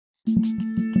What's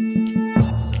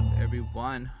up,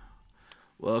 everyone?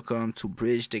 Welcome to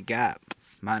Bridge the Gap.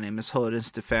 My name is Holden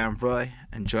Stefan Roy,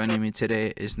 and joining me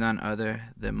today is none other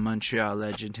than Montreal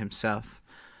legend himself,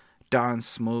 Don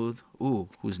Smooth. Ooh,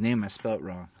 whose name I spelt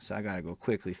wrong, so I gotta go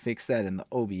quickly fix that in the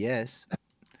OBS.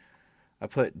 I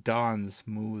put Don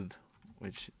Smooth,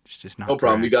 which is just not No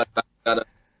problem. correct.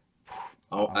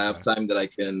 I have time that I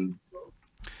can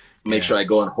make sure I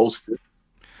go and host it.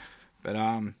 But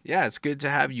yeah, it's good to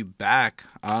have you back.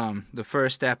 The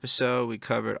first episode we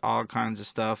covered all kinds of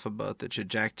stuff about the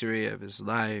trajectory of his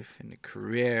life and the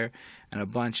career and a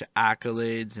bunch of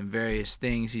accolades and various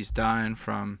things he's done,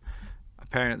 from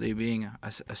apparently being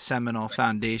a seminal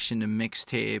foundation to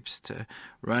mixtapes, to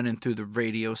running through the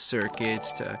radio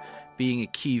circuits, to being a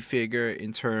key figure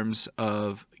in terms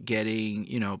of getting,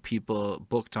 people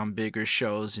booked on bigger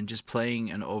shows and just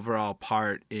playing an overall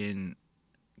part in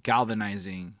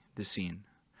galvanizing the scene.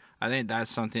 I think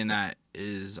that's something that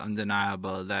is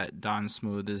undeniable, that Don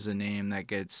Smooth is a name that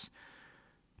gets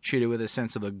treated with a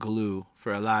sense of a glue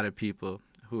for a lot of people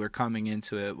who are coming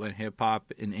into it when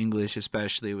hip-hop in English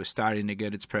especially was starting to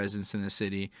get its presence in the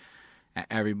city.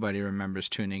 Everybody remembers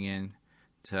tuning in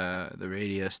to the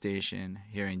radio station,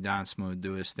 hearing Don Smooth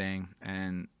do his thing.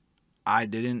 And I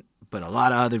didn't, but a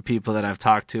lot of other people that I've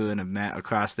talked to and have met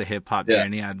across the hip-hop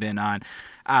journey I've been on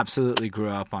absolutely grew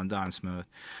up on Don Smooth.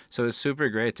 So it's super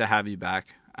great to have you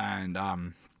back. And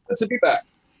good to be back.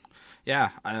 Yeah,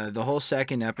 the whole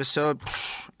second episode,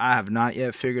 I have not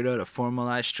yet figured out a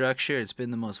formalized structure. It's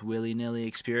been the most willy-nilly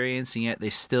experience, and yet they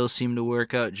still seem to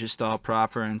work out just all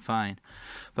proper and fine.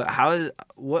 But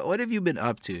what have you been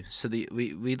up to? So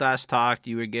we last talked,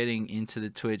 you were getting into the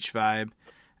Twitch vibe,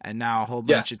 and now a whole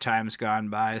bunch of time's gone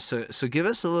by. So give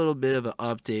us a little bit of an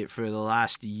update for the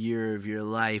last year of your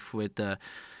life with the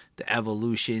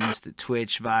evolutions, the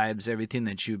Twitch vibes, everything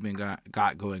that you've been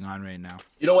got going on right now.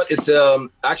 You know what? It's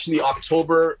actually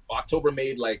October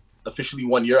made like officially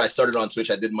 1 year. I started on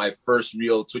Twitch. I did my first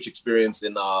real Twitch experience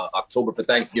in October for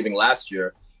Thanksgiving last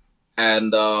year,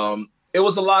 and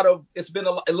it's been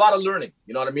a lot of learning.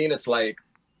 You know what I mean? It's like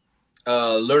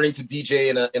learning to DJ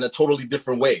in a totally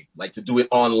different way. Like, to do it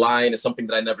online is something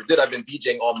that I never did. I've been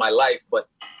DJing all my life, but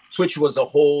Twitch was a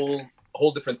whole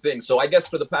different thing. So I guess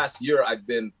for the past year, I've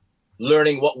been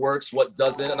learning what works, what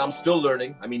doesn't, and I'm still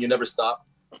learning. I mean, you never stop.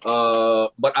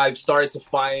 But I've started to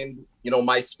find,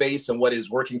 my space and what is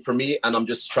working for me, and I'm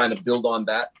just trying to build on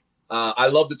that. I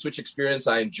love the Twitch experience.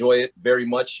 I enjoy it very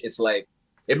much. It's like,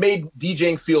 it made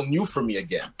DJing feel new for me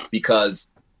again,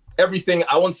 because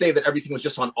I won't say that everything was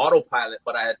just on autopilot,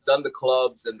 but I had done the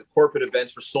clubs and the corporate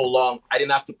events for so long, I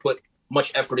didn't have to put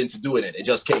much effort into doing it. It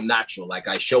just came natural. Like,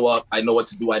 I show up, I know what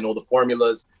to do, I know the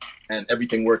formulas, and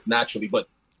everything worked naturally. But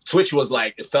Twitch was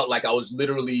like, it felt like I was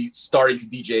literally starting to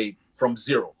DJ from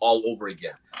zero all over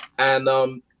again. And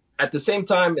at the same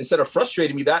time, instead of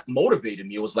frustrating me, that motivated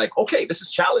me. It was like, okay, this is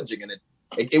challenging, and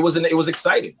it was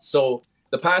exciting. So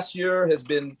the past year has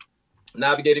been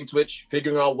navigating Twitch,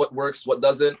 figuring out what works, what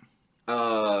doesn't.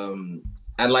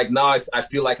 And like, now I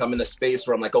feel like I'm in a space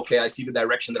where I'm like, okay, I see the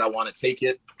direction that I want to take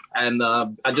it, and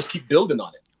I just keep building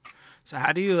on it. So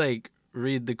how do you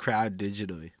read the crowd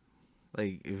digitally?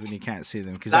 Like, when you can't see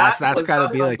them, because that's got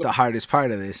to be like the hardest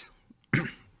part of this.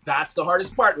 That's the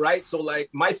hardest part, right? So like,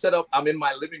 my setup, I'm in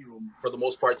my living room for the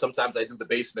most part. Sometimes I do the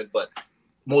basement, but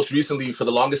most recently, for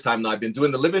the longest time now, I've been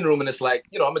doing the living room, and it's like,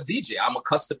 I'm a DJ. I'm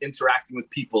accustomed to interacting with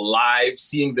people live,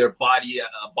 seeing their body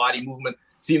movement,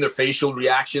 seeing their facial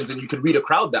reactions, and you could read a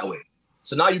crowd that way.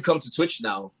 So now you come to Twitch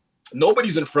now,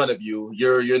 nobody's in front of you.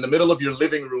 You're in the middle of your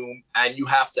living room, and you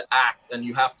have to act, and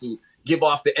you have to give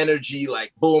off the energy,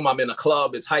 like, boom, I'm in a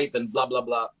club, it's hype, and blah, blah,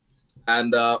 blah.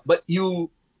 And, but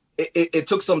it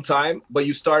took some time, but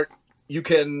you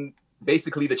can,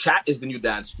 basically, the chat is the new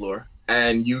dance floor,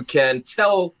 and you can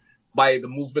tell by the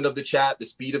movement of the chat, the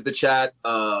speed of the chat,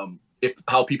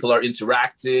 how people are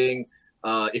interacting,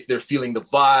 if they're feeling the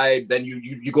vibe. Then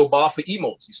you go off of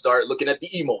emotes. You start looking at the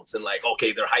emotes and like,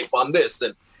 okay, they're hype on this.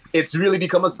 And it's really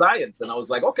become a science. And I was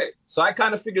like, okay. So I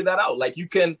kind of figured that out. Like, you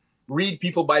can read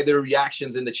people by their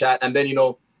reactions in the chat. And then,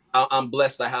 I'm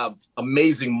blessed. I have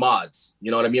amazing mods.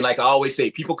 You know what I mean? Like I always say,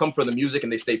 people come for the music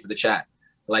and they stay for the chat.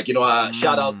 Like,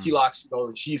 shout out T-Lox.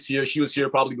 She's here. She was here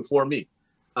probably before me.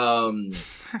 The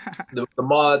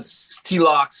mods,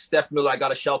 T-Lox, Steph Miller, I got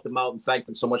to shout them out and thank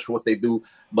them so much for what they do.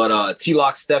 But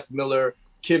T-Lox, Steph Miller,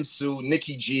 Kim Sue,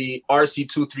 Nikki G,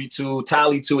 RC232,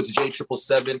 Tally 2, it's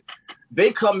J777.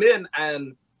 They come in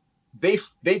and they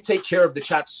take care of the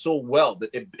chat so well that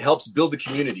it helps build the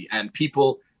community, and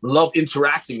people love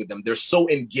interacting with them. They're so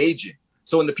engaging.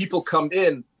 So when the people come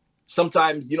in,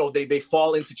 sometimes, you know, they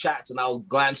fall into chats and I'll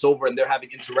glance over and they're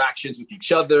having interactions with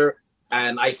each other.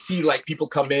 And I see like people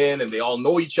come in and they all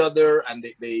know each other and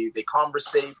they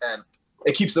conversate and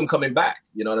it keeps them coming back.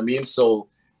 You know what I mean? So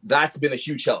that's been a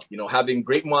huge help. You know, having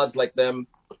great mods like them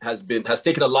has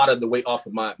taken a lot of the weight off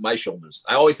of my shoulders.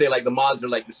 I always say like the mods are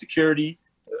like the security.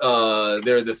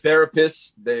 They're the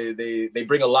therapists. They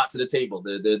bring a lot to the table.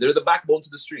 They're the backbone to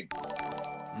the stream.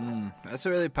 That's a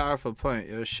really powerful point.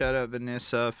 Yo, shout out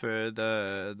Vanessa for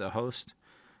the host.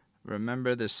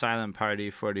 Remember the silent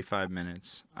party 45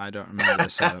 minutes. I don't remember the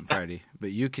silent party,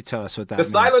 but you could tell us what that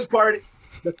means. The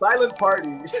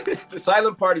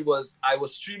silent party was, I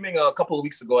was streaming a couple of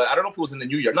weeks ago. I don't know if it was in the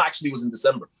new year. No, actually it was in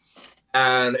December.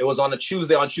 And it was on a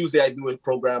Tuesday. On Tuesday, I do a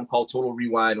program called Total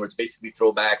Rewind, where it's basically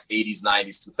throwbacks, 80s,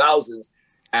 90s, 2000s.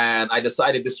 And I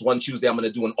decided this one Tuesday, I'm going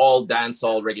to do an all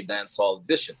dancehall, reggae dancehall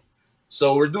edition.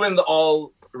 So we're doing the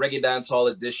all reggae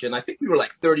dancehall edition. I think we were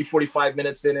like 30, 45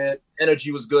 minutes in it.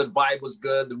 Energy was good. Vibe was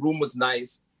good. The room was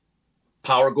nice.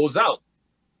 Power goes out.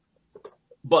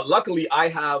 But luckily, I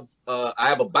have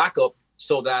a backup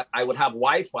so that I would have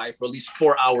Wi-Fi for at least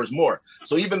 4 hours more.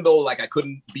 So even though like I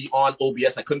couldn't be on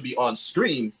OBS, I couldn't be on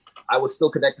screen, I was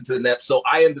still connected to the net. So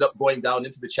I ended up going down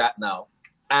into the chat now.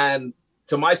 And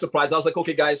to my surprise, I was like,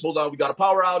 okay, guys, hold on. We got a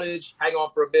power outage. Hang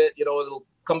on for a bit. You know, it'll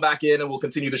come back in and we'll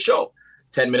continue the show.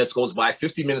 10 minutes goes by,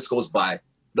 15 minutes goes by.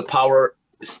 The power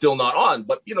is still not on.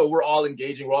 But, you know, we're all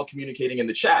engaging. We're all communicating in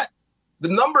the chat. The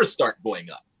numbers start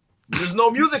going up. There's no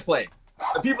music playing.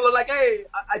 And people are like, hey,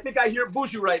 I think I hear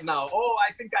Buju right now. Oh,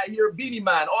 I think I hear Beanie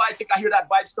Man. Oh, I think I hear that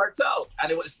Vybz Kartel.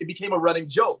 And it became a running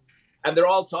joke. And they're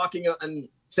all talking and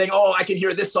saying, oh, I can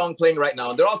hear this song playing right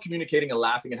now. And they're all communicating and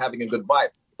laughing and having a good vibe.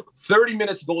 30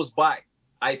 minutes goes by.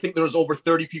 I think there was over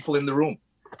 30 people in the room.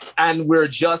 And we're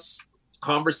just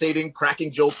conversating, cracking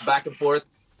jokes back and forth.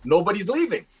 Nobody's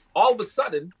leaving. All of a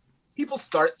sudden, people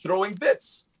start throwing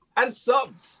bits and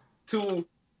subs to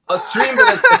a stream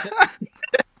that is...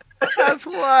 That's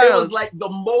wild. It was like the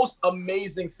most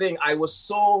amazing thing. I was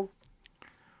so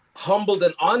humbled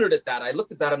and honored at that. I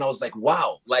looked at that and I was like,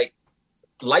 wow, like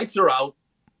lights are out.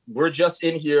 We're just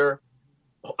in here.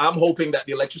 I'm hoping that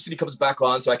the electricity comes back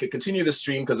on so I could continue the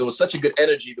stream because it was such a good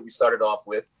energy that we started off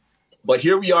with. But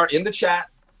here we are in the chat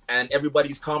and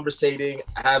everybody's conversating,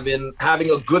 having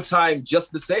a good time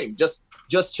just the same, just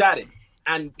chatting.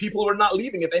 And people were not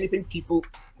leaving. If anything,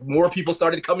 more people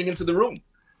started coming into the room.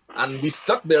 And we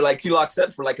stuck there, like T-Lock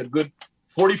said, for like a good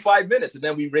 45 minutes. And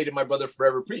then we rated My Brother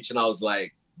Forever Preach. And I was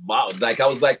like, wow.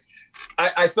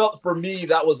 I felt for me,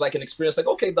 that was like an experience like,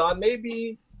 okay, Don,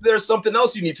 maybe there's something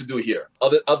else you need to do here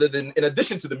other than in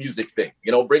addition to the music thing,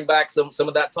 you know, bring back some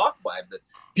of that talk vibe that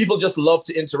people just love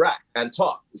to interact and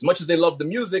talk. As much as they love the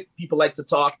music, people like to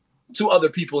talk to other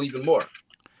people even more.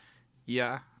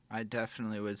 Yeah, I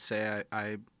definitely would say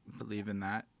I believe in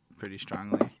that pretty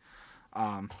strongly.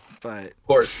 But of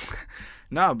course,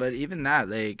 no, but even that,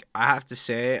 like, I have to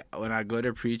say, when I go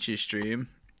to Preach's stream,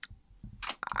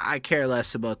 I care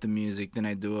less about the music than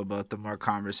I do about the more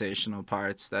conversational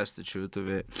parts. That's the truth of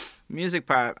it. Music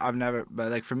part,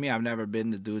 for me, I've never been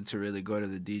the dude to really go to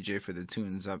the DJ for the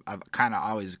tunes. I've kind of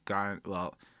always gone,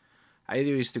 well, I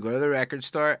either used to go to the record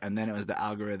store and then it was the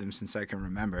algorithm since I can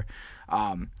remember.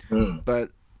 But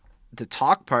the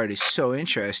talk part is so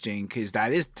interesting because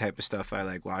that is the type of stuff I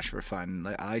like watch for fun.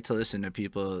 Like, I like to listen to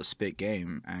people spit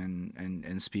game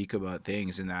and speak about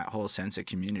things and that whole sense of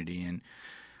community. And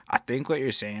I think what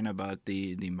you're saying about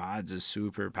the mods is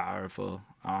super powerful.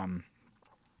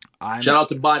 Shout out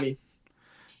to Bonnie.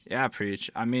 Yeah,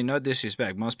 Preach. I mean, no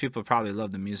disrespect. Most people probably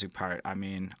love the music part. I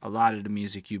mean, a lot of the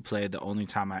music you play, the only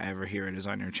time I ever hear it is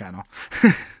on your channel,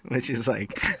 which is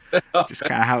like just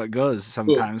kind of how it goes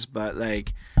sometimes. Cool. But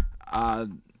like, I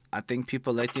think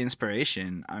people like the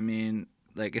inspiration. I mean,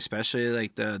 like, especially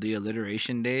like the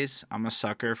alliteration days. I'm a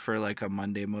sucker for like a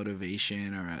Monday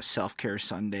motivation or a self-care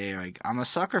Sunday. Like, I'm a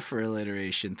sucker for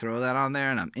alliteration. Throw that on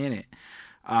there and I'm in it.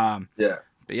 Yeah.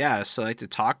 But yeah, so like the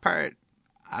talk part,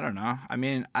 I don't know. I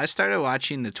mean, I started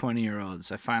watching the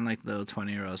 20-year-olds. I find like little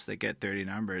 20-year-olds that get 30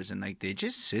 numbers and like they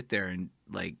just sit there and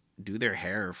like do their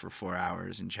hair for 4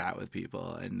 hours and chat with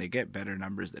people and they get better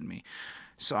numbers than me.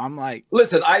 So I'm like,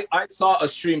 listen, I saw a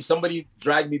stream. Somebody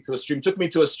dragged me to a stream, took me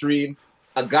to a stream.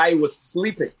 A guy was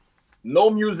sleeping. No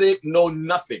music, no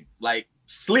nothing. Like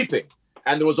sleeping.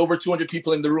 And there was over 200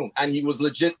 people in the room. And he was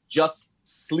legit just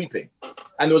sleeping.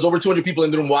 And there was over 200 people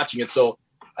in the room watching it. So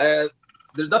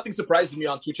there's nothing surprising me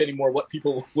on Twitch anymore what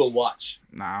people will watch.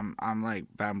 Nah, I'm like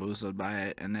bamboozled by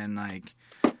it. And then like,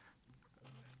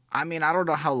 I mean, I don't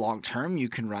know how long term you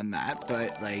can run that.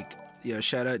 But like, yo,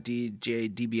 shout out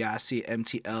DJ DiBiase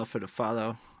MTL for the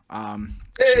follow.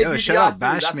 Hey, Yo, shout out DiBiase,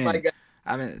 that's my Bashman. guy.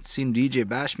 I haven't seen DJ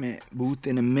Bashman booth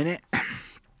in a minute.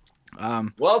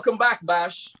 Welcome back,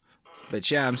 Bash. But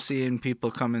yeah, I'm seeing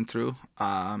people coming through.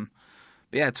 But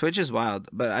yeah, Twitch is wild.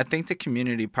 But I think the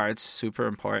community part's super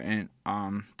important.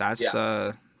 That's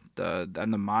Yeah.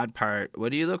 and the mod part.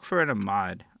 What do you look for in a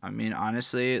mod? I mean,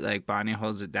 honestly, like Bonnie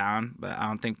holds it down, but I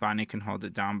don't think Bonnie can hold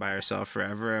it down by herself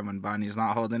forever. And when Bonnie's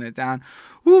not holding it down,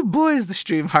 oh boy, is the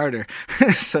stream harder.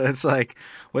 So it's like,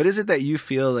 what is it that you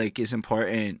feel like is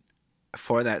important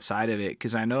for that side of it?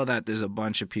 Because I know that there's a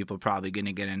bunch of people probably going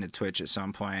to get into Twitch at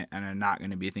some point and are not going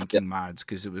to be thinking mods,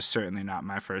 because it was certainly not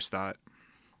my first thought.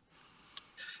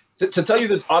 To tell you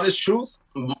the honest truth,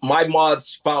 my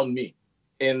mods found me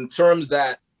in terms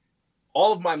that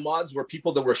all of my mods were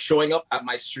people that were showing up at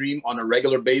my stream on a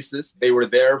regular basis. They were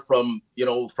there from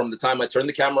the time I turned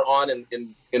the camera on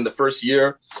in the first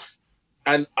year.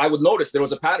 And I would notice there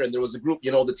was a pattern. There was a group,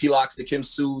 the T-Locks, the Kim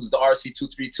Su's, the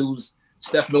RC232s,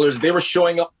 Steph Millers. They were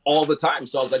showing up all the time.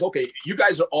 So I was like, okay, you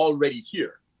guys are already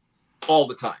here all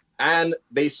the time. And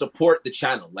they support the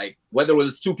channel. Like whether it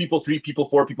was 2 people, 3 people,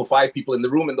 4 people, 5 people in the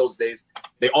room in those days,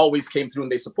 they always came through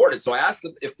and they supported. So I asked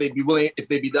them if they'd be willing, if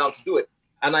they'd be down to do it.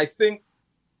 And I think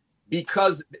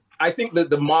that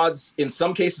the mods, in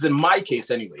some cases, in my case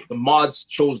anyway, the mods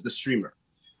chose the streamer.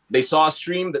 They saw a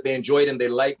stream that they enjoyed and they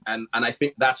liked, and I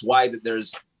think that's why that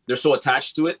they're so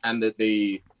attached to it, and that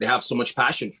they have so much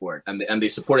passion for it, and they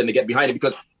support it and they get behind it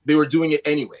because they were doing it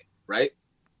anyway, right?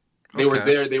 They were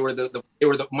there. They were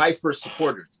my first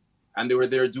supporters, and they were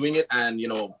there doing it, and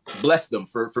bless them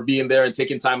for being there and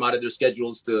taking time out of their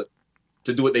schedules to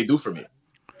do what they do for me.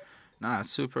 Nah,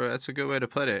 super. That's a good way to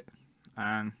put it.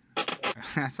 And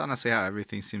that's honestly how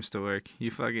everything seems to work. You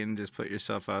fucking just put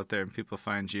yourself out there and people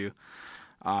find you.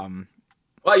 Well,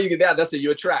 that's it.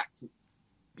 You attract.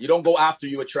 You don't go after,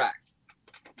 you attract.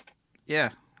 Yeah,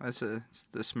 it's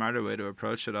the smarter way to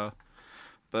approach it all.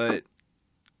 But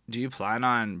do you plan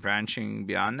on branching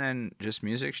beyond then just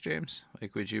music streams?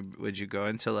 Like, would you go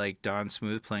into like Don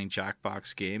Smooth playing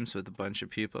Jackbox games with a bunch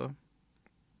of people?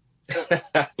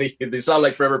 They sound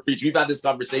like Forever Preach. We've had this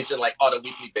conversation like on a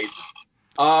weekly basis.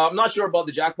 I'm not sure about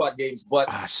the jackpot games, but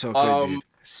so good, dude.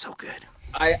 So good.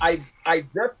 I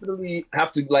definitely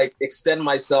have to like extend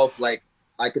myself. Like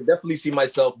I could definitely see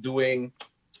myself doing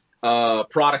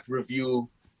product review,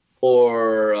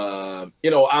 or I'm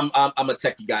a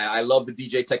techie guy. I love the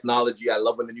DJ technology. I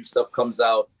love when the new stuff comes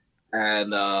out,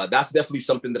 and that's definitely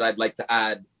something that I'd like to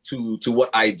add to what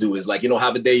I do. Is like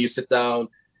have a day you sit down,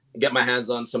 get my hands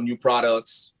on some new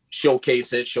products,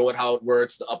 showcase it, show it how it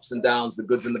works, the ups and downs, the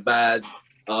goods and the bads,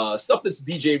 stuff that's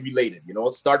DJ related,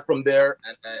 start from there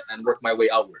and work my way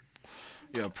outward.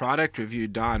 Product review,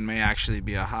 Don, may actually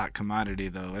be a hot commodity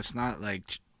though. Let's not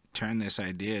like turn this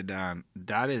idea down.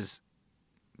 That's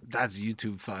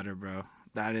YouTube fodder, bro.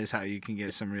 That is how you can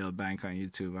get some real bank on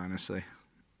YouTube, honestly.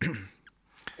 I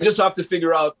just have to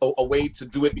figure out a way to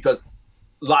do it because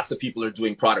lots of people are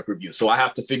doing product reviews. So I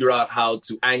have to figure out how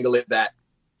to angle it that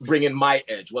bring in my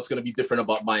edge. What's going to be different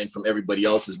about mine from everybody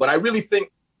else's. But I really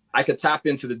think I could tap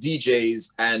into the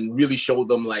DJs and really show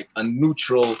them like a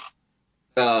neutral,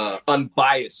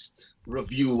 unbiased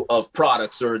review of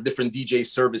products or different DJ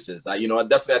services. I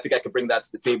think I could bring that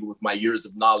to the table with my years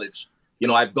of knowledge.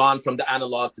 I've gone from the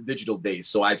analog to digital days.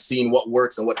 So I've seen what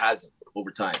works and what hasn't over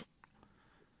time.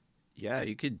 Yeah,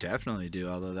 you could definitely do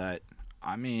all of that.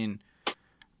 I mean,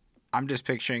 I'm just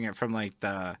picturing it from like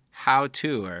the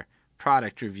how-to or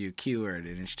product review keyword,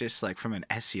 and it's just like from an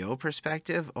SEO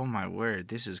perspective, oh my word,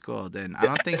 this is gold. And I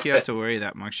don't think you have to worry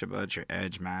that much about your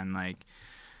edge, man. Like,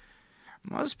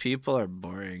 most people are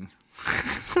boring.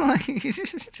 Like,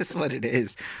 it's just what it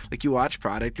is. Like, you watch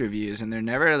product reviews and they're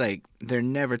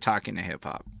never talking to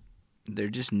hip-hop. They're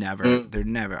just never they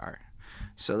never are.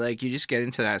 So like, you just get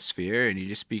into that sphere and you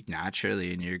just speak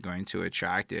naturally and you're going to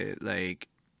attract it. Like,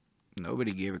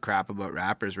 nobody gave a crap about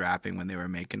rappers rapping when they were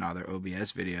making all their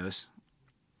OBS videos.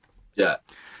 Yeah.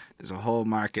 There's a whole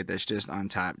market that's just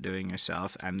untapped doing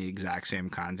yourself and the exact same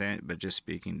content, but just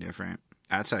speaking different.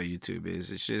 That's how YouTube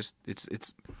is. It's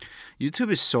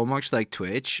YouTube is so much like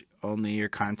Twitch, only your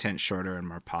content's shorter and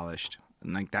more polished.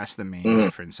 And like, that's the main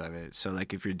difference of it. So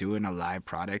like, if you're doing a live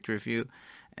product review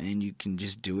and then you can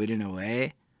just do it in a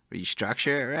way where you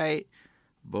structure it right,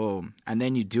 boom. And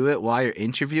then you do it while you're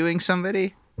interviewing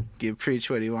somebody, give Preach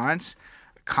what he wants.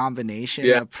 A combination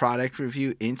of product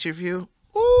review interview.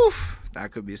 Oof,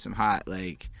 that could be some hot,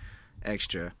 like,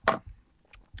 extra.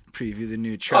 Preview the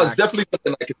new track. Oh, it's definitely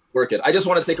something I can work at. I just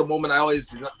want to take a moment.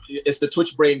 It's the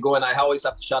Twitch brain going. I always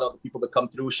have to shout out the people that come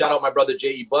through. Shout out my brother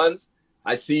J.E. Buns.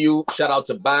 I see you. Shout out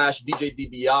to Bash, DJ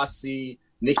DiBiase,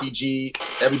 Nikki G,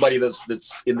 everybody that's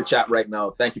in the chat right now.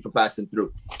 Thank you for passing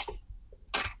through.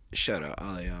 Shout out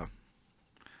all y'all.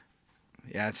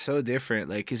 Yeah, it's so different.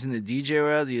 Like, cause in the DJ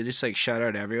world, you just like shout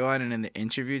out everyone, and in the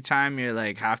interview time, you're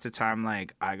like half the time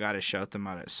like I gotta shout them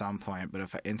out at some point. But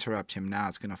if I interrupt him now,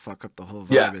 it's gonna fuck up the whole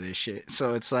vibe of this shit.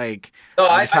 So it's like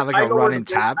I just have like a running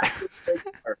tab.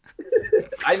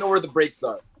 I know where the breaks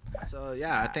are. So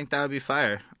yeah, I think that would be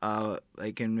fire.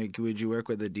 Like, and would you work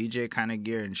with the DJ kind of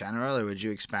gear in general, or would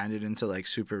you expand it into like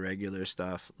super regular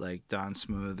stuff like Don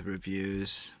Smooth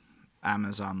reviews,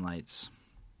 Amazon lights?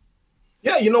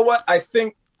 Yeah, you know what? I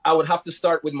think I would have to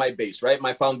start with my base, right?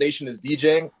 My foundation is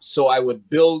DJing. So I would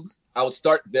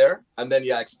start there and then,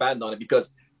 expand on it,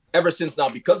 because ever since now,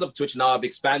 because of Twitch, now I've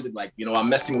expanded. Like, I'm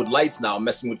messing with lights now, I'm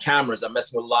messing with cameras, I'm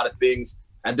messing with a lot of things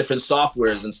and different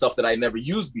softwares and stuff that I never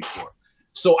used before.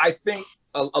 So I think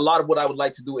a lot of what I would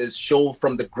like to do is show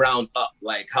from the ground up,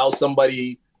 like how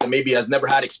somebody that maybe has never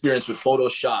had experience with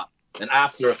Photoshop and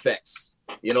After Effects,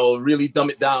 really dumb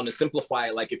it down and simplify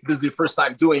it. Like if this is your first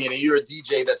time doing it and you're a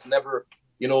DJ that's never,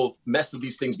 messed with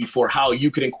these things before, how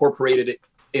you could incorporate it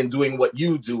in doing what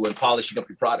you do and polishing up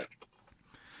your product.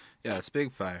 Yeah, it's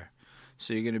big fire.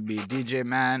 So you're going to be DJ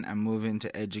man and move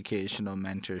into educational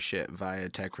mentorship via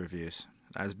tech reviews.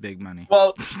 That's big money.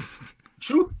 Well,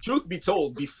 truth be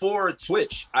told, before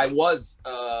Twitch, I was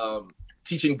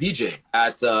teaching DJ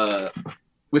at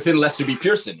within Lester B.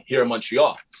 Pearson here in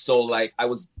Montreal. So like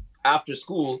after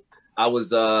school, I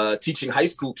was teaching high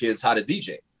school kids how to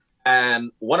DJ.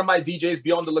 And one of my DJs,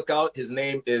 be on the lookout. His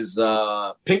name is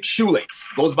Pink Shoelace.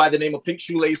 Goes by the name of Pink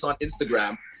Shoelace on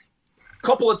Instagram.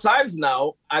 Couple of times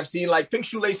now, I've seen like Pink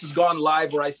Shoelace has gone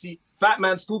live, or I see Fat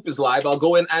Man Scoop is live. I'll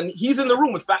go in and he's in the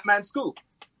room with Fat Man Scoop.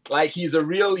 Like he's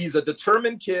a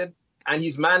determined kid, and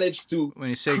he's managed to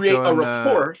create a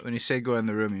rapport. When you say go in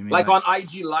the room, you mean like on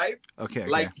IG Live? Okay.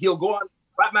 Like he'll go on.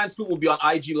 Fat Man Scoop will be on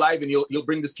IG Live, and he'll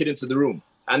bring this kid into the room.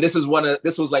 And this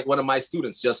was like one of my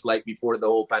students, just like before the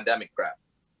whole pandemic crap.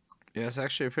 Yeah, it's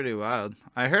actually pretty wild.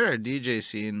 I heard our DJ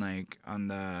scene, like on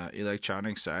the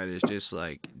electronic side, is just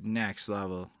like next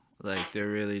level. Like they're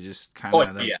really just kind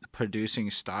of producing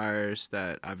stars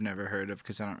that I've never heard of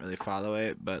because I don't really follow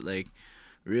it. But like,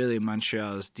 really,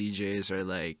 Montreal's DJs are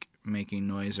like making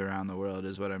noise around the world,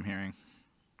 is what I'm hearing.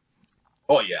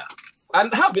 Oh yeah,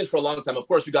 and have been for a long time. Of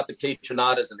course, we got the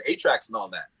K-Tronadas and the A-Tracks and all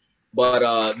that. But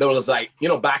there was like,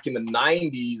 back in the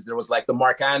 90s, there was like the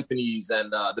Mark Anthonys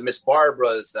and the Miss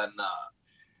Barbaras. And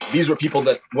these were people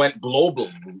that went global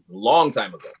a long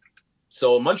time ago.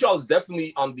 So Montreal is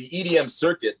definitely on the EDM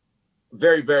circuit,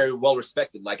 very, very well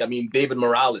respected. Like, I mean, David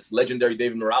Morales, legendary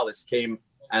David Morales, came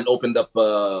and opened up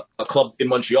a club in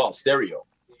Montreal, Stereo.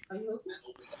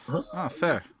 Oh,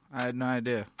 fair. I had no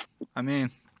idea. I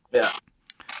mean, yeah.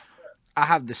 I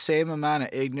have the same amount of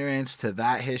ignorance to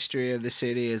that history of the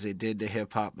city as I did to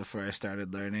hip-hop before I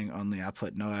started learning, only I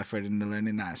put no effort into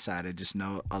learning that side. I just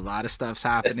know a lot of stuff's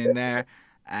happening there,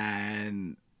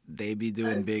 and they be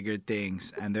doing bigger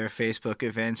things, and their Facebook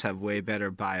events have way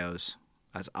better bios.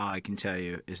 That's all I can tell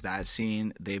you, is that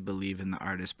scene, they believe in the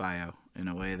artist bio in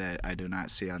a way that I do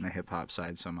not see on the hip-hop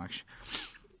side so much.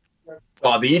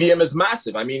 Oh, the EDM is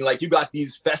massive. I mean, like you got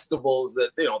these festivals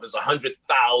that, there's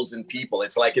 100,000 people.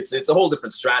 It's like, it's a whole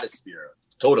different stratosphere,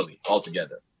 totally,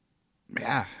 altogether.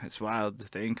 Yeah, it's wild to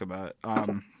think about.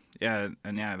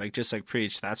 Like just like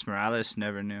Preach, that's Morales,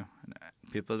 never knew.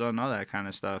 People don't know that kind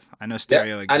of stuff. I know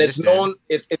Stereo existed. And it's known,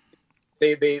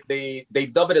 they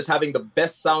dub it as having the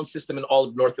best sound system in all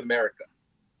of North America.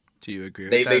 Do you agree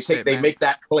with that statement? They make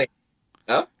that claim.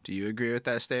 Huh? Do you agree with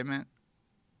that statement?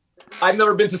 I've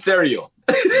never been to Stereo.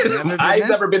 I've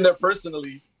never been there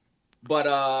personally, but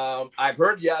I've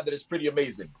heard, that it's pretty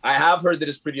amazing. I have heard that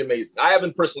it's pretty amazing. I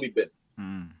haven't personally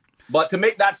been. But to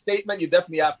make that statement, you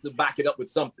definitely have to back it up with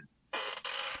something.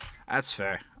 That's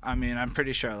fair. I mean, I'm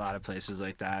pretty sure a lot of places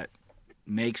like that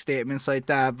make statements like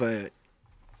that, but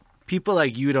people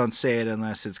like you don't say it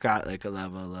unless it's got like a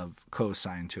level of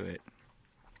cosign to it.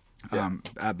 Yeah.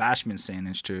 Bashman's saying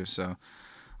it's true, so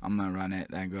I'm gonna run it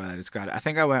and go that it's got it. I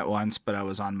think I went once, but I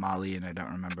was on Molly and I don't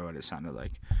remember what it sounded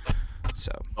like.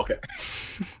 So okay,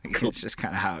 it's just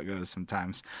kind of how it goes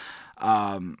sometimes.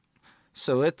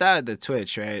 So with that, the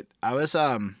Twitch, right? I was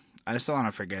I just don't want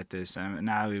to forget this.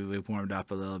 Now we've warmed up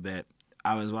a little bit.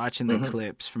 I was watching the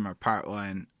clips from our part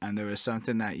 1, and there was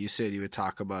something that you said you would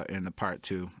talk about in the part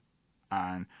 2.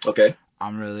 And okay,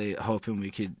 I'm really hoping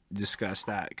we could discuss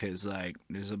that because like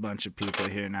there's a bunch of people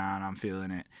here now, and I'm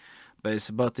feeling it. But it's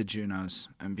about the Junos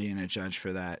and being a judge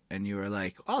for that. And you were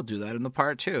like, I'll do that in the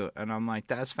part 2. And I'm like,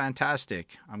 that's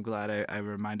fantastic. I'm glad I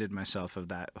reminded myself of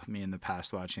that, of me in the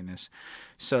past watching this.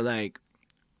 So, like,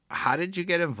 how did you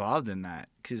get involved in that?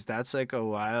 Because that's like a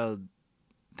wild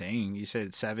thing. You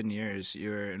said 7 years you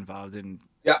were involved in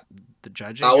Yeah, the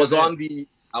judging. I was on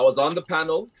the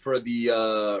panel for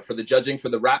the judging for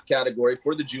the rap category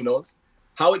for the Junos.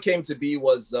 How it came to be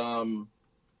was,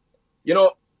 you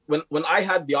know, when I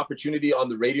had the opportunity on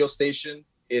the radio station,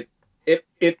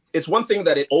 it's one thing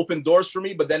that it opened doors for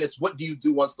me, but then it's what do you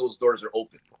do once those doors are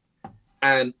open?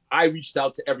 And I reached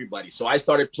out to everybody. So I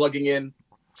started plugging in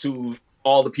to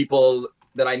all the people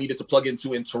that I needed to plug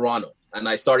into in Toronto. And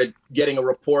I started getting a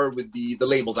rapport with the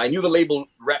labels. I knew the label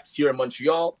reps here in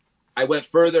Montreal. I went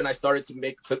further and I started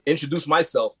to introduce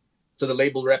myself to the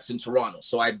label reps in Toronto.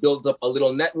 So I built up a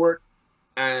little network.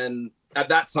 And at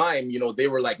that time, you know, they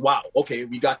were like, wow, okay,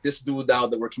 we got this dude now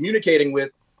that we're communicating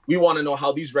with. We want to know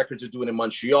how these records are doing in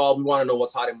Montreal. We want to know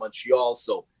what's hot in Montreal.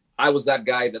 So I was that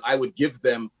guy that I would give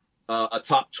them a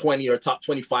top 20 or top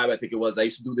 25, I think it was. I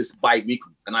used to do this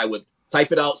bi-weekly, and I would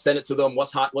type it out, send it to them.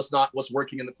 What's hot, what's not, what's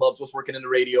working in the clubs, what's working in the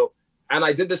radio. And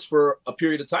I did this for a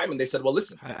period of time, and they said, well,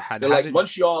 listen,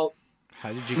 Montreal.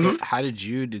 How did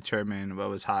you determine what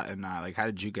was hot and not? Like, how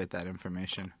did you get that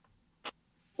information?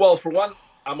 Well, for one,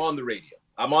 I'm on the radio.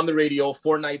 I'm on the radio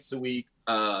 4 nights a week,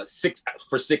 6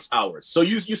 hours. So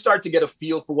you start to get a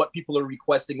feel for what people are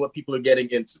requesting, what people are getting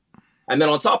into. And then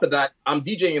on top of that, I'm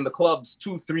DJing in the clubs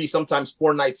 2, 3, sometimes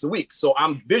 4 nights a week. So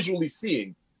I'm visually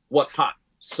seeing what's hot.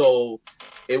 So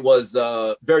it was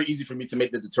very easy for me to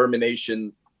make the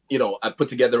determination. You know, I put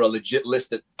together a legit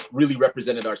list that really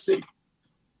represented our city.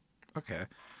 Okay.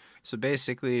 So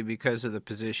basically, because of the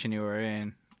position you were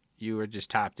in, you were just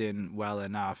tapped in well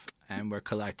enough and were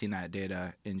collecting that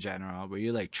data in general. Were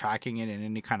you like tracking it in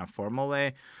any kind of formal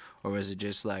way? Or was it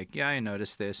just like, yeah, I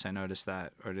noticed this, I noticed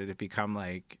that? Or did it become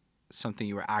like something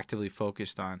you were actively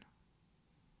focused on?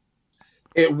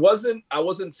 I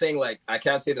wasn't saying like, I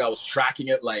can't say that I was tracking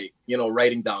it, like, you know,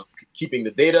 writing down, keeping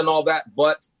the data and all that,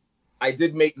 but I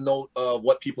did make note of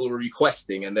what people were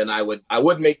requesting. And then I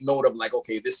would make note of like,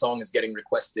 okay, this song is getting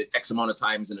requested X amount of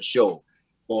times in a show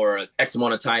or X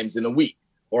amount of times in a week.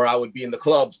 Or I would be in the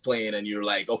clubs playing and you're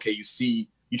like, okay,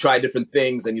 you try different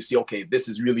things and you see, okay, this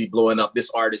is really blowing up. This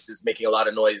artist is making a lot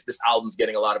of noise. This album's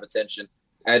getting a lot of attention.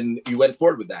 And you went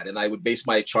forward with that. And I would base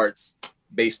my charts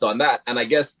based on that. And I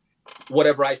guess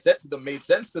whatever I said to them made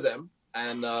sense to them.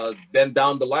 And then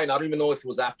down the line, I don't even know if it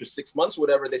was after 6 months or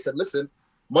whatever, they said, listen,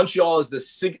 Montreal is the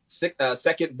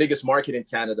second biggest market in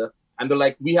Canada. And they're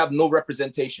like, we have no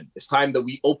representation. It's time that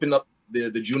we open up the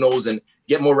Junos and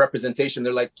get more representation.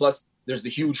 They're like, plus there's the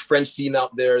huge French scene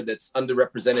out there that's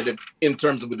underrepresented in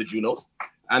terms of with the Junos.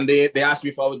 And they asked me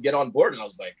if I would get on board. And I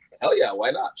was like, hell yeah,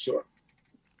 why not? Sure.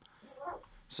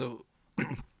 So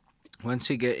once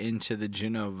you get into the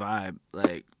Juno vibe,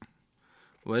 like,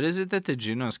 what is it that the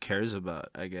Junos cares about,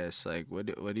 I guess? Like, what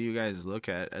do you guys look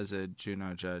at as a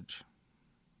Juno judge?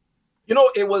 You know,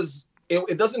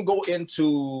 it doesn't go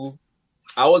into,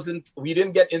 we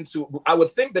didn't get into, I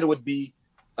would think that it would be,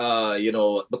 you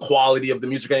know, the quality of the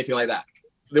music or anything like that.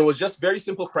 There was just very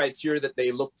simple criteria that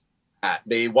they looked at.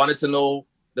 They wanted to know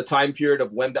the time period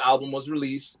of when the album was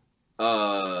released,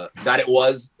 that it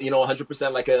was, you know,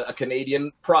 100% like a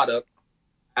Canadian product.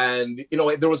 And, you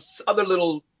know, there was other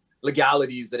little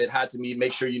legalities that it had to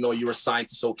make sure, you know, you were signed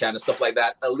to SOCAN and stuff like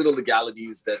that. Little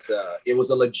legalities that it was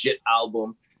a legit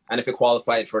album and if it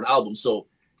qualified for an album. So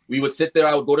we would sit there,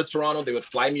 I would go to Toronto, they would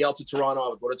fly me out to Toronto, I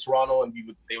would go to Toronto and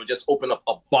they would just open up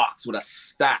a box with a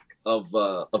stack of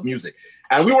music.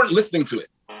 And we weren't listening to it.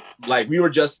 Like they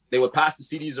would pass the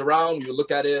CDs around, we would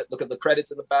look at it, look at the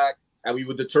credits in the back, and we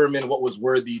would determine what was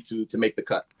worthy to make the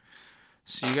cut.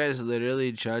 So you guys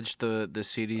literally judged the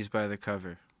CDs by the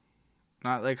cover?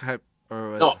 Not like hype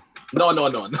or what? No.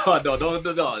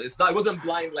 It's not. It wasn't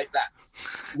blind like that.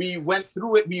 We went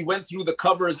through it. We went through the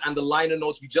covers and the liner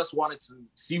notes. We just wanted to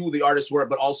see who the artists were,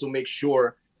 but also make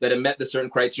sure that it met the certain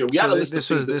criteria. We had a list. This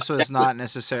was not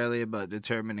necessarily about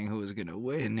determining who was going to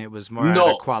win. It was more at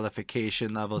a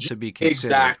qualification level to be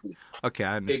considered. Exactly. Okay,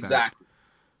 I understand. Exactly.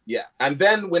 Yeah, and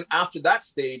then after that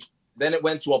stage, then it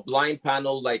went to a blind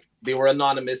panel. Like they were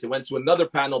anonymous. It went to another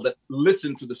panel that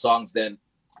listened to the songs then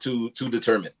to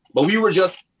determine. But we were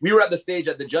at the stage,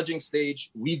 at the judging stage,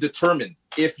 we determined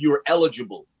if you're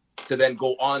eligible to then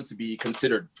go on to be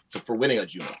considered for winning a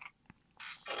Juno.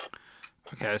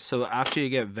 Okay, so after you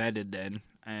get vetted then,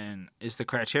 and is the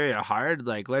criteria hard?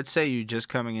 Like, let's say you're just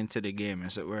coming into the game.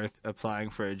 Is it worth applying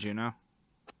for a Juno?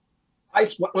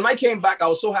 When I came back, I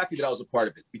was so happy that I was a part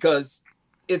of it because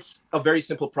it's a very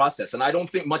simple process. And I don't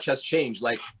think much has changed.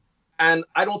 And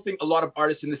I don't think a lot of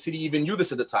artists in the city even knew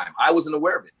this at the time. I wasn't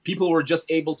aware of it. People were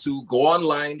just able to go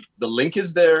online. The link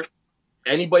is there.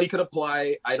 Anybody could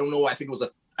apply. I don't know. I think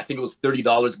I think it was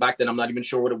 $30 back then. I'm not even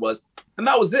sure what it was. And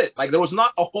that was it. Like there was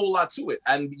not a whole lot to it.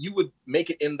 And you would make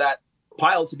it in that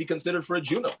pile to be considered for a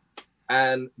Juno.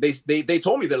 And they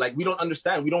told me, they're like, we don't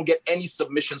understand. We don't get any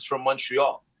submissions from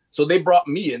Montreal. So they brought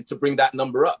me in to bring that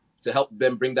number up, to help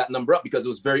them bring that number up, because it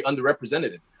was very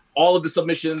underrepresented. All of the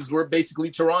submissions were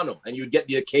basically Toronto, and you'd get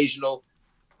the occasional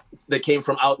that came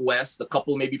from out west, a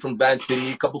couple maybe from Van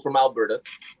City, a couple from Alberta,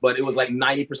 but it was like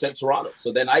 90% Toronto.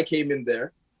 So then I came in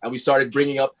there and we started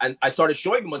bringing up, and I started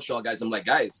showing the Montreal guys, I'm like,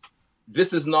 guys,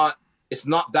 it's not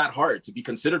that hard to be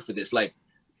considered for this. Like,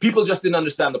 people just didn't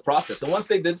understand the process. And once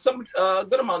they did, some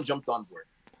good amount jumped on board.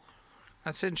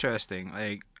 That's interesting.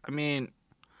 Like, I mean,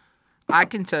 I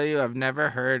can tell you I've never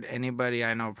heard anybody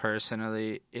I know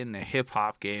personally in the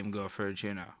hip-hop game go for a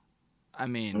Juno. I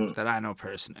mean, that I know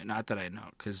personally. Not that I know,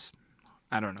 because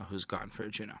I don't know who's gone for a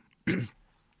Juno.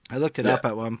 I looked it up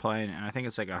at one point, and I think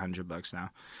it's like $100 now.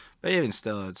 But even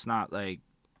still, it's not like,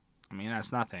 I mean,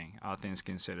 that's nothing, all things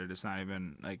considered. It's not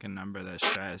even like a number that's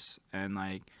stress. And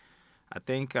like, I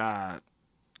think a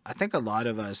lot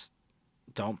of us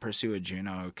don't pursue a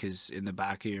Juno because in the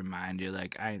back of your mind, you're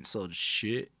like, I ain't sold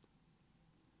shit.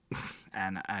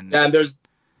 and there's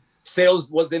sales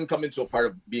didn't come into a part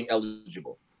of being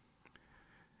eligible.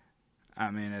 I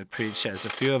mean, it preach as a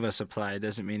few of us apply, it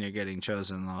doesn't mean you're getting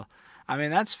chosen, though. I mean,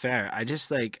 that's fair. I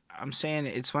just, like, I'm saying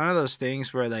it's one of those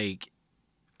things where, like,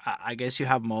 I guess you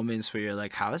have moments where you're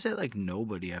like, how is it, like,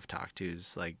 nobody I've talked to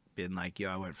has, like, been like, yo,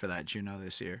 I went for that Juno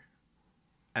this year.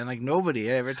 And, like, nobody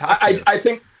I ever talked to. I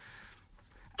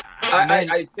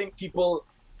think people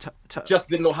just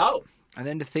didn't know how. And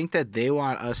then to think that they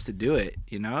want us to do it,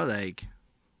 you know, like,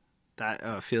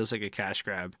 that feels like a cash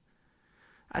grab.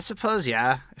 I suppose,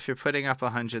 yeah, if you're putting up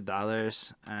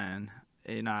 $100 and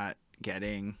you're not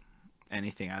getting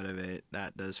anything out of it,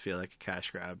 that does feel like a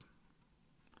cash grab.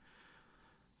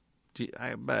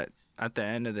 But at the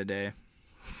end of the day,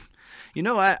 you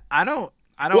know what? I don't.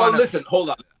 Well, listen,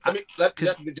 hold on. Let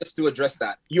me just to address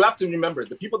that. You have to remember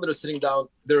the people that are sitting down,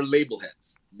 they're label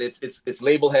heads. It's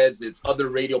label heads. It's other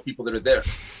radio people that are there.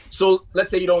 So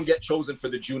let's say you don't get chosen for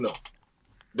the Juno.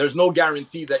 There's no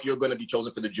guarantee that you're going to be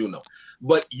chosen for the Juno,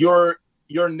 but your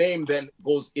name then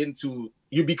goes into,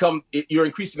 you're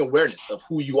increasing awareness of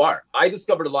who you are. I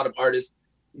discovered a lot of artists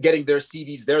getting their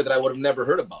CDs there that I would have never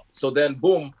heard about. So then,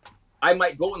 boom, I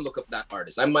might go and look up that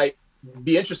artist. I might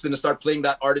be interested to start playing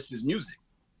that artist's music.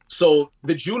 So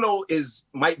the Juno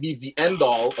might be the end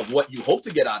all of what you hope to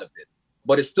get out of it,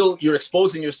 but it's still, you're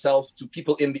exposing yourself to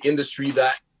people in the industry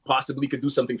that possibly could do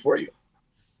something for you.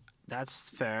 That's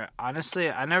fair. Honestly,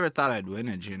 I never thought I'd win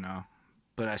a Juno,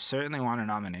 but I certainly want a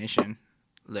nomination.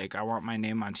 Like, I want my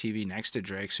name on TV next to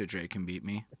Drake so Drake can beat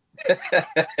me.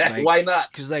 Like, why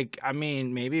not? Because, like, I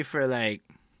mean, maybe for, like,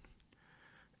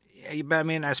 but I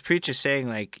mean, as Preach is saying,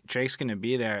 like, Drake's going to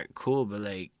be there, cool, but,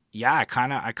 like, yeah, I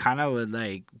kind of would,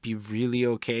 like, be really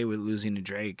okay with losing to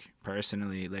Drake,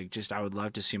 personally. Like, just, I would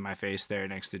love to see my face there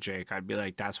next to Drake. I'd be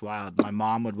like, that's wild. My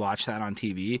mom would watch that on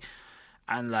TV,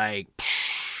 and, like,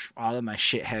 all of my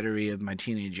shitheadery of my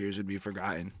teenage years would be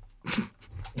forgotten.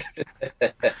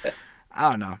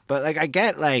 I don't know. But, like, I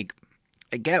get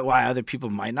why other people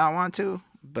might not want to,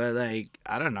 but, like,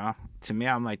 I don't know. To me,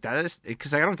 I'm like, that is,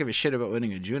 because I don't give a shit about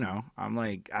winning a Juno. I'm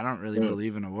like, I don't really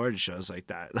believe in award shows like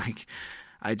that. Like,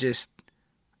 I just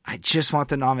want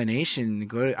the nomination.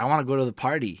 I want to go to the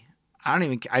party.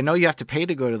 I know you have to pay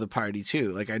to go to the party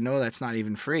too. Like, I know that's not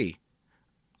even free.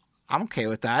 I'm okay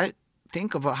with that.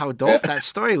 Think about how dope that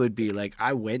story would be. Like,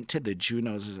 I went to the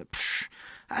Junos.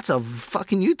 That's a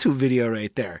fucking YouTube video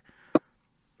right there.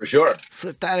 For sure.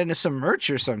 Flip that into some merch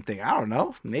or something. I don't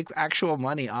know. Make actual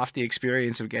money off the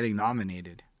experience of getting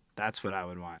nominated. That's what I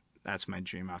would want. That's my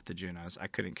dream off the Junos. I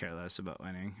couldn't care less about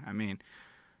winning. I mean,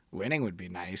 winning would be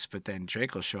nice, but then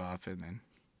Drake will show up and then,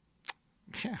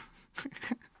 yeah.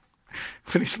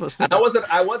 What are you supposed to do?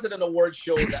 I wasn't an award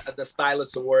show at the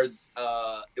Stylist Awards.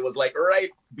 It was like right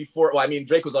before. Well, I mean,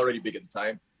 Drake was already big at the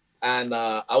time, and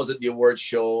I was at the awards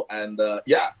show, and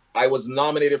I was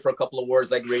nominated for a couple of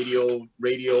awards like radio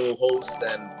host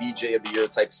and DJ of the year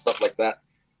type stuff like that.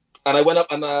 And I went up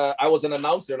and I was an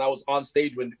announcer and I was on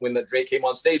stage when the Drake came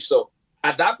on stage. So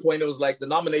at that point, it was like the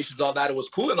nominations, all that, it was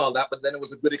cool and all that, but then it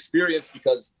was a good experience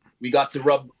because we got to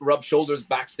rub shoulders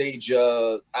backstage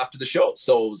after the show.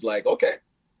 So it was like, okay.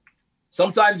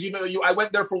 Sometimes, I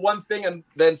went there for one thing and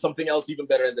then something else even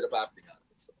better ended up happening out of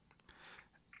it. So.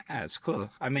 Yeah, it's cool.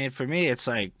 I mean, for me, it's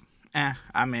like,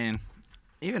 I mean,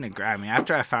 even a Grammy,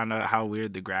 after I found out how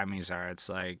weird the Grammys are, it's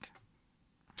like,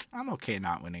 I'm okay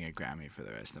not winning a Grammy for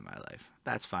the rest of my life.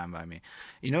 That's fine by me.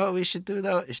 You know what we should do,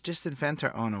 though? Is just invent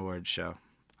our own award show.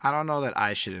 I don't know that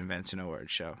I should invent an award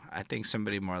show. I think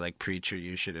somebody more like Preacher,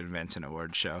 you should invent an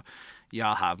award show.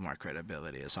 Y'all have more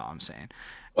credibility, is all I'm saying.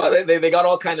 Well, they got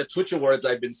all kind of Twitch awards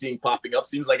I've been seeing popping up.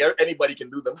 Seems like anybody can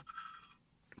do them.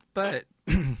 But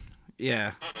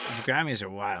yeah, the Grammys are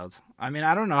wild. I mean,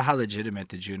 I don't know how legitimate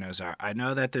the Junos are. I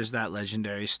know that there's that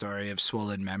legendary story of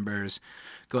Swollen members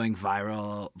going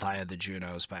viral via the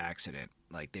Junos by accident.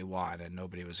 Like they won and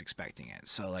nobody was expecting it.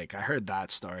 So like I heard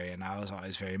that story and I was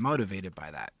always very motivated by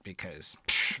that because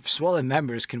Swollen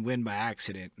members can win by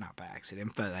accident, not by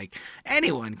accident, but like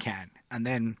anyone can. And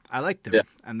then I liked them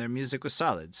and their music was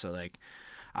solid. So like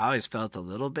I always felt a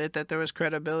little bit that there was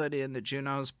credibility in the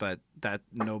Junos, but that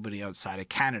nobody outside of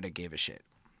Canada gave a shit.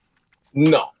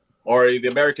 No. Or the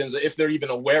Americans, if they're even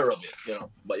aware of it, you know.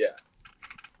 But yeah.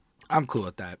 I'm cool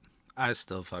with that. I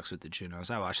still fucks with the Junos.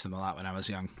 I watched them a lot when I was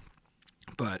young.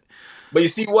 But you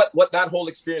see what that whole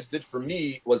experience did for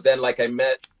me was then like I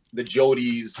met the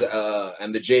Jodys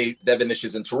and the Jay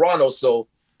Devinishes in Toronto. So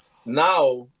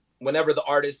now whenever the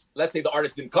artist, let's say the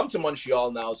artist didn't come to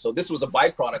Montreal now, so this was a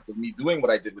byproduct of me doing what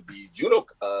I did with the Juno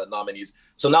nominees.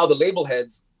 So now the label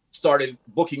heads started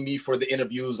booking me for the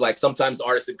interviews. Like sometimes the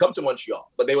artists would come to Montreal,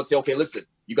 but they would say, okay, listen,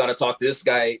 you got to talk to this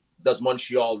guy, does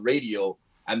Montreal radio.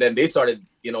 And then they started,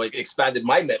 you know, it expanded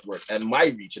my network and my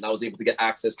reach, and I was able to get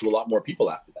access to a lot more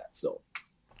people after that. So,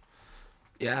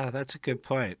 yeah, that's a good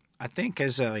point. I think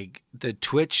as like the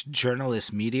Twitch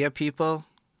journalist media people,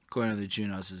 going to the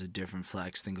Junos is a different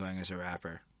flex than going as a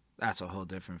rapper. That's a whole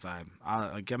different vibe.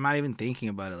 I'm not even thinking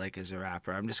about it like as a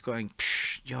rapper. I'm just going,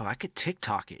 yo, I could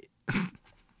TikTok it.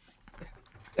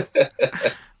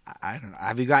 I don't know.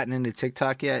 Have you gotten into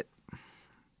TikTok yet?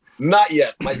 Not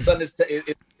yet. My son is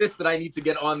this that I need to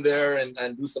get on there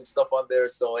and do some stuff on there.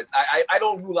 So it's I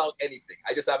don't rule out anything.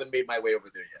 I just haven't made my way over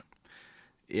there yet.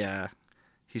 Yeah.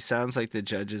 He sounds like the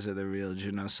judges are the real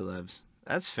Juno celebs.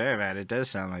 That's fair, man. It does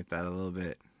sound like that a little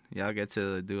bit. Y'all get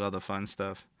to do all the fun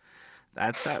stuff.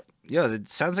 That's yo, it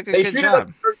sounds like a good job.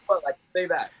 Us very well, I can say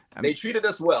that. They treated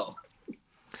us well.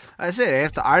 That's it.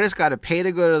 If the artist got to pay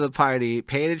to go to the party,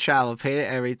 pay to travel, pay to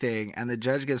everything, and the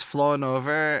judge gets flown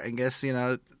over and gets, you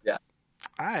know, yeah.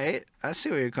 All right, I see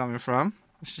where you're coming from.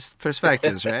 It's just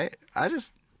perspectives, right?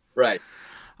 Right.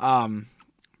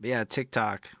 Yeah,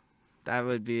 TikTok, that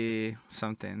would be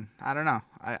something. I don't know.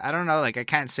 I don't know. Like, I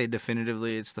can't say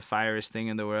definitively it's the firest thing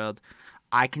in the world.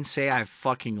 I can say I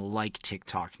fucking like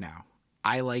TikTok now.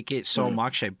 I like it so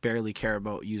much I barely care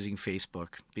about using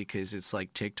Facebook because it's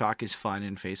like TikTok is fun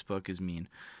and Facebook is mean.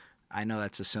 I know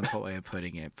that's a simple way of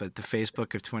putting it, but the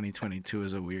Facebook of 2022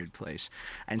 is a weird place.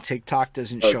 And TikTok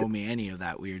doesn't show me any of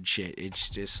that weird shit. It's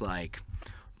just like,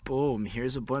 boom,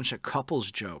 here's a bunch of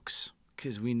couples jokes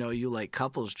because we know you like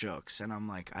couples jokes. And I'm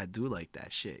like, I do like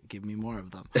that shit. Give me more of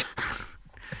them.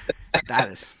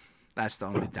 That's the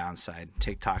only downside.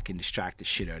 TikTok can distract the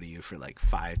shit out of you for like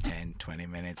 5, 10, 20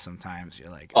 minutes sometimes. You're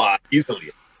like...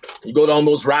 easily. You go down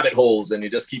those rabbit holes and you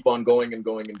just keep on going and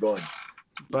going and going.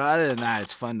 But other than that,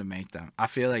 it's fun to make them. I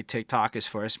feel like TikTok has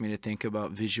forced me to think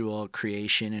about visual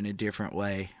creation in a different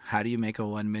way. How do you make a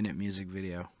 1-minute music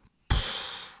video?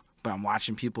 But I'm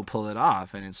watching people pull it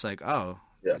off and it's like, oh,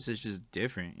 this is just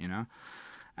different, you know?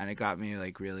 And it got me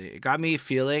like it got me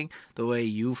feeling the way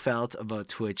you felt about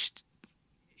Twitch.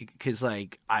 Because,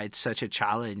 like, it's such a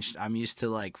challenge. I'm used to,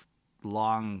 like,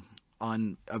 long,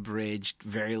 unabridged,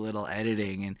 very little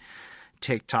editing. And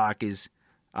TikTok is,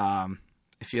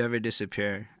 if you ever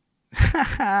disappear,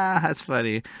 that's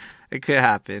funny. It could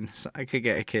happen. So I could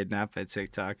get kidnapped by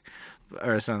TikTok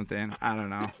or something. I don't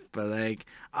know. But, like,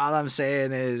 all I'm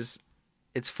saying is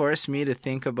it's forced me to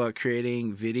think about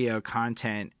creating video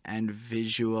content and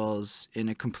visuals in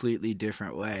a completely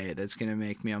different way. That's going to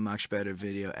make me a much better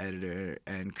video editor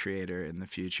and creator in the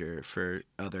future for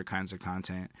other kinds of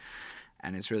content.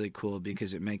 And it's really cool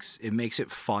because it makes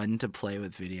it fun to play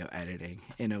with video editing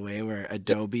in a way where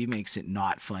Adobe makes it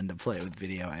not fun to play with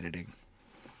video editing.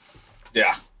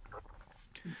 Yeah.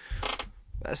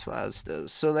 That's what it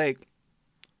does. So, like,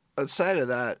 outside of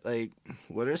that, like,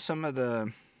 what are some of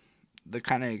the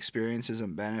kind of experiences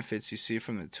and benefits you see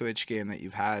from the Twitch game that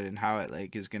you've had and how it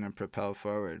like is going to propel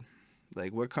forward?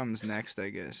 Like what comes next, I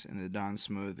guess, in the Don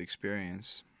Smooth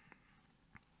experience?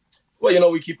 Well, you know,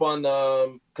 we keep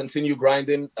on continue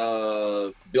grinding,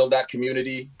 build that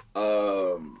community.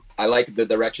 I like the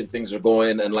direction things are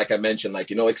going. And like I mentioned, like,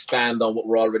 you know, expand on what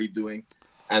we're already doing.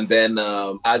 And then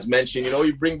as mentioned, you know,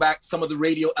 you bring back some of the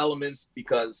radio elements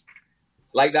because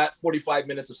like that 45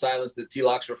 minutes of silence that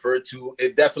T-Lox referred to,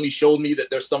 it definitely showed me that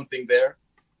there's something there.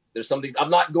 There's something. I'm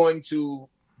not going to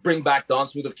bring back Don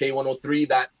Smooth of K103.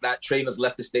 That train has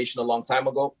left the station a long time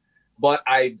ago. But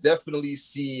I definitely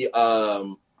see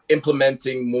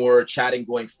implementing more chatting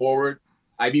going forward.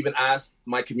 I've even asked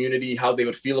my community how they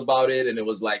would feel about it, and it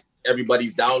was like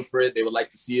everybody's down for it. They would like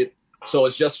to see it. So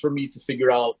it's just for me to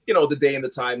figure out, the day and the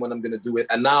time when I'm going to do it.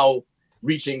 And now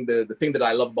reaching the thing that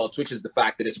I love about Twitch is the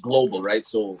fact that it's global, right?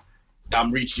 So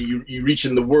I'm reaching you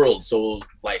reaching the world. So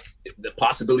like the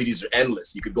possibilities are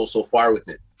endless. You could go so far with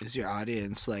it. Is your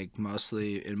audience like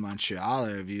mostly in Montreal,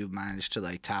 or have you managed to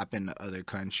like tap into other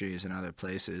countries and other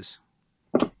places?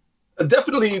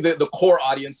 Definitely the core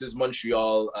audience is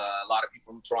Montreal. A lot of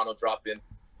people from Toronto drop in,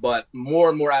 but more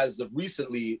and more as of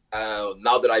recently,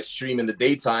 now that I stream in the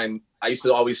daytime, I used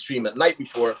to always stream at night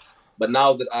before, but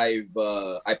now that I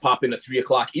pop in at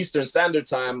 3:00 Eastern Standard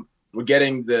Time, we're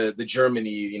getting the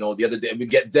Germany, the other day we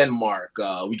get Denmark,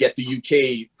 we get the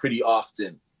UK pretty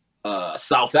often,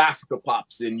 South Africa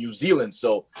pops in, New Zealand.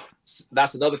 So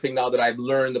that's another thing now that I've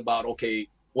learned about, okay,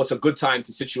 what's a good time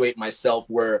to situate myself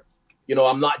where,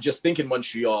 I'm not just thinking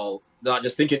Montreal, not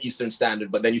just thinking Eastern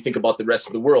Standard, but then you think about the rest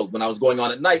of the world. When I was going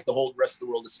on at night, the whole rest of the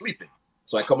world is sleeping.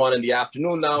 So I come on in the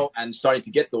afternoon now and starting to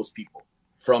get those people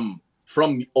from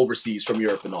overseas, from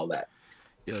Europe and all that.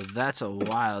 Yo, that's a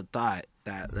wild thought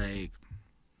that like,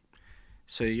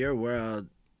 so your world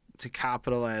to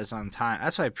capitalize on time.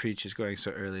 That's why Preach is going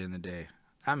so early in the day.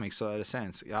 That makes a lot of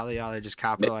sense. Y'all are just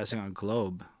capitalizing on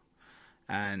Globe.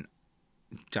 And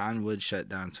John would shut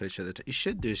down Twitch at the time. You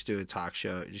should just do a talk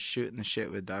show, just shooting the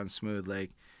shit with Don Smooth.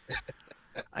 Like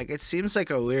it seems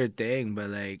like a weird thing, but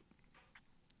like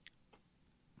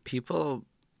people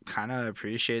kind of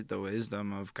appreciate the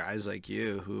wisdom of guys like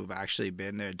you who've actually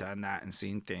been there, done that, and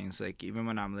seen things. Like even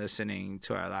when I'm listening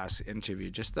to our last interview,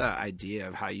 just the idea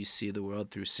of how you see the world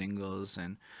through singles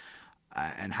and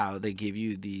how they give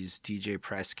you these DJ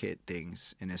press kit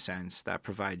things in a sense that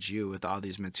provides you with all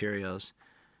these materials.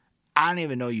 I don't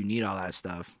even know you need all that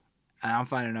stuff. And I'm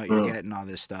finding out you're getting all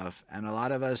this stuff. And a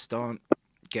lot of us don't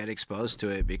get exposed to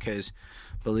it because,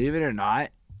 believe it or not,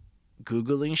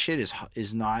 Googling shit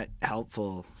is not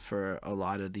helpful for a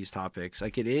lot of these topics.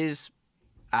 Like it is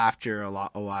after a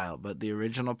while, but the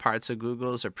original parts of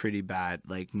Google's are pretty bad.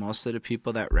 Like most of the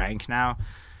people that rank now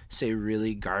say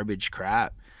really garbage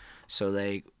crap. So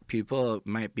like people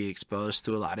might be exposed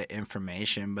to a lot of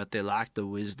information, but they lack the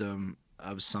wisdom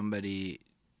of somebody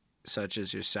such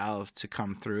as yourself to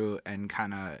come through and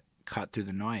kind of cut through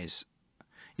the noise.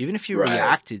 Even if you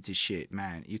reacted to shit,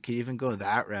 man, you could even go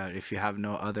that route if you have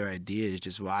no other ideas.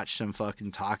 Just watch some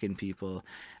fucking talking people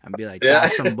and be like,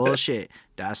 that's some bullshit.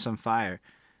 That's some fire.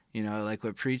 Like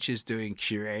what Preach is doing,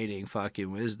 curating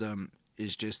fucking wisdom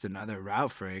is just another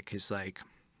route for it. Cause like,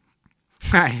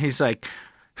 he's like,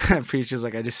 Preach is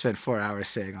like, I just spent 4 hours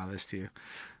saying all this to you,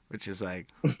 which is like,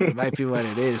 it might be what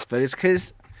it is, but it's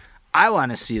cause I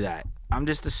want to see that. I'm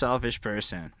just a selfish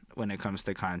person when it comes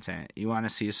to content. You want to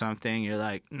see something, you're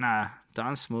like, nah,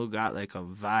 Don Smooth got like a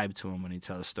vibe to him when he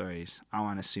tells stories. I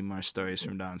want to see more stories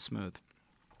from Don Smooth.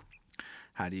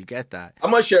 How do you get that?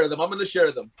 I'm going to share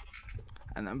them.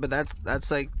 But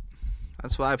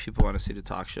that's why people want to see the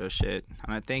talk show shit.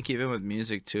 And I think even with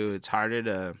music too, it's harder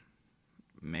to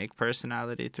make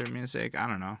personality through music. I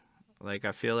don't know. Like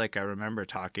I feel like I remember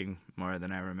talking more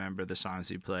than I remember the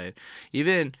songs you played.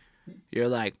 Even you're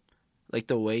like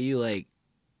the way you like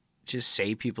just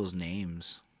say people's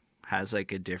names has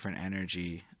like a different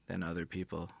energy than other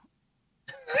people.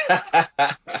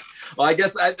 Well, I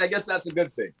guess that's a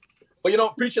good thing.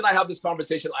 But Preach and I have this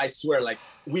conversation, I swear, like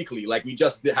weekly. Like we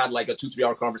just had like a 2-3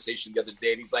 hour conversation the other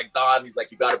day, and he's like, Don, he's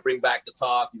like, you got to bring back the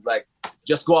talk. He's like,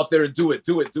 just go out there and do it.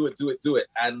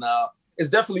 And it's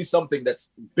definitely something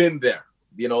that's been there.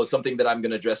 It's something that I'm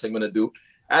gonna address. I'm gonna do,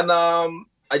 and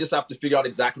I just have to figure out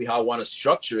exactly how I want to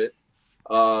structure it.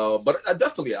 But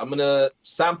definitely, I'm gonna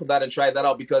sample that and try that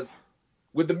out because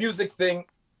with the music thing,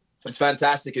 it's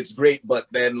fantastic, it's great, but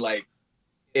then like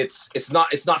it's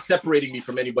not separating me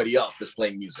from anybody else that's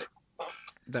playing music.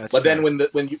 But fair. Then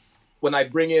when I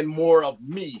bring in more of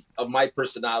me, of my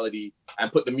personality,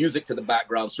 and put the music to the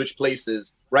background, switch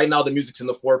places. Right now, the music's in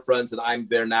the forefront, and I'm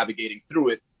there navigating through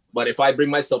it. But if I bring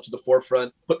myself to the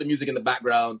forefront, put the music in the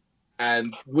background,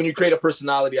 and when you create a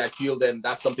personality, I feel then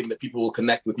that's something that people will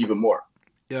connect with even more.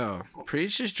 Yo,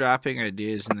 Preach is dropping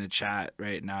ideas in the chat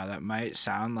right now that might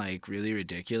sound like really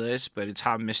ridiculous, but it's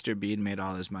how Mr. Bean made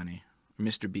all his money.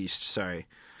 Mr. Beast, sorry.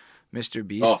 Mr.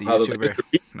 Beast, the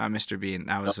YouTuber. Not Mr. Bean.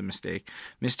 That was a mistake.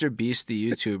 Mr. Beast,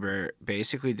 the YouTuber,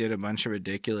 basically did a bunch of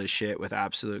ridiculous shit with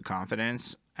absolute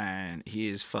confidence, and he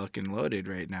is fucking loaded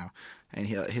right now. And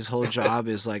his whole job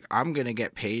is like, I'm going to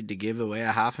get paid to give away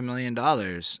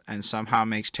 $500,000 and somehow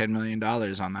makes $10 million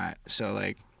on that. So,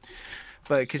 like,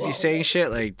 But because he's Wow. saying shit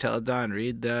like, tell Don,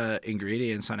 read the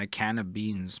ingredients on a can of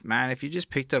beans. Man, if you just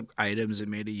picked up items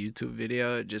and made a YouTube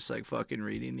video, just like fucking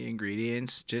reading the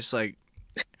ingredients, just like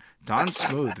Don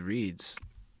Smooth reads,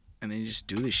 and then you just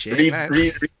do the shit, man.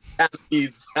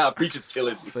 Reads, preaches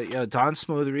killing me. But yo, Don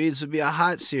Smooth reads would be a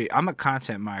hot series. I'm a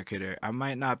content marketer. I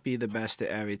might not be the best at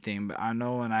everything, but I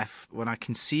know when I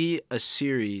can see a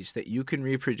series that you can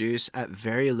reproduce at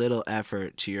very little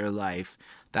effort to your life,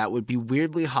 that would be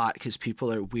weirdly hot because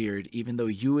people are weird, even though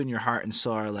you in your heart and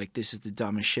soul are like, this is the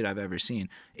dumbest shit I've ever seen.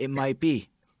 It might be.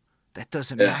 That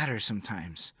doesn't matter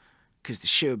sometimes because the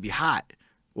shit would be hot.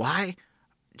 Why?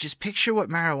 Just picture what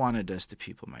marijuana does to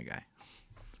people, my guy.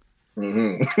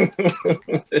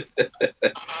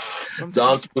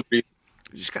 Sometimes you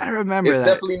just gotta remember it's that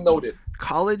definitely noted.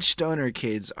 College stoner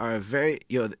kids are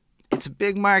it's a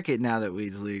big market now that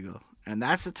weed's legal, and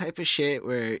that's the type of shit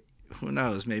where who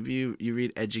knows, maybe you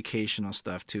read educational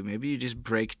stuff too, maybe you just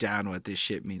break down what this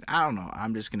shit means. I don't know,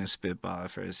 I'm just gonna spitball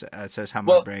it for a second. That's how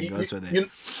my brain goes with it.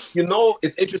 You know,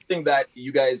 it's interesting that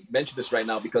you guys mentioned this right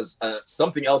now because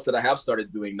something else that I have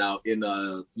started doing now in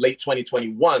late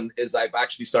 2021 is I've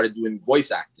actually started doing voice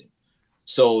acting.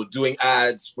 So doing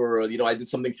ads for, I did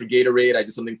something for Gatorade, I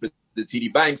did something for the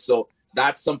TD Bank. So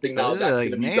that's something now that's like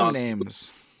going to be done.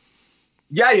 Names.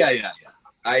 Yeah.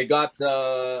 I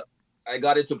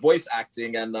got into voice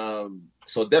acting, and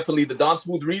so definitely the Don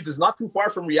Smooth reads is not too far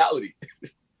from reality.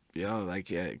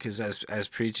 Because as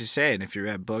Preach is saying, if you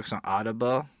read books on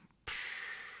Audible,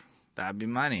 that'd be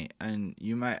money. And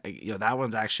you might, that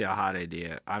one's actually a hot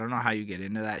idea. I don't know how you get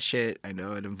into that shit. I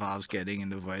know it involves getting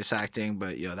into voice acting,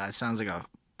 but that sounds like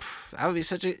that would be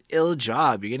such an ill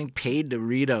job. You're getting paid to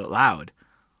read out loud.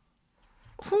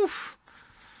 Whew.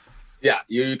 Yeah,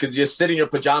 you could just sit in your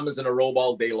pajamas in a robe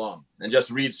all day long and just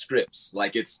read scripts.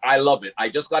 I love it. I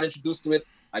just got introduced to it.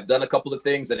 I've done a couple of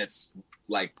things, and it's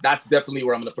like, that's definitely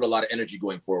where I'm going to put a lot of energy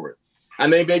going forward.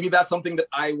 And then maybe that's something that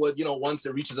I would, once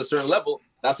it reaches a certain level,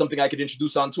 that's something I could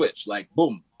introduce on Twitch. Like,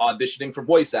 boom, auditioning for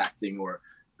voice acting or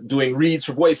doing reads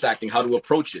for voice acting, how to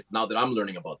approach it now that I'm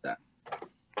learning about that.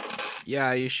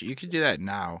 Yeah, you could do that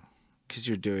now because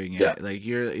you're doing it. Yeah. Like,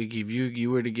 if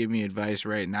you were to give me advice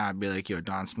right now, I'd be like, yo,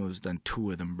 Don Smooth's done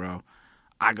 2 of them, bro.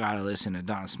 I got to listen to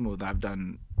Don Smooth. I've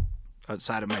done,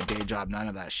 outside of my day job, none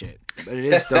of that shit. But it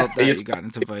is dope that you got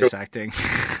into voice acting.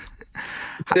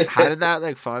 How did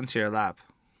that fall into your lap?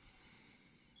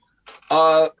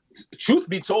 Truth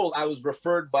be told, I was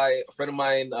referred by a friend of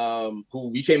mine who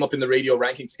we came up in the radio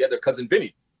ranking together, Cousin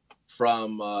Vinny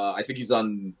from, I think he's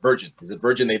on Virgin. Is it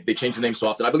Virgin? They change the name so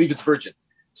often. I believe it's Virgin.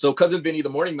 So Cousin Vinny, the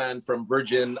morning man from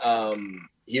Virgin,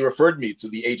 he referred me to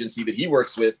the agency that he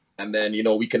works with. And then,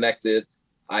 we connected.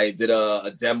 I did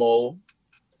a demo,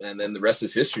 and then the rest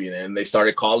is history. And they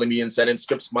started calling me and sending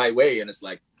scripts my way. And it's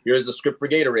like, here's a script for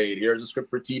Gatorade. Here's a script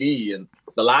for TD. And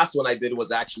the last one I did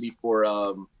was actually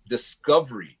for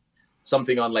Discovery,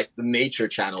 something on like the Nature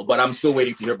Channel. But I'm still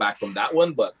waiting to hear back from that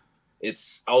one. But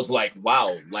I was like,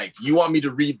 wow, like, you want me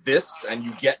to read this and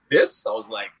you get this? I was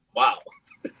like, wow.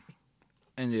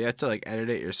 And you have to edit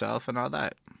it yourself and all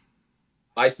that.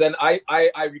 I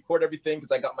record everything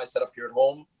because I got my setup here at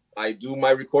home. I do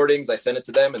my recordings, I send it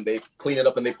to them, and they clean it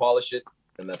up and they polish it,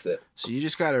 and that's it. So you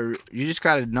just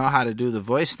gotta know how to do the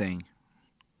voice thing.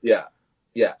 Yeah.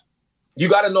 You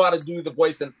got to know how to do the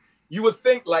voice, and you would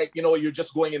think you're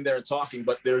just going in there and talking,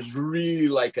 but there's really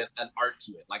an art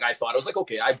to it. Like I thought, I was like,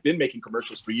 okay, I've been making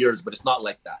commercials for years, but it's not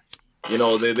like that.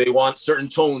 They want certain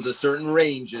tones and certain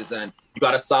ranges, and you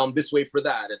got to sound this way for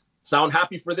that, and sound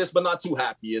happy for this, but not too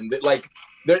happy. And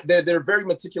they're very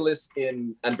meticulous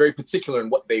and very particular in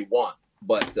what they want.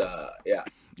 But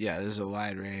yeah, there's a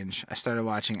wide range. I started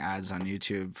watching ads on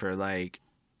YouTube for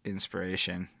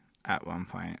inspiration at one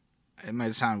point. It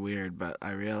might sound weird, but I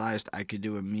realized I could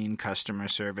do a mean customer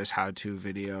service how-to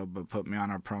video, but put me on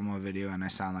a promo video and I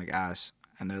sound like ass.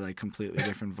 And they're completely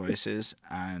different voices.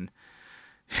 And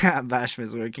yeah,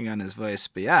 Bashman's working on his voice.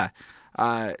 But yeah,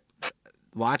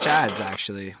 watch ads,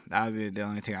 actually. That would be the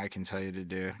only thing I can tell you to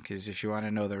do. Because if you want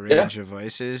to know the range of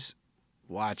voices,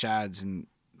 watch ads. And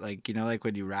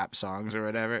when you rap songs or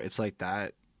whatever, it's like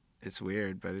that. It's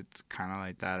weird, but it's kind of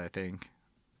like that, I think.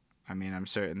 I mean, I'm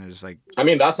certain there's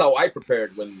that's how I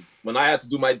prepared when I had to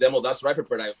do my demo. That's what I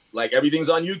prepared. Everything's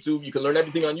on YouTube. You can learn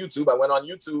everything on YouTube. I went on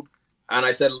YouTube and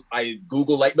I said, I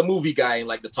Googled the movie guy and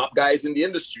the top guys in the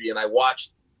industry. And I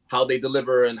watched how they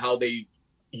deliver and how they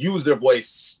use their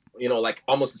voice,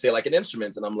 almost to say an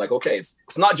instrument. And I'm like, okay, it's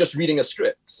not just reading a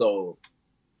script. So.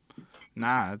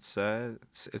 Nah, it's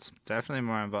definitely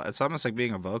more involved. It's almost like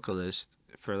being a vocalist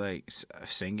for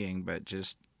singing, but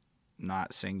just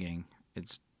not singing.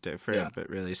 It's different but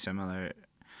really similar.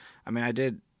 I mean,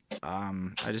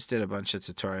 I just did a bunch of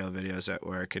tutorial videos at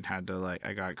work and had to like,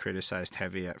 I got criticized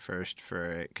heavy at first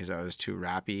for it because I was too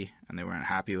rappy and they weren't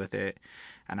happy with it,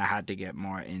 and I had to get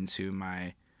more into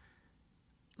my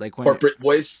like corporate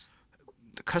voice,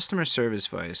 the customer service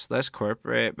voice, less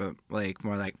corporate, but like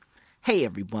more like, hey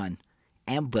everyone,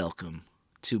 and welcome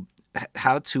to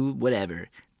how to whatever.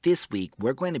 This week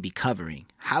we're going to be covering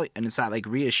how, and it's not like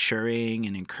reassuring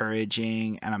and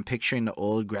encouraging, and I'm picturing the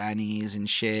old grannies and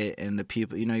shit and the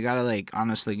people, you know, you gotta like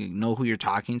honestly know who you're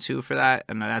talking to for that,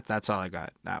 and that's all I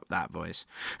got, that voice.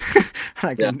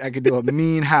 I could do a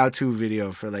mean how-to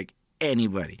video for like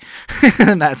anybody,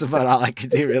 and that's about all I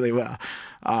could do really well.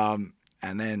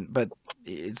 And then, but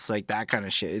it's like that kind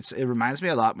of shit. It reminds me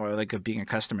a lot more like of being a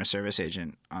customer service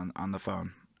agent on the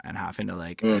phone and having to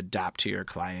like adapt to your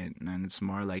client, and it's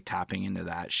more like tapping into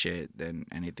that shit than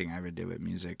anything I ever did with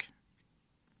music.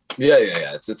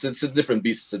 Yeah. It's a different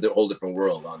beast. It's a whole different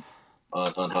world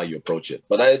on how you approach it.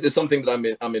 But it's something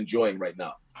that I'm enjoying right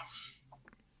now.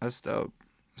 That's dope.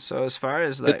 So as far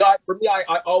as like, for me,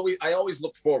 I always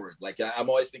look forward. Like I'm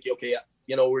always thinking, okay,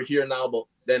 you know, we're here now, but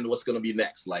then what's going to be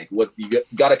next? Like what you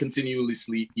got to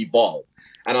continuously evolve.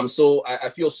 And I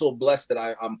feel so blessed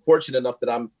that I'm fortunate enough that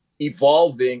I'm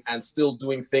evolving and still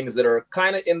doing things that are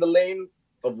kind of in the lane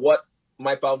of what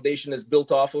my foundation is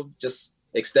built off of, just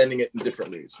extending it in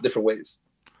different ways.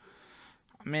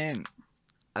 I mean,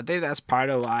 I think that's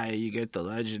part of why you get the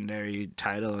legendary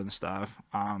title and stuff.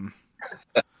 I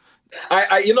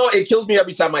you know, it kills me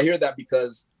every time I hear that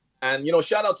because, and you know,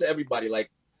 shout out to everybody. Like,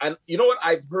 and you know what?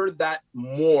 I've heard that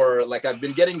more. Like I've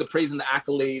been getting the praise and the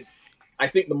accolades, I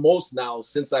think the most now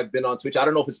since I've been on Twitch. I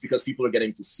don't know if it's because people are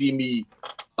getting to see me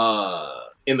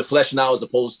in the flesh now as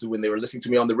opposed to when they were listening to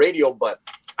me on the radio. But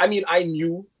I mean, I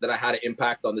knew that I had an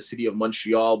impact on the city of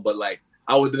Montreal, but like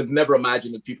I would have never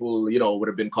imagined that people, you know, would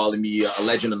have been calling me a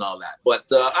legend and all that. But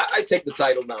I take the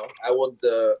title now.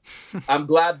 I'm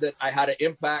glad that I had an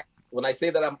impact. When I say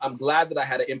that, I'm glad that I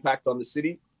had an impact on the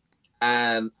city.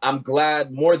 And I'm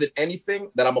glad more than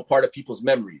anything that I'm a part of people's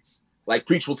memories. Like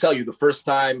Preach will tell you, the first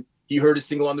time he heard a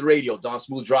single on the radio, Don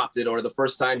Smooth dropped it, or the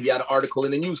first time he had an article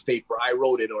in the newspaper, I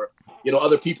wrote it, or, you know,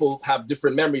 other people have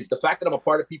different memories. The fact that I'm a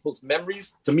part of people's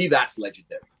memories, to me, that's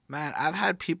legendary. Man, I've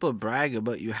had people brag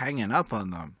about you hanging up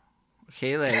on them.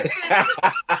 Okay, like,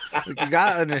 you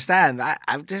gotta understand.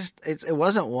 It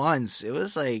wasn't once. It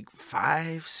was like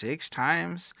 5, 6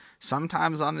 times.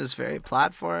 Sometimes on this very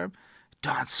platform,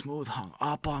 Don Smooth hung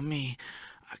up on me.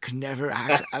 I could never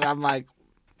act, and I'm like,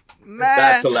 man,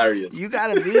 that's hilarious. You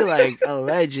gotta be like a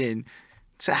legend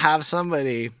to have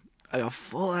somebody, like a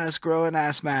full ass grown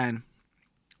ass man,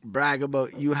 brag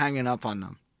about you hanging up on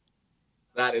them.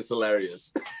 That is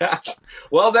hilarious.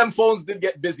 Well, them phones did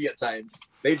get busy at times.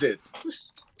 They did.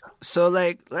 So,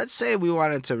 like, let's say we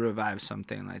wanted to revive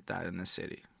something like that in the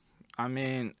city. I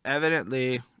mean,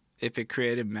 evidently, if it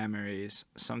created memories,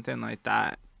 something like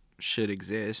that should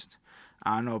exist.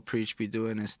 I don't know, Preach be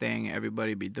doing his thing,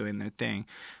 everybody be doing their thing.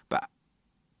 But,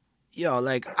 yo,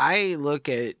 like, I look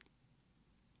at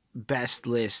best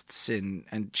lists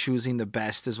and choosing the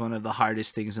best is one of the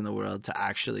hardest things in the world to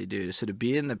actually do. So to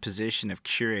be in the position of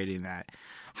curating that,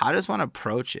 how does one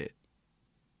approach it?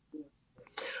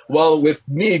 Well, with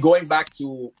me, going back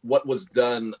to what was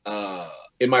done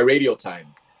in my radio time,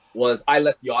 was I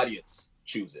let the audience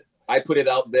choose it. I put it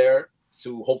out there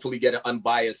to hopefully get an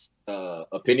unbiased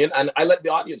opinion, and I let the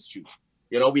audience choose.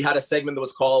 You know, we had a segment that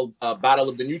was called Battle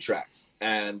of the New Tracks,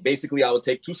 and basically I would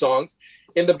take 2 songs.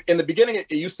 In the beginning, it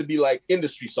used to be like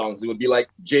industry songs. It would be like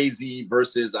Jay-Z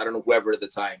versus, I don't know, whoever at the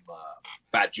time,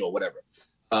 Fat Joe, whatever.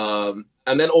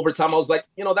 And then over time, I was like,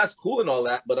 you know, that's cool and all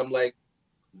that, but I'm like,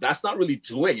 that's not really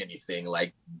doing anything.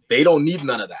 Like, they don't need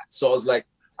none of that. So I was like,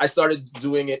 I started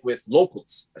doing it with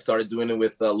locals.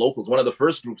 Locals. One of the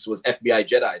first groups was FBI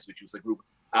Jedis, which was a group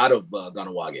out of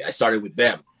Ganawage. I started with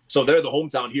them. So they're the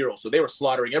hometown heroes. So they were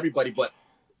slaughtering everybody, but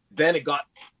then it got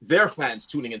their fans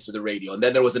tuning into the radio. And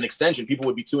then there was an extension. People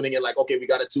would be tuning in like, okay, we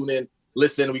got to tune in,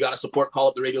 listen, we got to support, call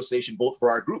up the radio station, vote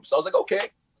for our group. So I was like, okay.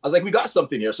 I was like, we got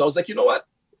something here. So I was like, you know what?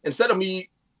 Instead of me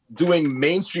doing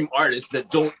mainstream artists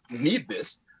that don't need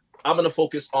this, I'm going to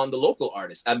focus on the local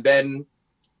artists. And then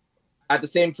at the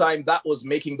same time, that was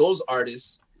making those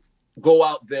artists go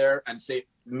out there and say,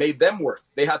 made them work.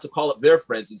 They had to call up their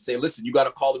friends and say, listen, you got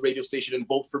to call the radio station and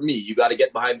vote for me. You got to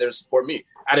get behind there and support me.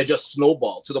 And it just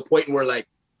snowballed to the point where like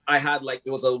I had like,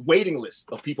 there was a waiting list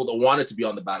of people that wanted to be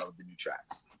on the Battle of the New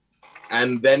Tracks.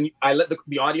 And then I let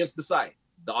the audience decide.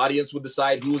 The audience would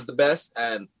decide who was the best.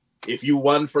 And if you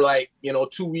won for like, you know,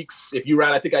 2 weeks, if you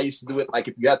ran, I think I used to do it like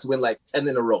if you had to win like 10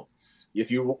 in a row.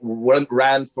 If you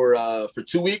ran for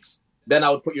 2 weeks, then I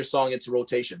would put your song into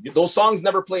rotation. Those songs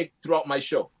never played throughout my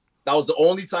show. That was the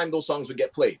only time those songs would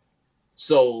get played.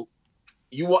 So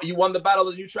you won the battle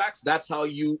of the new tracks. That's how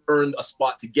you earned a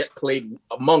spot to get played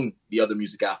among the other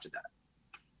music after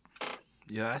that.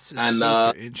 Yeah, that's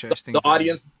super interesting. The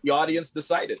audience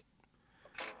decided.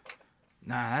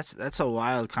 Nah, that's a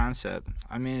wild concept.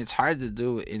 I mean, it's hard to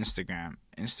do with Instagram.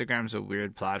 Instagram's a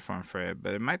weird platform for it,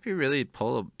 but it might be really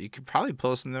pullable. You could probably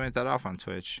pull something like that off on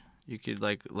Twitch. You could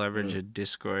like leverage a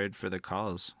Discord for the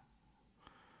calls.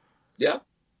 Yeah,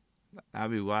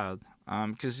 that'd be wild.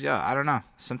 Cause yeah, I don't know,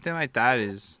 something like that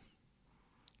is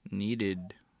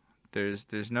needed.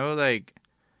 There's no like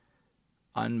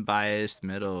unbiased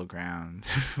middle ground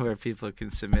where people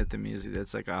can submit the music.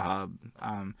 That's like a hub.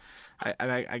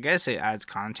 I guess it adds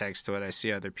context to what I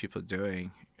see other people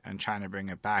doing and trying to bring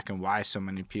it back, and why so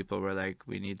many people were like,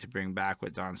 we need to bring back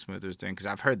what Don Smooth was doing. Because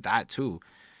I've heard that too.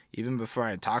 Even before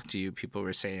I talked to you, people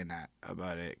were saying that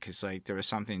about it. Because like there was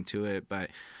something to it,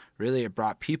 but really it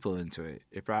brought people into it.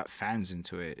 It brought fans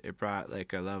into it. It brought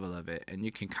like a level of it. And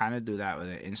you can kind of do that with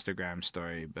an Instagram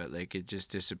story, but like it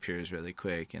just disappears really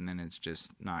quick, and then it's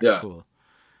just not cool.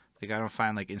 Like I don't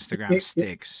find like Instagram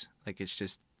sticks. Like it's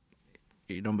just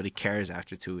nobody cares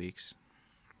after 2 weeks.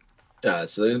 Yeah,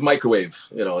 so it's microwave.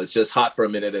 It's just hot for a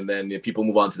minute, and then people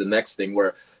move on to the next thing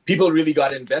where people really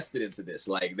got invested into this.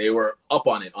 Like they were up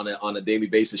on it on a daily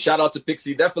basis. Shout out to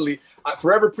Pixie, definitely.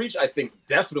 Forever Preach, I think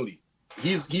definitely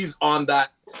he's on that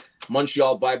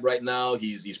Montreal vibe right now.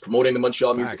 He's promoting the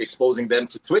Montreal music, exposing them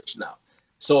to Twitch now.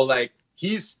 So like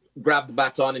he's grabbed the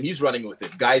baton and he's running with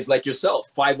it. Guys like yourself,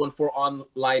 514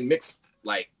 Online Mix,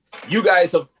 like you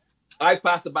guys have. I've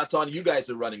passed the baton. You guys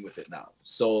are running with it now.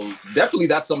 So definitely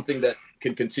that's something that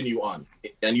can continue on.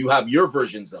 And you have your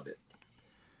versions of it.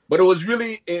 But it was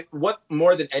really, what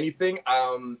more than anything,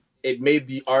 it made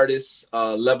the artists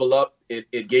level up.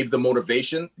 It gave them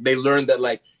motivation. They learned that,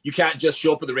 like, you can't just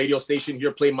show up at the radio station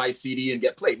here, play my CD and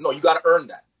get played. No, you got to earn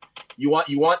that. You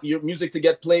want your music to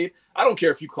get played. I don't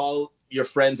care if you call your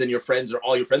friends and your friends, or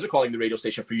all your friends are calling the radio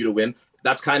station for you to win.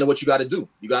 That's kind of what you got to do.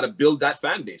 You got to build that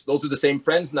fan base. Those are the same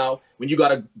friends now. When you got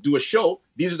to do a show,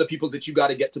 these are the people that you got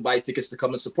to get to buy tickets to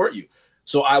come and support you.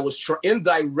 So I was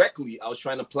indirectly, I was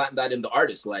trying to plant that in the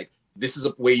artists. Like, this is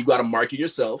a way you got to market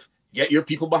yourself, get your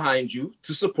people behind you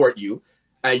to support you.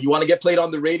 And you want to get played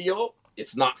on the radio?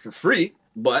 It's not for free,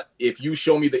 but if you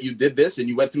show me that you did this and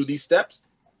you went through these steps,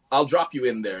 I'll drop you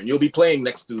in there and you'll be playing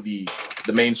next to the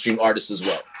mainstream artists as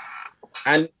well.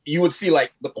 And you would see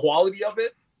like the quality of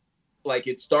it, like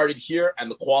it started here, and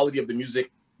the quality of the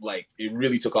music, like it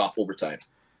really took off over time.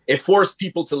 It forced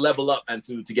people to level up and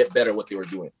to get better at what they were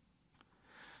doing.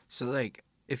 So like,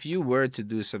 if you were to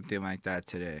do something like that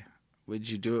today, would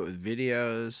you do it with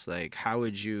videos? Like, how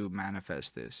would you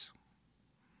manifest this?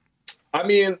 I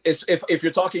mean, if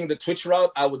you're talking the Twitch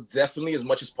route, I would definitely, as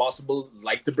much as possible,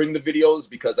 like to bring the videos,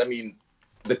 because I mean,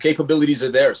 the capabilities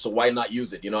are there, so why not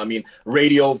use it? I mean,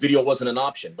 video wasn't an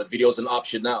option, but video is an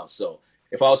option now. So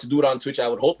if I was to do it on Twitch, I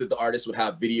would hope that the artists would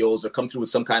have videos or come through with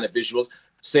some kind of visuals.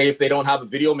 Say if they don't have a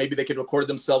video, maybe they could record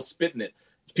themselves spitting it.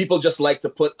 People just like to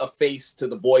put a face to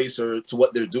the voice or to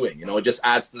what they're doing. It just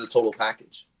adds to the total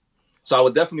package. So I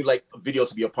would definitely like a video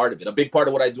to be a part of it. A big part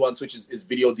of what I do on Twitch is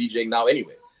video DJing now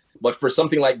anyway. But for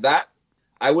something like that,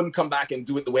 I wouldn't come back and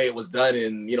do it the way it was done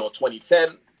in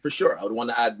 2010. For sure, I would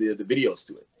want to add the videos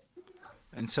to it.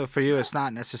 And so for you, it's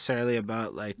not necessarily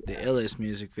about like the illest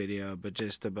music video, but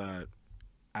just about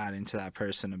adding to that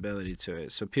personability to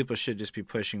it. So people should just be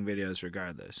pushing videos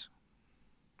regardless.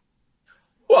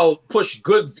 Well, push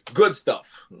good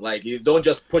stuff. Like, you don't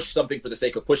just push something for the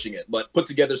sake of pushing it, but put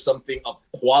together something of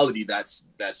quality that's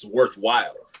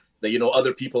worthwhile. That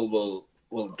other people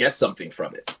will get something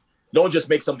from it. Don't just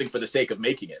make something for the sake of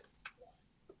making it.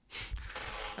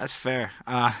 That's fair.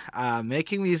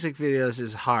 Making music videos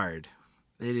is hard.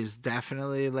 It is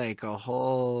definitely like a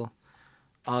whole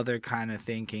other kind of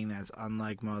thinking that's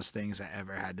unlike most things I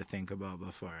ever had to think about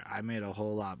before. I made a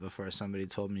whole lot before somebody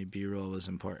told me B-roll was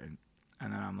important.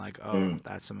 And then I'm like, oh,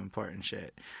 that's some important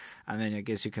shit. And then I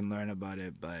guess you can learn about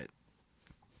it. But,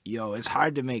 it's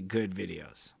hard to make good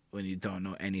videos when you don't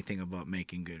know anything about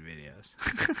making good videos.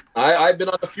 I've been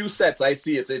on a few sets. I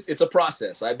see it's a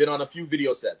process. I've been on a few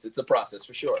video sets. It's a process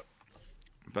for sure.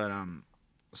 But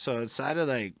so outside of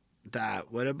like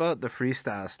that, what about the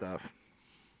freestyle stuff?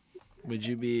 Would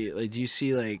you be like, do you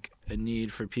see like a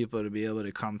need for people to be able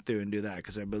to come through and do that?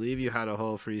 Because I believe you had a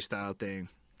whole freestyle thing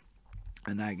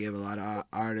And that gave a lot of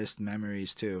artist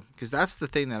memories too, because that's the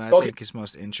thing that I think is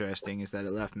most interesting, is that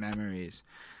it left memories.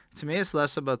 To me, it's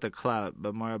less about the clout,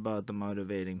 but more about the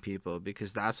motivating people,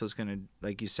 because that's what's gonna,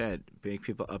 like you said, make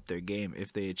people up their game.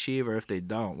 If they achieve or if they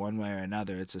don't, one way or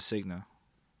another, it's a signal.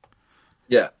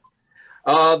 Yeah,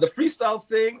 the freestyle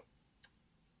thing,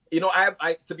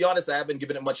 I to be honest, I haven't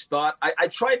given it much thought. I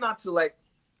try not to, like,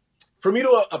 for me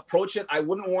to approach it, I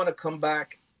wouldn't want to come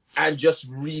back and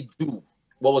just redo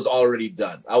what was already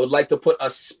done. I would like to put a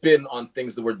spin on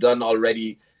things that were done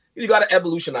already. You got to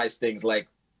evolutionize things. Like,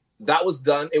 that was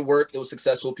done, it worked, it was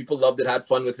successful, people loved it, had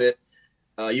fun with it.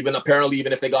 Even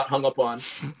if they got hung up on.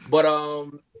 But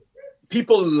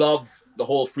people love the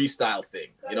whole freestyle thing.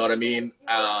 You know what I mean?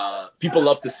 People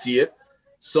love to see it.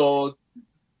 So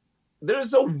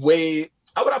there's a way.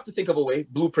 I would have to think of a way,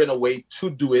 blueprint a way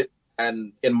to do it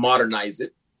and modernize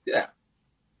it. Yeah.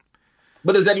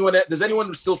 But does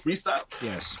anyone still freestyle?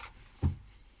 Yes.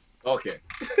 Okay.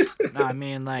 No, I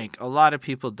mean, like, a lot of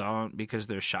people don't because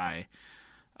they're shy.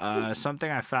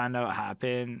 Something I found out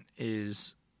happened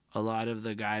is a lot of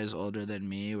the guys older than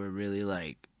me were really,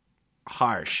 like,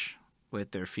 harsh with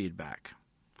their feedback.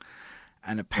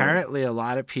 And apparently a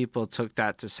lot of people took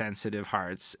that to sensitive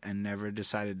hearts and never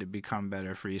decided to become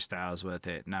better freestyles with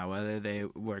it. Now, whether they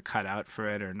were cut out for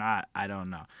it or not, I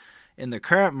don't know. In the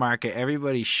current market,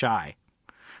 everybody's shy.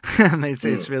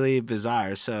 It's really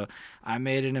bizarre. So I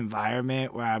made an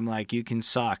environment where I'm like, you can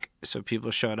suck. So people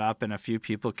showed up and a few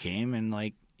people came and,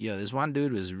 like, this one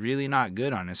dude was really not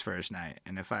good on his first night.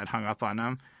 And if I had hung up on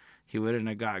him, he wouldn't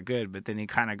have got good. But then he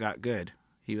kind of got good.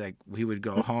 He would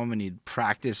go home and he'd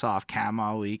practice off cam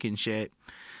all week and shit.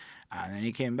 And then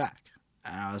he came back.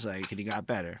 And I was like, he got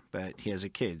better. But he has a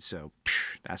kid. So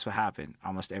that's what happened.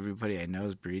 Almost everybody I know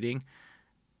is breeding.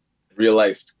 Real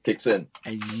life kicks in.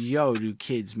 And do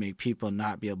kids make people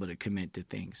not be able to commit to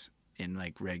things in,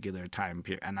 like, regular time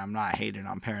period? And I'm not hating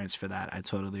on parents for that. I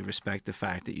totally respect the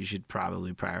fact that you should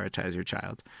probably prioritize your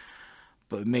child.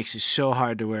 But it makes it so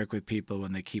hard to work with people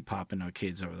when they keep popping out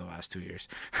kids over the last 2 years.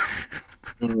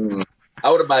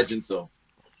 I would imagine so.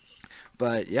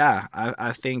 But yeah,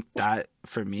 I think that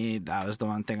for me, that was the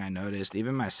one thing I noticed.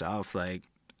 Even myself, like,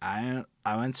 I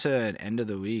went to an end of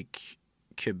the week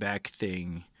Quebec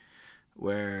thing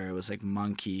where it was like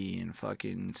Monkey and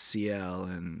fucking CL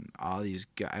and all these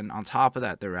guys. And on top of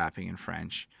that, they're rapping in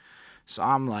French. So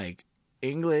I'm like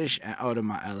English and out of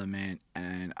my element.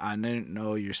 And I didn't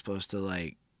know you're supposed to,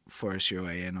 like, force your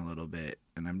way in a little bit.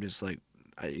 And I'm just like,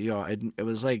 it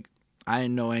was like I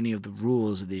didn't know any of the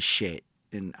rules of this shit.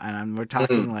 And we're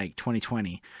talking like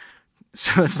 2020.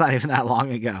 So it's not even that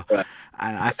long ago. Right.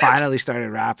 And I finally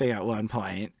started rapping at one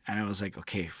point, and I was like,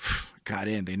 okay, got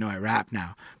in. They know I rap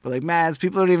now. But, like, man,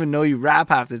 people don't even know you rap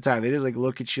half the time. They just, like,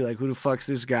 look at you like, who the fuck's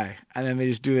this guy? And then they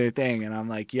just do their thing. And I'm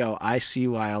like, yo, I see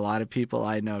why a lot of people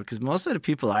I know, because most of the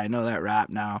people I know that rap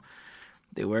now,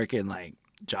 they work in, like,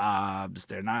 jobs.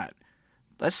 They're not,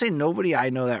 let's say nobody I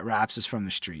know that raps is from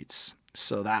the streets.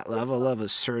 So that level of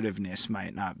assertiveness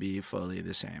might not be fully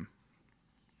the same.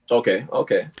 Okay.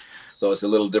 So it's a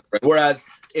little different. Whereas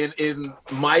in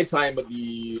my time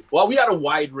we had a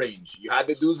wide range. You had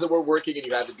the dudes that were working and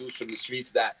you had the dudes from the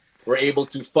streets that were able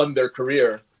to fund their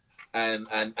career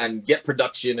and get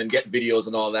production and get videos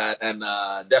and all that. And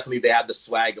definitely they had the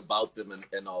swag about them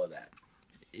and all of that.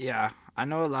 Yeah. I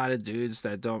know a lot of dudes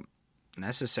that don't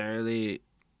necessarily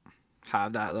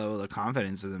have that level of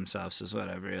confidence in themselves is what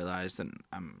I've realized. And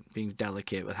I'm being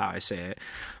delicate with how I say it.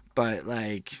 But,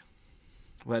 like,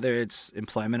 whether it's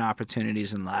employment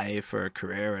opportunities in life or a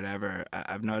career or whatever,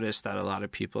 I've noticed that a lot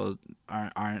of people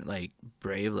aren't like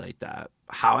brave like that.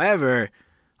 However,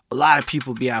 a lot of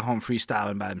people be at home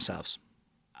freestyling by themselves.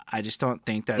 I just don't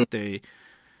think that they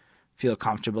feel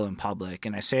comfortable in public.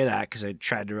 And I say that because I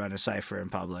tried to run a cipher in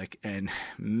public, and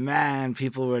man,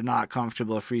 people were not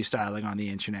comfortable freestyling on the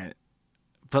internet.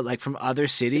 But, like, from other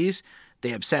cities,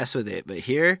 they obsess with it. But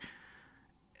here,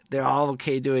 they're all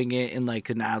okay doing it in, like,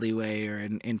 an alleyway or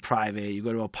in private. You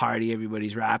go to a party,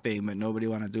 everybody's rapping, but nobody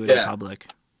want to do it in public.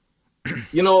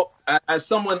 You know, as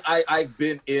someone, I've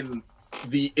been in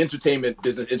the entertainment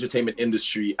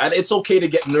industry, and it's okay to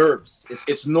get nerves.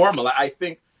 It's normal. I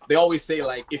think they always say,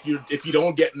 like, if you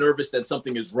don't get nervous, then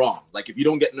something is wrong. Like, if you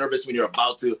don't get nervous when you're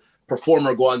about to perform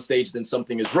or go on stage, then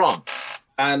something is wrong.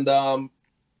 And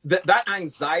that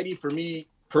anxiety for me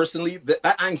personally,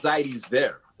 that anxiety is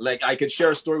there. Like, I could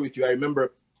share a story with you. I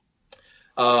remember,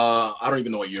 I don't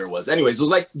even know what year it was. Anyways, it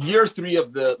was like year 3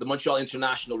 of the Montreal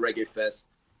International Reggae Fest.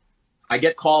 I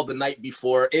get called the night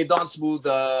before. Hey, Don Smooth,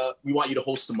 we want you to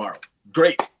host tomorrow.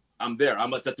 Great. I'm there.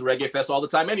 I'm at the Reggae Fest all the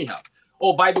time anyhow.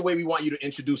 Oh, by the way, we want you to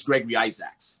introduce Gregory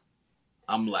Isaacs.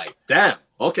 I'm like, damn,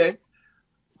 okay.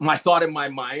 My thought in my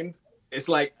mind, it's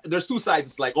like, there's two sides.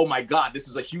 It's like, oh my God, this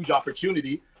is a huge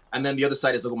opportunity. And then the other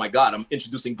side is like, oh my God, I'm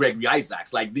introducing Gregory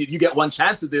Isaacs. Like, you get one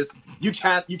chance at this, you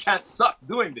can't suck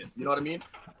doing this. You know what I mean?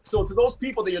 So to those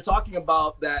people that you're talking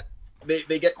about that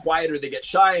they get quiet or they get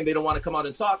shy and they don't want to come out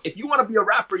and talk, if you want to be a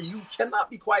rapper, you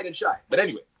cannot be quiet and shy. But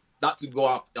anyway, not to go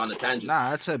off on a tangent. Nah,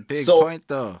 that's a big point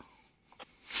though.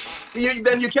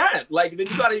 Then you can't. Like, then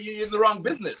you're in the wrong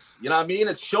business. You know what I mean?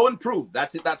 It's show and prove.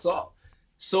 That's it. That's all.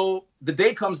 So the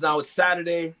day comes now. It's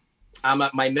Saturday. I'm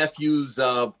at my nephew's.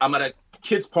 I'm at a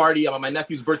kid's party. I'm at my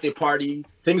nephew's birthday party.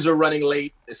 Things are running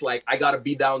late. It's like I gotta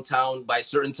be downtown by a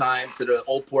certain time to the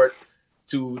Old Port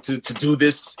to do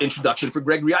this introduction for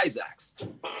Gregory Isaacs.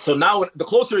 So now, the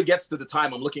closer it gets to the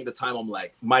time, I'm looking at the time. I'm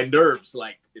like, my nerves,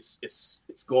 like it's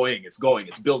going, it's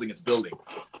building.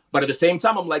 But at the same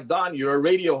time, I'm like, Don, you're a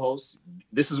radio host.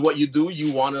 This is what you do.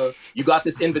 You got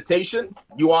this invitation.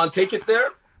 You want to take it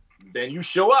there? Then you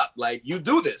show up. Like, you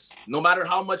do this. No matter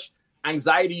how much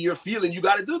anxiety you're feeling, you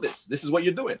got to do this. This is what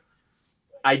you're doing.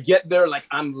 I get there, like,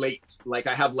 I'm late. Like,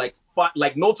 I have like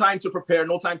no time to prepare,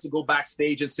 no time to go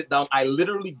backstage and sit down. I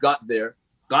literally got there,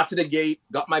 got to the gate,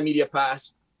 got my media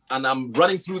pass, and I'm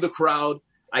running through the crowd.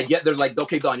 I get there like,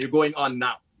 okay, Don, you're going on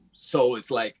now. So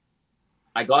it's like,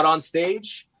 I got on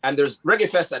stage, and there's Reggae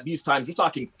Fest at these times. We're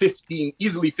talking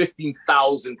easily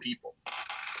 15,000 people.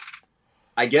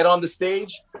 I get on the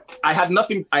stage. I had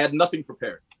nothing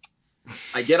prepared.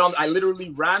 I literally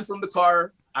ran from the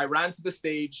car. I ran to the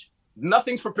stage.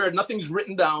 Nothing's prepared. Nothing's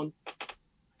written down.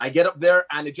 I get up there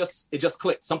and it just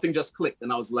clicked. Something just clicked.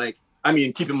 And I was like, I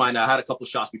mean, keep in mind, I had a couple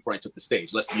shots before I took the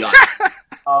stage. Let's be honest.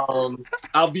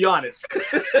 I'll be honest.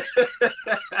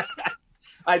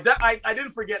 I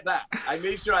didn't forget that. I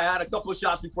made sure I had a couple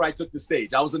shots before I took the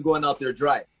stage. I wasn't going out there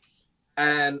dry.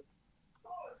 And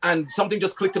something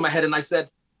just clicked in my head. And I said,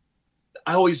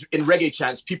 I always, in reggae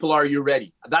chants, people, are you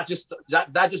ready? That just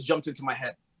jumped into my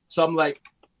head. So I'm like,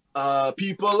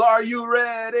 people, are you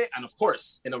ready? And of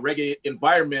course, in a reggae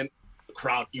environment, the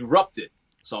crowd erupted.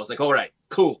 So I was like, all right,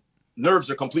 cool.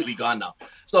 Nerves are completely gone now.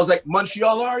 So I was like,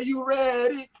 Montreal, are you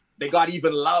ready? They got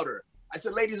even louder. I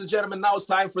said, ladies and gentlemen, now it's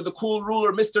time for the cool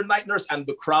ruler, Mr. Night Nurse. And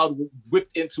the crowd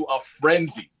whipped into a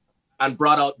frenzy and I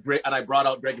brought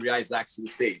out Gregory Isaacs to the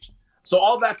stage. So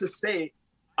all that to say,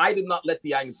 I did not let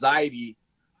the anxiety,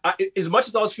 as much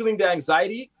as I was feeling the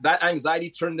anxiety, that anxiety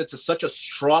turned into such a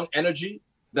strong energy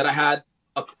that I had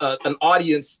an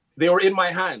audience. They were in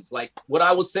my hands. Like, what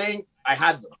I was saying, I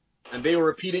had them. And they were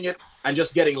repeating it and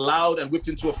just getting loud and whipped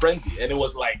into a frenzy. And it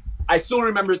was like, I still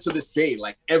remember it to this day,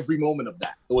 like every moment of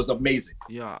that. It was amazing.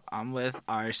 Yeah, I'm with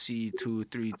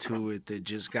RC232 with it.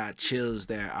 Just got chills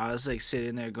there. I was like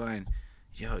sitting there going,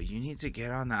 yo, you need to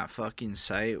get on that fucking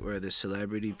site where the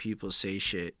celebrity people say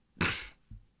shit.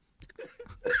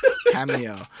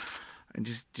 Cameo. And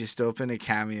just open a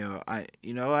Cameo.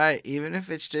 You know what? Even if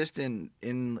it's just in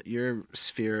your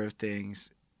sphere of things,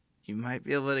 you might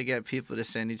be able to get people to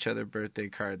send each other birthday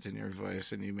cards in your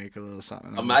voice, and you make a little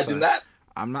something. Imagine that.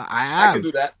 I can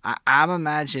do that. I'm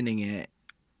imagining it,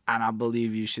 and I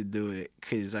believe you should do it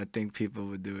because I think people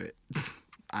would do it.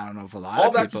 I don't know if a lot of people.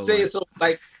 All that to say is, so,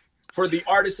 like, for the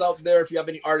artists out there, if you have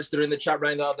any artists that are in the chat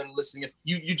right now that are listening, if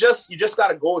you just got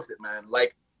to go with it, man.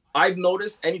 Like, I've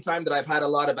noticed anytime that I've had a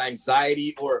lot of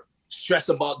anxiety or stress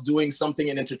about doing something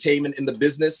in entertainment in the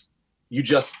business, you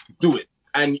just do it.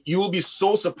 And you will be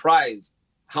so surprised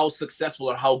how successful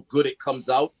or how good it comes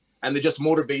out. And it just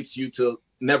motivates you to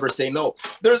never say no.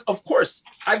 Of course,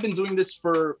 I've been doing this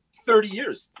for 30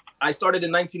 years. I started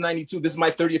in 1992. This is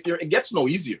my 30th year. It gets no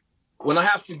easier. When I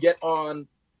have to get on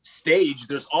stage,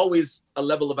 there's always a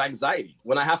level of anxiety.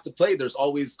 When I have to play, there's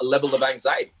always a level of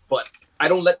anxiety. But I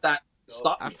don't let that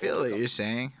stop me. I feel what you're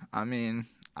saying. I mean,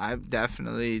 I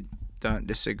definitely don't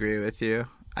disagree with you.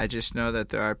 I just know that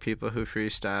there are people who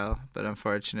freestyle, but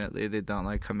unfortunately they don't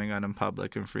like coming out in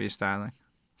public and freestyling.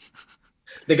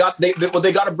 They got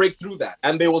to break through that,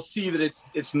 and they will see that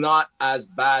it's not as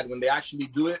bad when they actually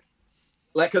do it.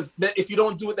 Like, because if you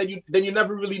don't do it, then you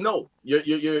never really know.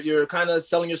 You're kind of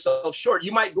selling yourself short.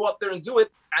 You might go up there and do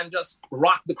it and just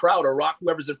rock the crowd or rock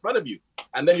whoever's in front of you,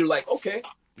 and then you're like, okay,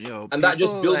 and that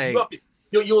just builds you up.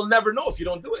 You'll never know if you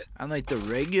don't do it. And like the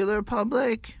regular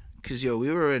public. Because,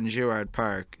 we were in Girard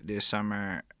Park this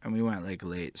summer, and we went, like,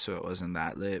 late, so it wasn't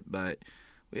that lit. But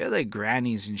we had, like,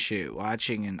 grannies and shit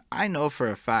watching, and I know for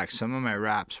a fact some of my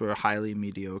raps were highly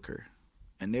mediocre.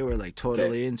 And they were, like,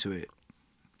 totally into it.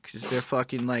 Because they're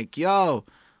fucking like, yo,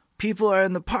 people are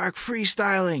in the park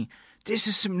freestyling. This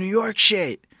is some New York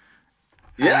shit.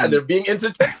 Yeah, and they're being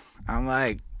entertained. I'm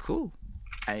like, cool.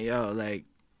 Like,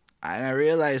 And I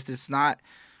realized it's not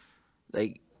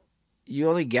like you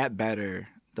only get better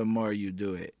the more you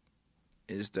do it.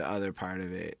 Is the other part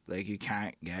of it. Like, you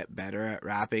can't get better at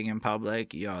rapping in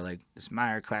public. Yo, like, this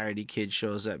Meyer Clarity kid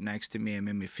shows up next to me and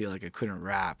made me feel like I couldn't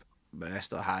rap, but I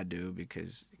still had to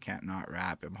because I can't not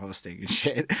rap. I'm hosting and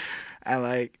shit. And,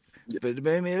 like, but it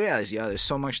made me realize, yo, there's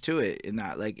so much to it in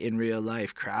that, like, in real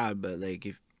life crowd, but, like,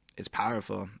 if it's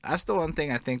powerful. That's the one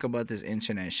thing I think about this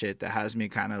internet shit that has me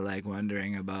kind of, like,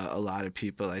 wondering about a lot of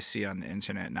people I see on the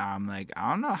internet now. I'm like, I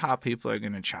don't know how people are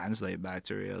going to translate back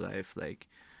to real life. Like,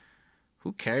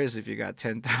 who cares if you got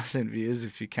 10,000 views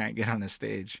if you can't get on a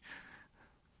stage?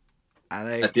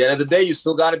 At the end of the day, you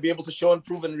still got to be able to show and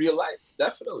prove in real life.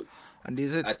 Definitely. And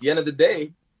these are, at the end of the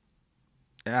day.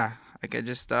 Yeah, like I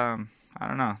just I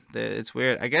don't know. It's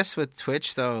weird. I guess with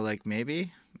Twitch though, like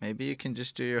maybe you can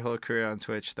just do your whole career on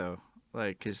Twitch though.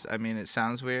 Like, cause I mean, it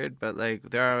sounds weird, but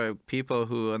like there are people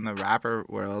who in the rapper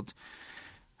world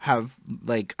have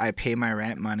like I pay my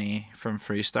rent money from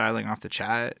freestyling off the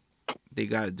chat. They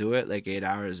gotta do it like 8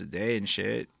 hours a day and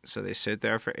shit. So they sit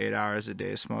there for 8 hours a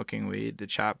day smoking weed. The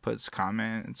chat puts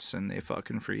comments and they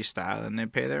fucking freestyle and they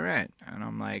pay their rent. And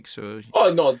I'm like, so.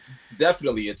 Oh no,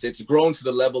 definitely. It's grown to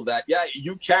the level that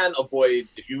you can avoid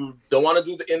if you don't want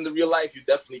to do in the real life. You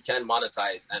definitely can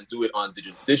monetize and do it on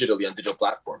digitally on digital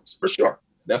platforms for sure.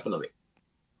 Definitely.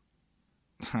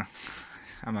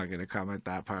 I'm not gonna comment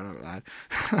that part out loud.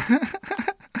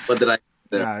 What did I?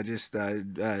 No, just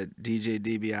DJ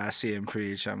DiBiase and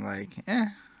Preach. I'm like,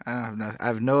 I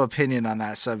have no opinion on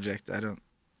that subject. I don't.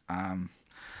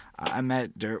 I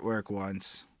met Dirtwork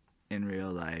once in real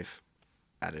life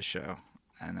at a show,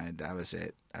 and that was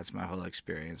it. That's my whole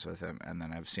experience with him. And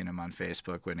then I've seen him on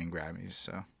Facebook winning Grammys.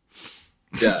 So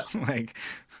yeah, like,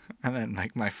 and then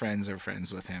like my friends are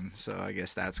friends with him. So I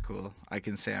guess that's cool. I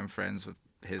can say I'm friends with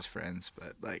his friends,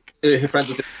 but like friends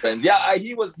with his friends. Yeah,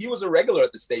 he was a regular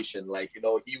at the station. Like,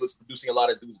 he was producing a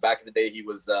lot of dudes back in the day. He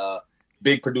was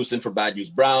big producing for Bad News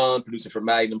Brown, producing for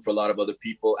Magnum, for a lot of other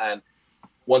people. And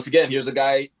once again, here's a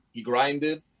guy, he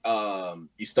grinded.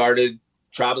 He started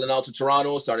traveling out to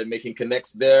Toronto, started making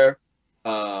connects there.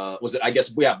 Boy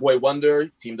Wonder,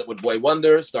 teamed up with Boy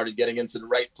Wonder, started getting into the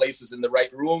right places in the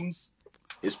right rooms.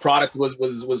 His product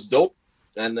was dope.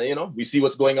 And we see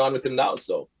what's going on with him now.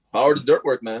 So power to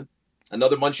Dirtwork, man.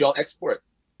 Another Montreal export.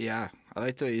 Yeah, I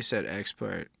like the way you said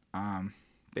export.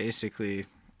 Basically,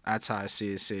 that's how I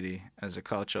see a city, as a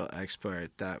cultural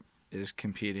export that is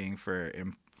competing for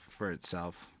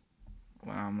itself.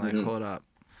 When I'm like, hold up,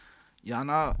 y'all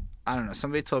know, I don't know.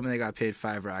 Somebody told me they got paid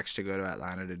 $5 to go to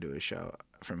Atlanta to do a show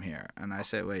from here, and I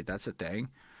said, wait, that's a thing?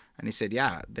 And he said,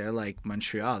 yeah, they're like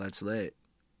Montreal, that's lit.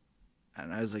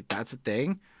 And I was like, that's a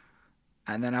thing?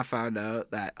 And then I found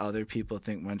out that other people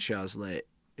think Montreal's lit.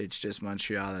 It's just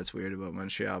Montreal that's weird about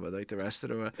Montreal, but like the rest of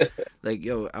the world, like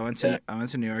I went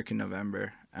to New York in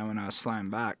November, and when I was flying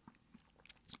back,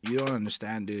 you don't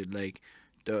understand, dude. Like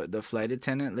the flight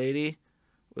attendant lady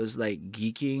was like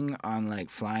geeking on like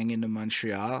flying into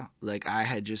Montreal, like I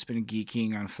had just been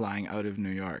geeking on flying out of New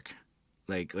York.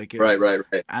 Right.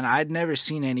 And I'd never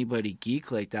seen anybody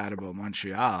geek like that about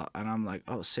Montreal. And I'm like,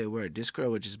 oh, say word. This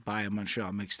girl would just buy a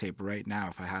Montreal mixtape right now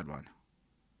if I had one.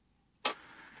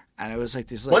 And it was like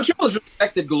this. Like, Montreal is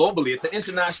respected globally. It's an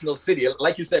international city.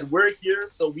 Like you said, we're here,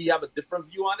 so we have a different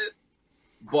view on it.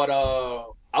 But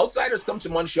outsiders come to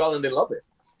Montreal and they love it.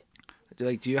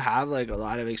 Like, do you have like a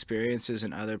lot of experiences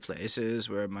in other places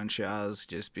where Montreal's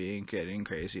just getting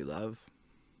crazy love?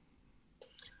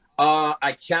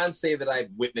 I can't say that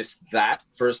I've witnessed that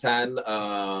firsthand.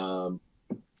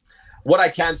 What I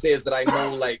can say is that I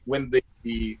know, like, when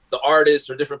the artists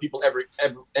or different people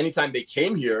anytime they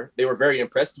came here, they were very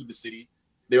impressed with the city.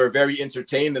 They were very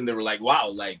entertained, and they were like, wow,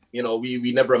 like,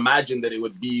 we never imagined that it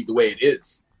would be the way it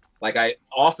is. Like, I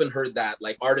often heard that,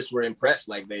 like, artists were impressed.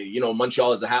 Like, they,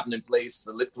 Montreal is a happening place, it's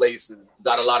a lit place, it's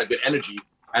got a lot of good energy.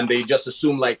 And they just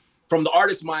assume, like, from the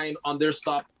artist's mind, on their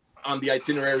stop on the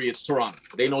itinerary, it's Toronto.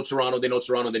 They know Toronto,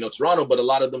 but a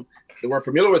lot of them, they weren't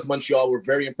familiar with Montreal, were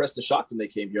very impressed and shocked when they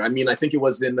came here. I mean, I think it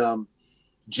was in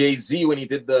Jay-Z when he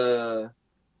did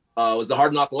was the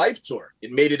Hard Knock Life tour.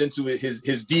 It made it into his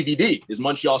DVD. His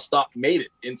Montreal stop made it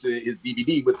into his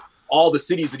DVD with all the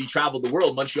cities that he traveled the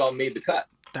world. Montreal made the cut.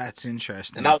 That's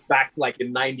interesting. And that was back like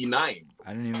in 99. I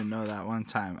didn't even know that one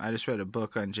time. I just read a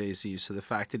book on Jay-Z, so the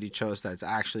fact that he chose that's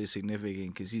actually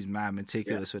significant because he's mad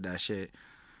meticulous with that shit.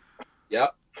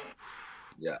 Yep.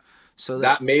 Yeah. So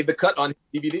that made the cut on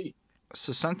DVD.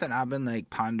 So something I've been like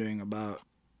pondering about,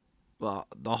 well,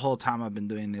 the whole time I've been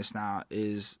doing this now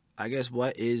is, I guess,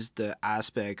 what is the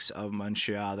aspects of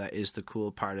Montreal that is the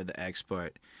cool part of the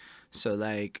export? So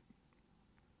like,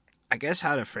 I guess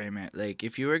how to frame it. Like,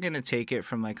 if you were gonna take it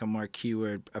from like a more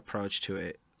keyword approach to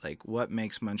it, like what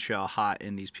makes Montreal hot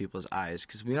in these people's eyes?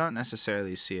 Because we don't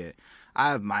necessarily see it. I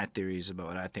have my theories about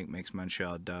what I think makes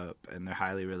Montreal dope, and they're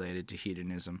highly related to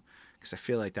hedonism. Because I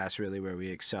feel like that's really where we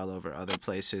excel over other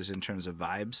places in terms of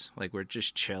vibes. Like we're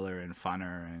just chiller and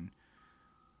funner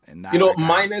and that. You know, regard.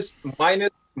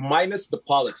 minus the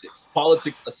politics.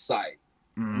 Politics aside,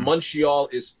 Montreal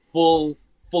is full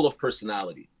of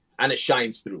personality, and it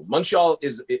shines through. Montreal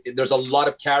is there's a lot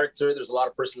of character, there's a lot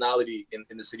of personality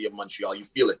in the city of Montreal. You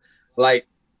feel it. Like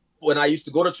when I used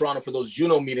to go to Toronto for those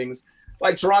Juno meetings,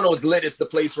 like Toronto is lit. It's the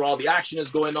place where all the action is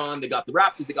going on. They got the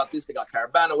Raptors, they got this, they got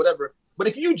Caravana, whatever. But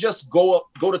if you just go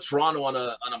to Toronto on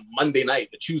a Monday night,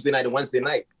 a Tuesday night, a Wednesday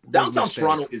night, downtown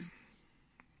Toronto is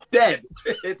dead.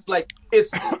 It's like,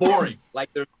 it's boring. Like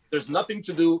there's nothing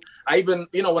to do. I even,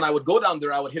 you know, when I would go down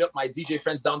there, I would hit up my DJ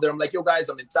friends down there. I'm like, yo guys,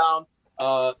 I'm in town.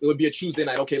 It would be a Tuesday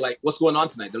night. Okay, like what's going on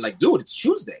tonight? They're like, dude, it's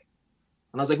Tuesday.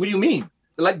 And I was like, what do you mean?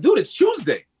 They're like, dude, it's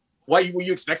Tuesday. Why will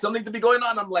you expect something to be going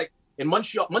on? I'm like, in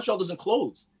Montreal doesn't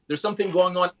close. There's something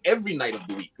going on every night of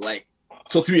the week, like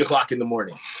till 3:00 in the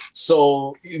morning.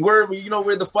 So we're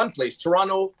the fun place.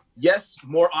 Toronto, yes,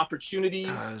 more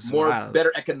opportunities,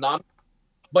 better economic,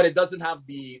 but it doesn't have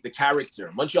the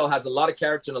character. Montreal has a lot of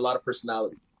character and a lot of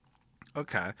personality.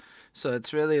 Okay. So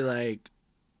it's really like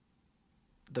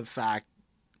the fact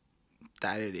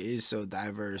that it is so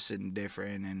diverse and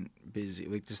different and busy.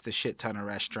 Like just the shit ton of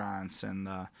restaurants and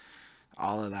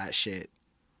all of that shit.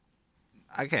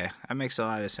 Okay, that makes a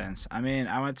lot of sense. I mean,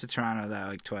 I went to Toronto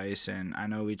like twice, and I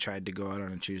know we tried to go out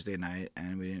on a Tuesday night,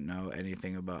 and we didn't know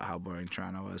anything about how boring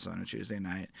Toronto was on a Tuesday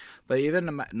night. But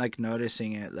even like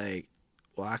noticing it, like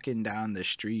walking down the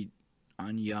street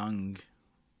on Yonge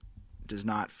does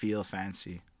not feel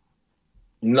fancy.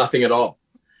 Nothing at all.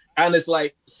 And it's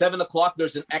like 7:00,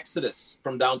 there's an exodus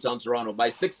from downtown Toronto. By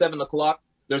 6-7 o'clock,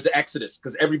 there's an exodus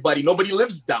because nobody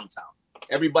lives downtown.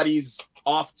 Everybody's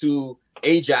off to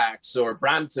Ajax or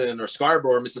Brampton or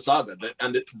Scarborough or Mississauga,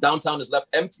 and the downtown is left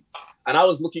empty. And I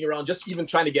was looking around, just even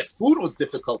trying to get food was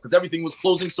difficult because everything was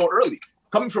closing so early.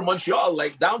 Coming from Montreal,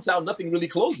 like downtown, nothing really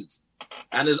closes.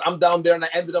 And I'm down there, and I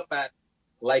ended up at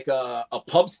like a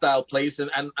pub style place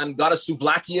and got a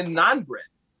souvlakian naan bread.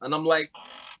 And I'm like,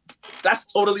 that's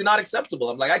totally not acceptable.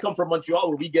 I'm like, I come from Montreal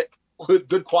where we get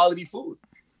good quality food.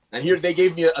 And here they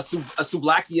gave me a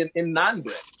souvlaki in naan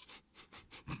bread.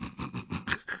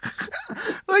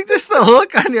 Like, there's the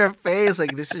look on your face.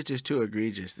 Like, this is just too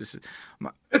egregious. This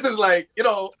is like,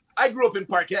 I grew up in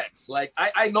Park X. Like,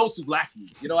 I know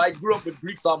souvlaki. I grew up with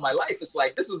Greeks all my life. It's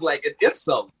like, this was like an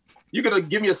insult. You're going to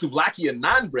give me a souvlaki and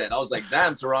naan bread. I was like,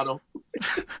 damn, Toronto.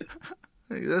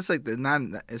 That's like the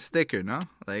naan. It's thicker, no?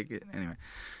 Like, anyway.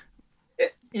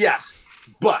 Yeah,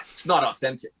 but it's not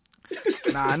authentic.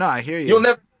 Nah, no, I hear you. You'll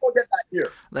never get that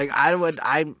here. Like,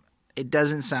 it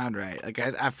doesn't sound right. Like,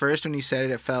 at first when you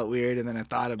said it felt weird, and then I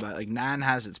thought about it. Like, naan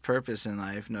has its purpose in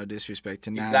life. No disrespect to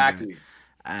naan. Exactly.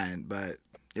 But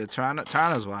yeah,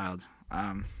 Toronto's wild.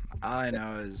 All I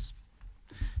know is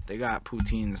they got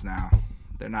poutines now.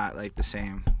 They're not like the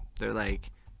same. They're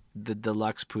like the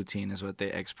deluxe poutine is what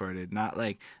they exported. Not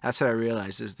like, that's what I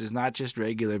realized is there's not just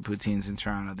regular poutines in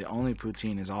Toronto. The only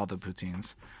poutine is all the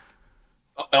poutines.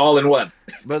 All in one.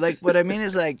 But like, what I mean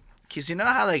is like, because you know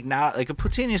how like now, like a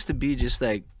poutine used to be just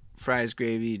like fries,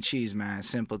 gravy, and cheese, man,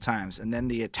 simple times. And then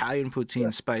the Italian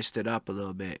poutine spiced it up a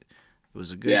little bit. It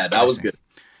was a good spicing. That was good.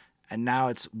 And now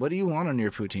it's, what do you want on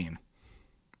your poutine?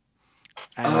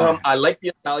 I like the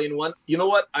Italian one. You know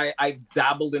what? I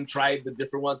dabbled and tried the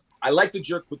different ones. I like the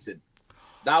jerk poutine.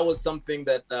 That was something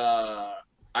that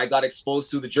I got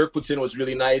exposed to. The jerk poutine was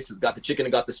really nice. It's got the chicken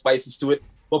and got the spices to it.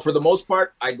 But for the most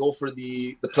part, I go for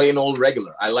the plain old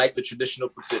regular. I like the traditional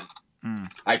poutine.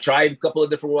 I tried a couple of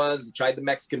different ones. I tried the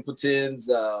Mexican poutines.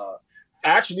 I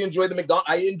actually enjoyed the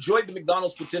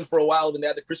McDonald's poutine for a while when they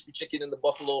had the crispy chicken and the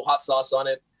buffalo hot sauce on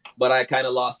it. But I kind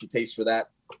of lost the taste for that.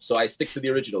 So I stick to the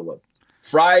original one.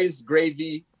 Fries,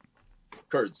 gravy,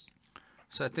 curds.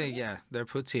 So I think, yeah, their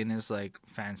poutine is like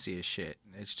fancy as shit.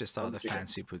 It's just all the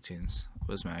fancy poutines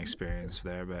was my experience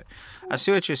there. But I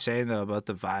see what you're saying, though, about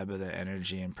the vibe of the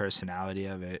energy and personality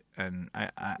of it. And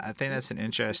I think that's an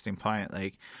interesting point.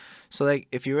 Like, so like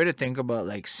if you were to think about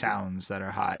like sounds that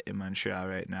are hot in Montreal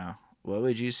right now, what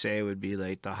would you say would be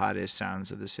like the hottest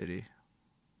sounds of the city?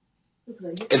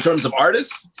 In terms of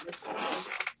artists?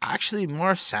 Actually,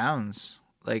 more sounds.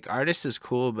 Like, artist is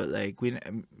cool, but like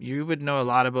you would know a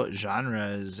lot about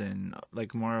genres and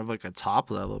like more of like a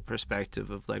top level perspective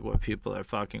of like what people are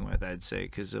fucking with, I'd say,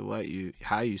 because of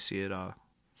how you see it all.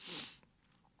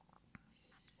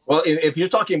 Well, if you're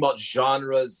talking about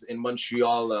genres in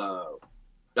Montreal,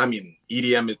 I mean,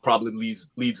 EDM it probably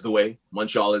leads the way.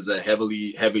 Montreal is a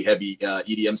heavy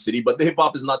EDM city, but the hip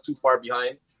hop is not too far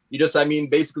behind. I mean,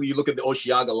 basically, you look at the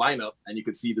Osheaga lineup and you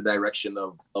could see the direction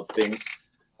of things.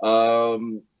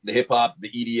 The hip hop, the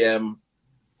EDM.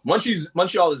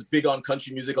 Montreal is big on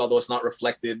country music, although it's not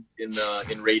reflected in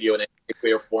radio in any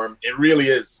way or form. It really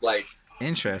is like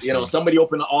interesting. You know, somebody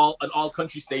open an all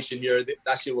country station here,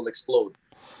 that shit will explode.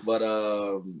 But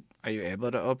are you able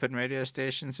to open radio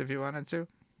stations if you wanted to?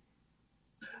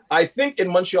 I think in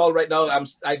Montreal right now,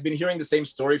 I've been hearing the same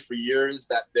story for years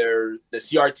that the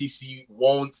CRTC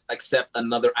won't accept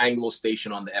another Anglo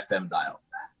station on the FM dial.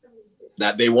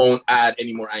 That they won't add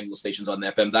any more Anglo stations on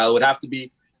the FM dial. It would have to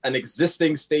be an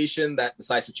existing station that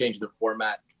decides to change their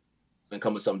format and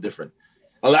come with something different.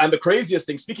 And the craziest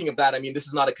thing, speaking of that, I mean, this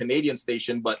is not a Canadian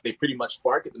station, but they pretty much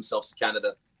market themselves to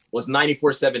Canada, was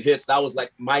 94.7 Hits. That was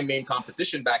like my main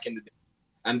competition back in the day.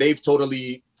 And they've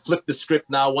totally flipped the script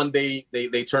now. One day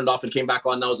they turned off and came back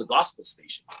on now as a gospel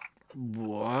station.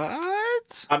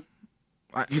 What?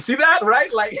 You see that,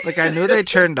 right? Like I knew they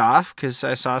turned off because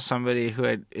I saw somebody who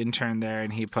had interned there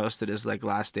and he posted his like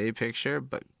last day picture,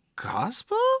 but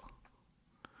gospel?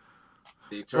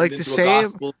 They turned into a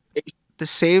gospel station. The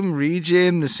same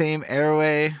region, the same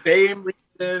airway. Same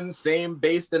region, same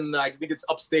based in, I think it's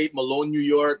upstate Malone, New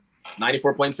York.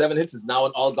 94.7 Hits is now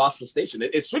an all gospel station.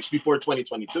 It switched before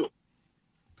 2022.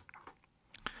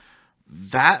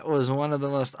 That was one of the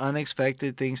most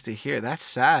unexpected things to hear. That's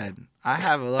sad. I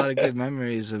have a lot of good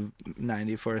memories of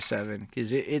 94.7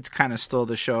 because it kind of stole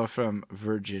the show from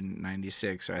Virgin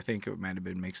 96, or I think it might have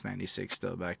been Mix 96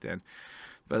 still back then.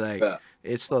 But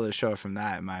it stole the show from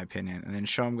that, in my opinion. And then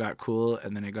Show'em got cool,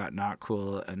 and then it got not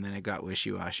cool, and then it got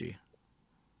wishy-washy.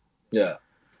 Yeah.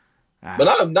 But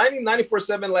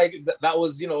 94.7, like that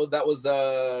was,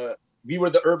 we were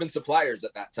the urban suppliers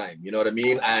at that time, you know what I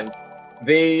mean? And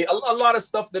a lot of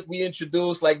stuff that we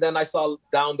introduced, like then I saw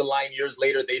down the line years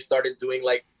later, they started doing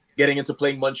like getting into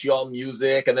playing Montreal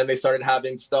music. And then they started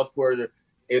having stuff where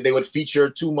they would feature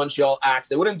two Montreal acts.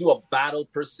 They wouldn't do a battle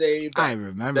per se. But I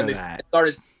remember then that.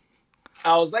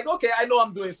 I was like, okay, I know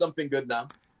I'm doing something good now.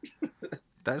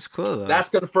 That's cool, though. That's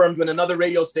confirmed when another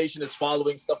radio station is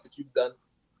following stuff that you've done.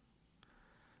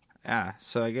 Yeah,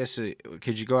 so I guess,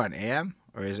 could you go on AM?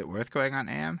 Or is it worth going on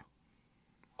AM?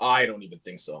 I don't even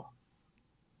think so.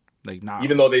 Like, not...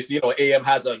 Even though they see, AM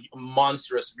has a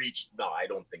monstrous reach. No, I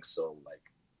don't think so.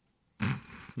 Like,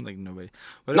 like nobody.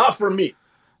 Not for me.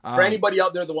 For anybody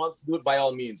out there that wants to do it, by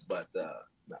all means, but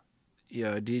no.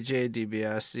 Yo, DJ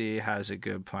DBSC has a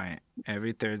good point.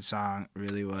 Every third song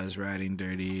really was Riding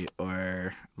Dirty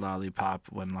or Lollipop.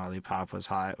 When Lollipop was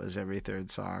hot, was every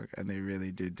third song, and they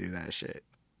really did do that shit.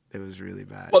 It was really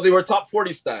bad. Well, they were top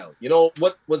 40 style. You know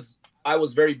what was? I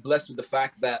was very blessed with the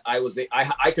fact that I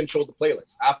controlled the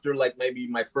playlist. After like maybe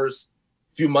my first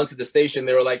few months at the station,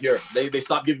 they were like, "Here." They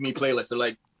stopped giving me playlists. They're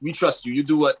like, "We trust you. You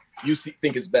do what you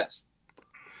think is best."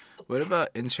 What about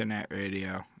internet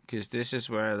radio? Because this is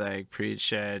where like Preach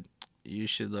said you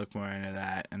should look more into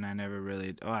that, and I never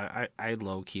really. Oh, I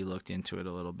low key looked into it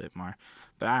a little bit more,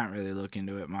 but I don't really look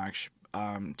into it much.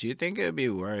 Do you think it would be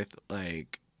worth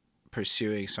like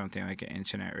pursuing something like an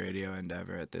internet radio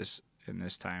endeavor in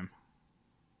this time?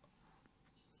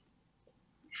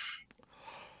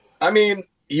 I mean,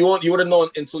 you wouldn't know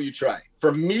until you try.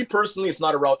 For me personally, it's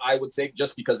not a route I would take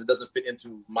just because it doesn't fit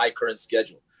into my current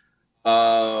schedule.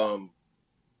 I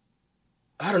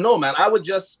don't know, man. I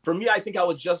think I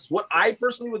would just, what I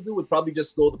personally would do would probably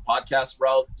just go the podcast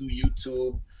route, do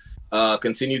YouTube,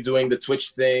 continue doing the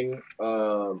Twitch thing.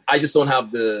 I just don't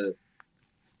have the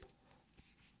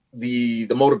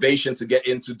motivation to get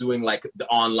into doing like to do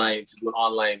an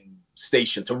online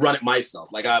station, to run it myself.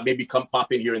 Like maybe come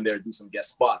pop in here and there, do some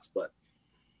guest spots. But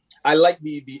I like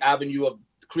the avenue of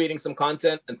creating some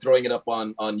content and throwing it up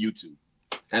on YouTube.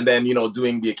 And then,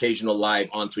 doing the occasional live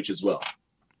on Twitch as well.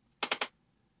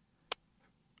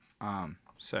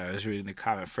 So I was reading the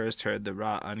comment. First heard the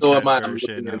raw uncut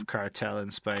version of Cartel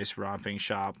and Spice Romping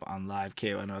Shop on Live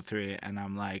K103, and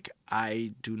I'm like,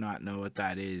 I do not know what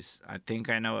that is. I think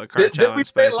I know what Cartel and Spice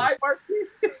is. Did we play it live,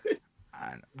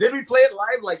 RC? Did we play it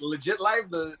live, like legit live,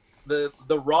 the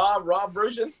raw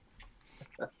version?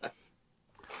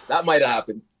 That might have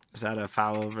happened. Is that a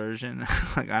foul version?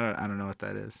 Like I don't know what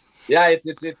that is. Yeah, it's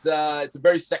a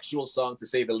very sexual song to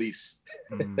say the least.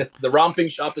 The Romping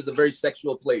Shop is a very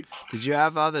sexual place. Did you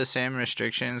have all the same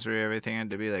restrictions where everything had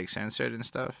to be like censored and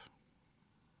stuff?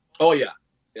 Oh yeah,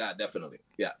 definitely.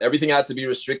 Yeah, everything had to be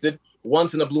restricted.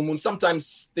 Once in a blue moon,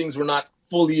 sometimes things were not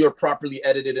fully or properly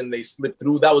edited and they slipped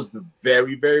through. That was the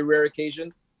very, very rare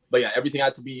occasion. But yeah, everything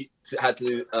had to be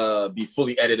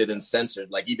fully edited and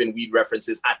censored. Like even weed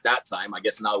references at that time, I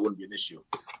guess now it wouldn't be an issue.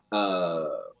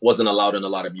 Wasn't allowed in a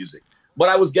lot of music. But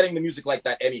I was getting the music like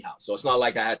that anyhow, so it's not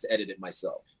like I had to edit it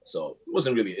myself. So it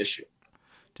wasn't really an issue.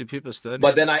 Do people study?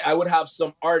 But then I would have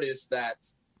some artists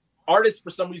for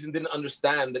some reason didn't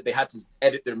understand that they had to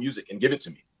edit their music and give it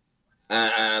to me.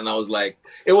 And I was like,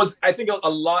 I think a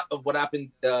lot of what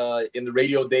happened in the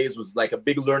radio days was like a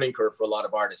big learning curve for a lot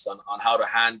of artists on how to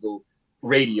handle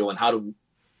radio and how to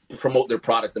promote their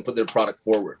product and put their product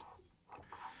forward.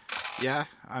 Yeah,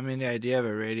 I mean, the idea of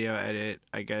a radio edit,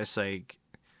 I guess, like,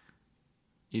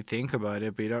 you think about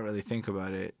it, but you don't really think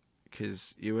about it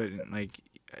because you wouldn't, like,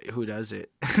 who does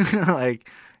it? Like,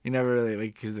 you never really,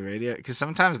 like, because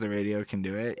sometimes the radio can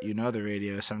do it. You know, the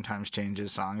radio sometimes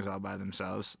changes songs all by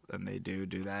themselves, and they do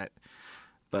that.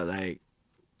 But, like,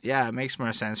 yeah, it makes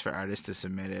more sense for artists to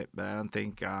submit it, but I don't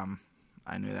think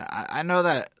I knew that. I know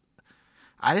that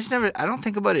I don't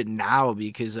think about it now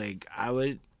because, like,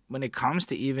 when it comes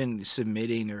to even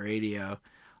submitting the radio,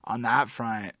 on that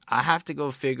front, I have to go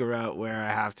figure out where I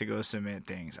have to go submit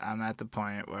things. I'm at the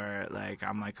point where, like,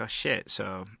 I'm like, oh, shit,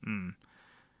 so,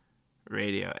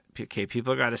 radio. Okay,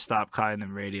 people got to stop calling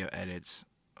them radio edits.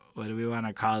 What do we want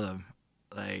to call them?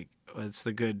 Like, what's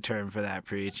the good term for that,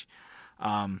 Preach?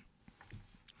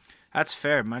 That's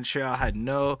fair. Montreal had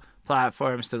no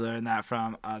platforms to learn that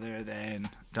from other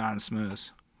than Don Smooth.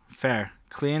 Fair.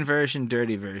 Clean version,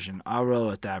 dirty version. I'll roll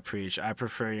with that, Preach. I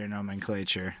prefer your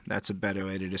nomenclature. That's a better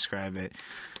way to describe it.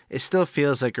 It still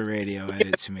feels like a radio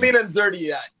edit to me. Clean and dirty,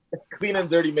 yeah. Clean and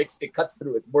dirty it cuts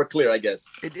through. It's more clear, I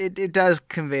guess. It does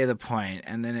convey the point,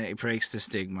 and then it breaks the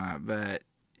stigma. But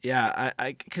yeah,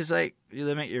 because like you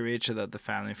limit your reach without the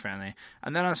family friendly.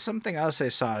 And then on something else I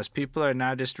saw is people are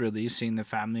now just releasing the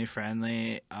family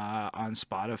friendly on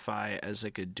Spotify as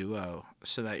like a duo,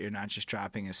 so that you're not just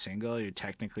dropping a single. You're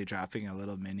technically dropping a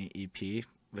little mini EP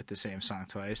with the same song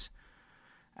twice.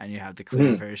 And you have the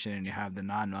clean version and you have the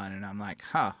non-one. And I'm like,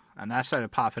 huh. And that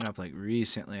started popping up like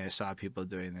recently. I saw people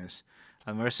doing this.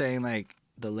 And we're saying like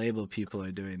the label people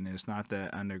are doing this, not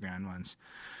the underground ones.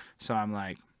 So I'm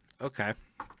like, okay.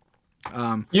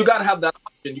 You got to have that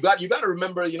option. You got to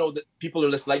remember, you know, that people are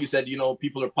listening. Like you said, you know,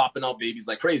 people are popping out babies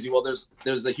like crazy. Well,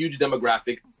 there's a huge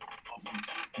demographic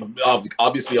of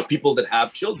obviously of people that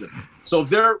have children. So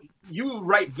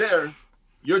right there,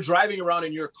 you're driving around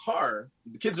in your car.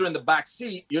 The kids are in the back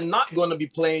seat. You're not going to be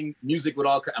playing music with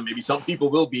maybe some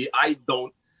people will be. I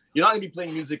don't. You're not going to be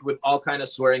playing music with all kind of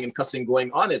swearing and cussing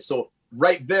going on it. So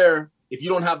right there, if you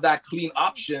don't have that clean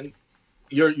option,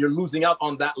 you're losing out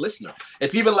on that listener.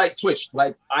 It's even like Twitch.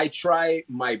 Like I try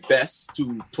my best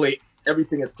to play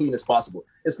everything as clean as possible,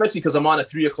 especially because I'm on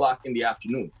at 3:00 in the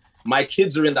afternoon. My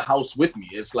kids are in the house with me.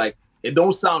 It's like, it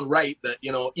don't sound right that,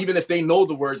 you know, even if they know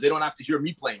the words, they don't have to hear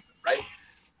me playing them, right?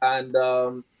 And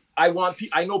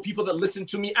I know people that listen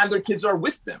to me and their kids are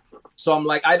with them. So I'm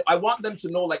like, I want them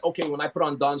to know, like, okay, when I put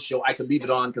on Don's show, I can leave it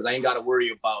on because I ain't got to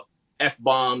worry about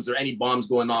F-bombs or any bombs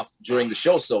going off during the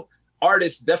show. So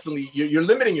artists, definitely, you're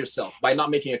limiting yourself by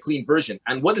not making a clean version.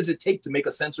 And what does it take to make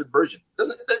a censored version?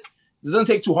 It doesn't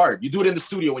take too hard. You do it in the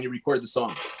studio when you record the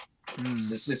song.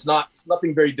 It's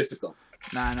nothing very difficult.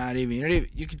 Nah, not even.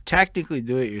 You could technically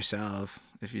do it yourself.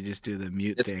 If you just do the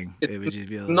mute thing, it would just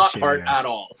be a little not hard at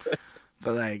all.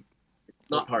 But like,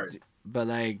 not hard. But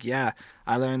like, yeah,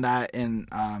 I learned that in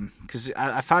because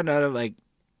I found out of like,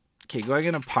 okay, going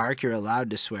in a park, you're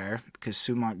allowed to swear because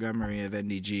Sue Montgomery of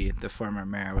NDG, the former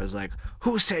mayor, was like,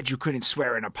 "Who said you couldn't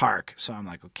swear in a park?" So I'm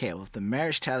like, okay, well, if the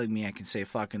mayor's telling me I can say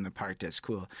 "fuck" in the park, that's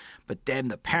cool. But then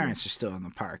the parents are still in the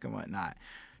park and whatnot.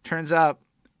 Turns out,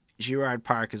 Girard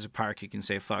Park is a park you can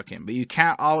say "fuck" in, but you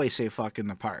can't always say "fuck" in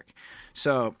the park.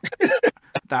 So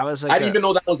that was like I didn't even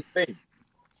know that was a thing.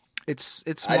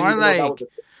 It's more like,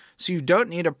 so you don't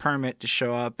need a permit to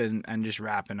show up and just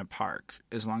rap in a park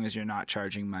as long as you're not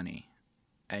charging money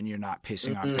and you're not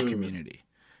pissing off the community.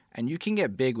 And you can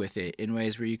get big with it in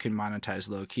ways where you can monetize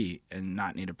low key and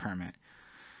not need a permit.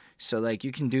 So like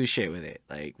you can do shit with it.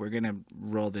 Like we're going to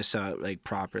roll this out like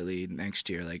properly next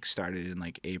year, like started in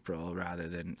like April rather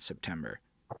than September,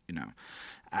 you know.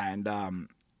 And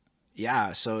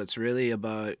yeah, so it's really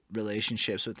about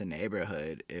relationships with the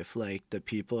neighborhood. If like the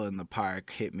people in the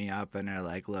park hit me up and are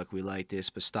like, "Look, we like this,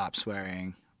 but stop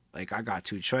swearing." Like I got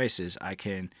two choices. I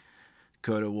can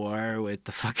go to war with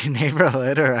the fucking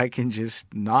neighborhood or I can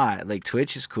just not. Like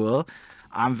Twitch is cool.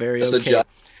 I'm very okay.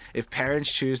 If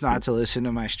parents choose not to listen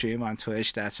to my stream on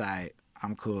Twitch, that's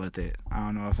I'm cool with it. I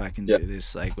don't know if I can do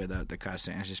this like without the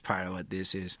cussing. It's just part of what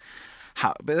this is.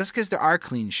 But that's because there are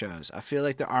clean shows. I feel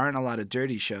like there aren't a lot of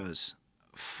dirty shows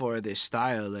for this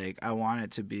style, like I want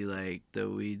it to be like the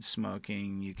weed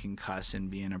smoking, you can cuss and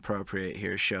be inappropriate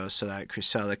here show, so that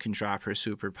Chrisella can drop her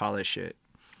super polished shit.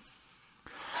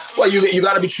 Well, you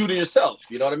got to be true to yourself.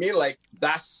 You know what I mean? Like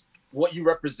that's what you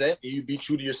represent. You be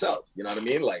true to yourself. You know what I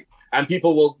mean? Like, and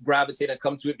people will gravitate and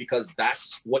come to it because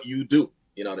that's what you do.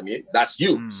 You know what I mean? That's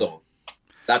you. So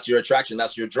that's your attraction.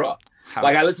 That's your draw.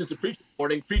 Like I listen to Preach in the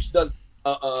morning. Preach does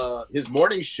his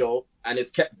morning show, and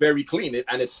it's kept very clean.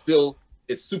 And it's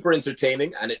super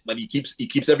entertaining. But he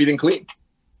keeps everything clean.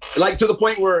 Like to the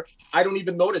point where I don't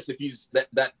even notice if he's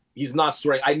that he's not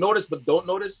swearing. I notice, but don't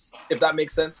notice, if that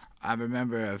makes sense. I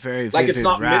remember a very vivid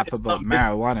rap about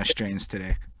marijuana strains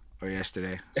today or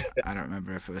yesterday. I don't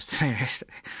remember if it was today or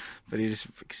yesterday. But he just...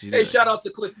 Hey, shout out to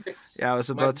Cliff Mix. Yeah, I was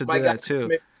about to do that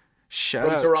too. Shout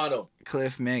out Toronto.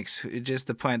 Cliff Mix. Just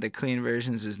the point that clean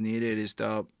versions is needed is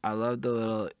dope. I love the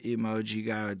little emoji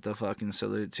guy with the fucking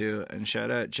salute too. And shout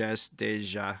out Jess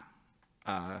Deja.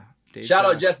 Shout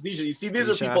out Jess Deja. You see, these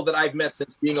are people that I've met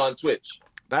since being on Twitch.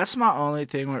 That's my only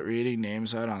thing with reading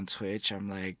names out on Twitch. I'm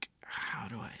like, how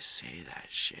do I say that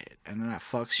shit? And then I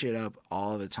fuck shit up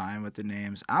all the time with the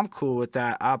names. I'm cool with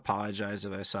that. I apologize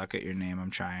if I suck at your name.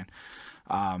 I'm trying.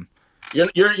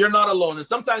 You're not alone. And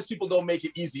sometimes people don't make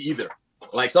it easy either.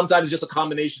 Like sometimes it's just a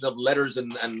combination of letters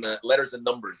and letters and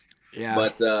numbers. Yeah.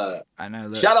 But I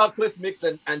know. Shout out Cliff Mix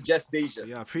and Jess Deja.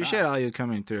 Yeah, appreciate all you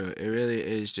coming through. It really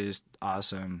is just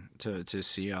awesome to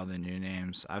see all the new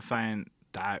names. I find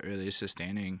that really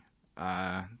sustaining,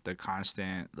 the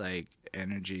constant like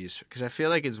energies, because I feel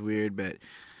like it's weird, but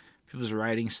people's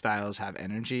writing styles have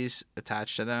energies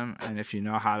attached to them, and if you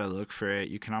know how to look for it,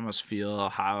 you can almost feel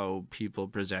how people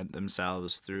present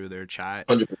themselves through their chat.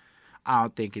 100%. I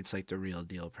don't think it's like the real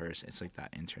deal person. It's like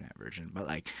that internet version, but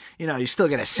like, you know, you still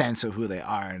get a sense of who they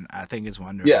are, and I think it's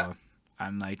wonderful. Yeah.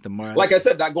 And like the more, like I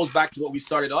said, that goes back to what we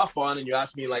started off on, and you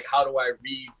asked me like, how do I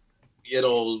read,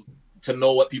 to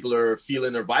know what people are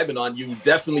feeling or vibing on? You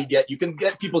can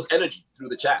get people's energy through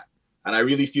the chat, and I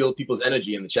really feel people's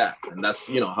energy in the chat, and that's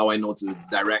how I know to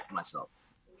direct myself.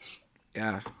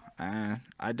 Yeah,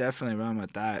 I definitely run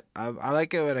with that. I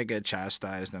like it when I get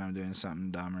chastised and I'm doing something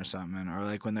dumb or something, or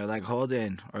like when they're like, hold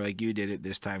in, or like you did it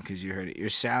this time because you heard it. Your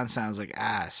sound sounds like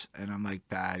ass, and I'm like,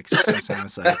 bad, because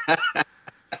sometimes like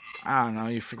I don't know,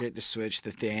 you forget to switch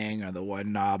the thing or the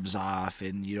one knob's off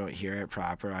and you don't hear it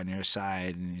proper on your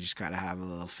side, and you just gotta have a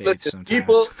little faith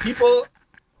sometimes.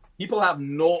 People have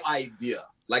no idea.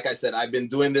 Like I said, I've been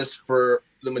doing this for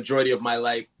the majority of my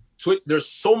life. There's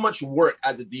so much work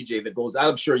as a DJ that goes,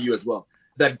 I'm sure you as well,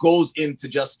 that goes into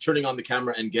just turning on the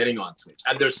camera and getting on Twitch.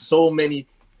 And there's so many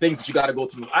things that you got to go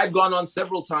through. I've gone on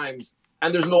several times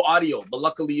and there's no audio, but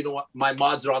luckily, my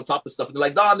mods are on top of stuff. And they're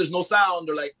like, Don, there's no sound.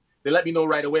 Or like, they let me know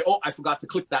right away. Oh, I forgot to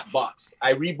click that box.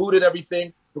 I rebooted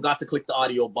everything, forgot to click the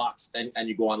audio box, and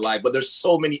you go on live. But there's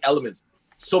so many elements,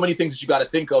 so many things that you got to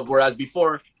think of. Whereas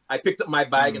before, I picked up my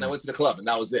bag and I went to the club and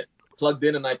that was it. Plugged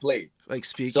in and I played. Like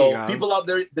speaking so of, people out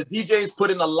there, the DJs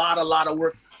put in a lot of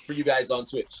work for you guys on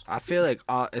Twitch. I feel like,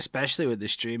 especially with the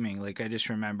streaming, like I just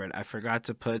remembered, I forgot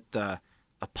to put the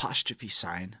apostrophe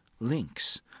sign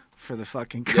links for the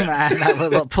fucking command that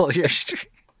will pull your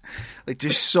stream. Like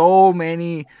there's so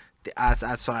many.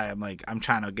 That's why I'm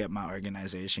trying to get my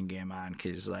organization game on,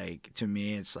 because like to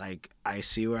me it's like I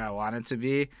see where I want it to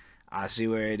be, I see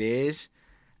where it is.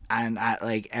 And at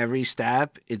like every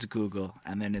step, it's Google,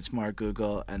 and then it's more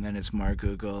Google, and then it's more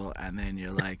Google, and then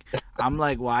you're like, I'm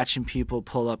like watching people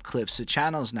pull up clips of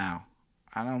channels now,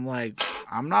 and I'm like,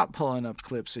 I'm not pulling up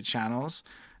clips of channels.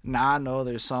 Now I know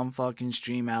there's some fucking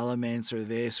stream elements or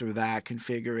this or that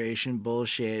configuration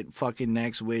bullshit, fucking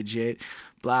next widget,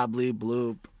 blah blah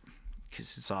bloop,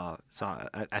 because it's all.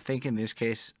 I think in this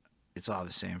case, it's all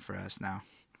the same for us now.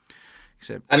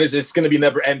 And it's going to be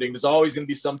never ending. There's always going to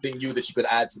be something new that you could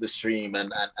add to the stream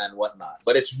and whatnot.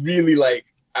 But it's really like,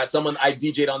 as someone I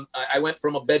DJ'd on, I went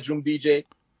from a bedroom DJ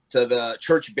to the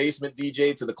church basement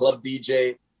DJ to the club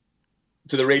DJ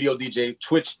to the radio DJ.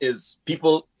 Twitch is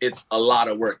it's a lot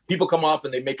of work. People come off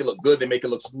and they make it look good. They make it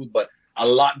look smooth, but a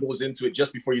lot goes into it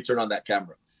just before you turn on that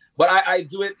camera. But I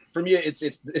do it, for me, it's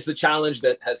the challenge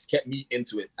that has kept me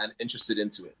into it and interested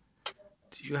into it.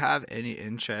 Do you have any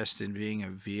interest in being a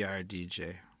VR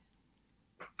DJ?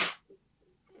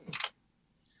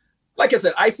 Like I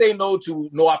said, I say no to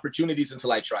no opportunities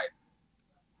until I try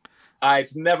it.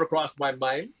 It's never crossed my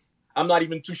mind. I'm not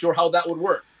even too sure how that would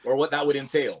work or what that would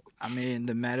entail. I mean,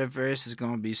 the metaverse is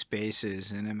going to be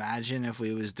spaces. And imagine if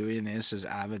we was doing this as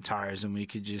avatars and we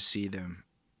could just see them.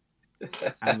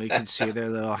 And we could see their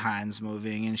little hands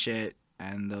moving and shit.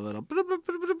 And the little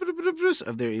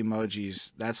of their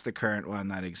emojis. That's the current one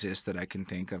that exists that I can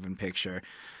think of and picture.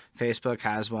 Facebook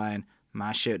has one.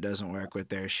 My shit doesn't work with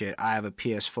their shit. I have a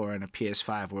PS4 and a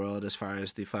PS5 world as far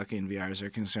as the fucking VRs are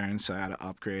concerned, so I gotta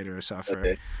upgrade or suffer.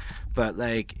 Okay. But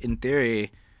like in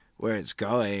theory, where it's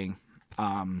going,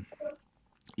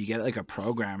 you get like a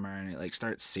programmer and it like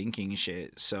starts syncing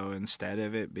shit. So instead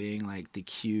of it being like the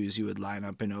cues you would line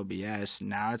up in OBS,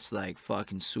 now it's like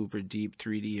fucking super deep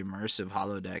 3D immersive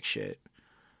holodeck shit.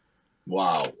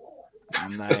 Wow.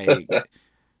 And like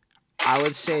I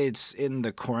would say it's in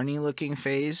the corny looking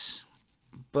phase,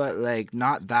 but like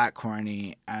not that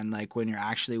corny. And like when you're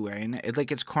actually wearing it,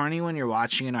 like it's corny when you're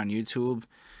watching it on YouTube.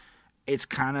 It's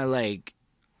kind of like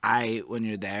when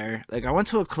you're there, like I went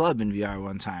to a club in VR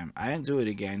one time. I didn't do it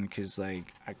again because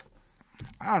like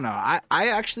I don't know. I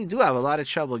actually do have a lot of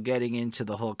trouble getting into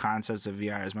the whole concepts of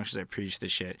VR as much as I preach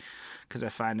this shit, because I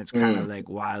find it's kind of like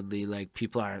wildly like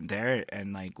people aren't there,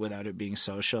 and like without it being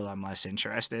social, I'm less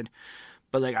interested.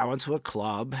 But like I went to a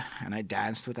club and I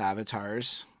danced with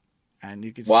avatars, and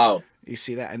you could you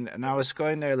see that, and I was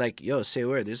going there like, yo, say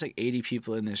word, there's like 80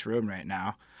 people in this room right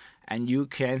now. And you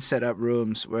can set up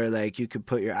rooms where, like, you could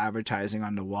put your advertising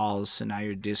on the walls. So now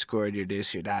your Discord, your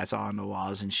this, your that's all on the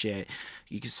walls and shit.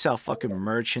 You can sell fucking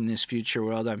merch in this future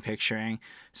world I'm picturing.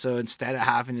 So instead of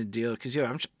having to deal, because,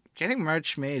 getting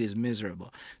merch made is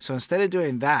miserable. So instead of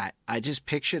doing that, I just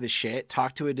picture the shit,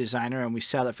 talk to a designer, and we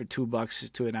sell it for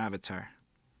 $2 to an avatar.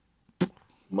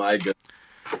 My God.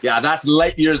 Yeah, that's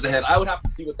light years ahead. I would have to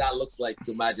see what that looks like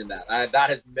to imagine that. That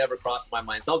has never crossed my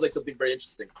mind. Sounds like something very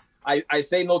interesting. I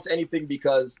say no to anything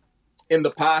because in the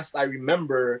past, I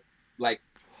remember like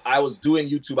I was doing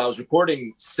YouTube. I was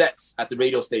recording sets at the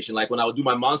radio station. Like when I would do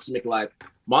my Monster Mix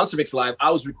Live, I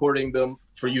was recording them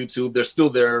for YouTube. They're still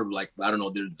there. Like, I don't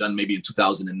know, they're done maybe in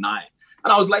 2009.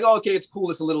 And I was like, oh, okay, it's cool.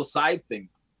 It's a little side thing.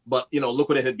 But, look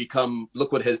what it had become.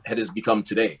 Look what it has become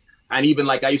today. And even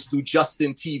like I used to do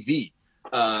Justin TV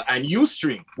and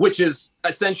Ustream, which is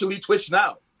essentially Twitch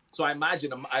now. So I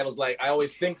imagine, I was like, I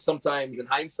always think sometimes in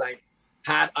hindsight,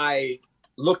 had I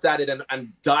looked at it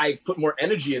and put more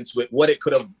energy into it, what it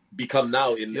could have become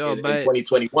now in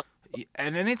 2021.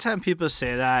 And anytime people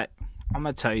say that, I'm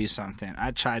going to tell you something.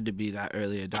 I tried to be that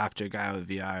early adopter guy with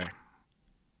VR.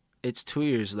 It's 2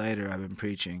 years later I've been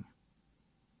preaching.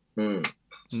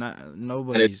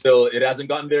 Nobody. And it hasn't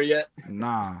gotten there yet?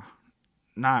 Nah,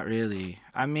 not really.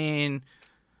 I mean,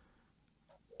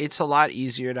 it's a lot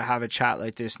easier to have a chat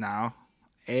like this now.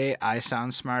 I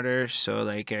sound smarter, so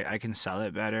like I can sell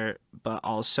it better, but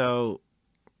also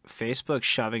Facebook's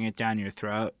shoving it down your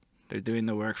throat. They're doing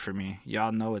the work for me.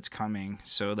 Y'all know it's coming,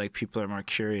 so like people are more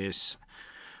curious.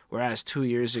 Whereas 2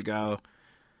 years ago,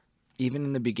 even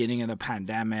in the beginning of the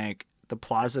pandemic, the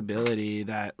plausibility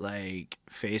that like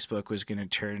Facebook was going to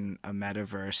turn a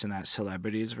metaverse and that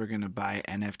celebrities were going to buy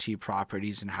NFT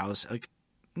properties and house, like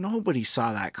nobody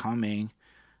saw that coming.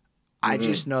 I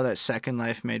just know that Second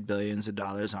Life made billions of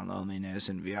dollars on loneliness,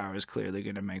 and VR was clearly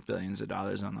going to make billions of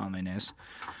dollars on loneliness.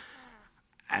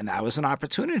 And that was an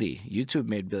opportunity. YouTube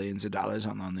made billions of dollars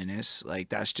on loneliness. Like,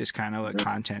 that's just kind of what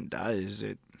content does.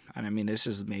 And I mean, this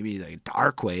is maybe like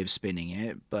dark wave spinning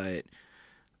it, but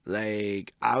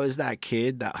like I was that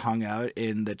kid that hung out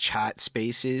in the chat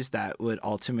spaces that would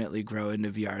ultimately grow into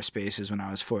VR spaces when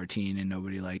I was 14 and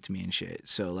nobody liked me and shit.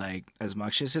 So like as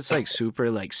much as it's like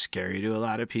super like scary to a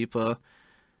lot of people,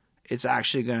 it's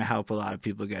actually going to help a lot of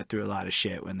people get through a lot of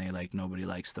shit when they like nobody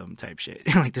likes them type shit.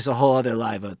 Like there's a whole other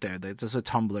live out there. That's what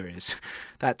Tumblr is.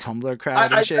 That Tumblr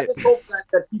crowd and shit. I just hope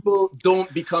that people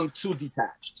don't become too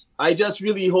detached. I just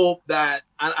really hope that,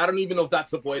 I don't even know if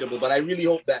that's avoidable, but I really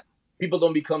hope that people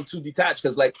don't become too detached,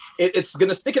 because like it's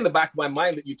gonna stick in the back of my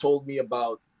mind that you told me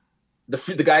about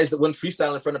the guys that went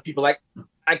freestyle in front of people. Like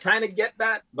I kind of get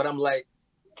that, but I'm like,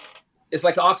 it's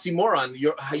like an oxymoron.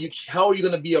 How are you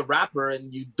gonna be a rapper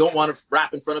and you don't want to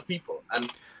rap in front of people?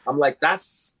 And I'm like, I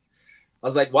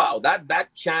was like, wow, that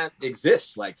can't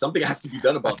exist. Like something has to be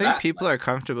done about that. I think people are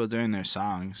comfortable doing their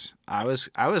songs. I was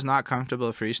not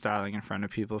comfortable freestyling in front of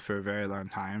people for a very long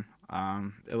time.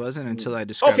 It wasn't until I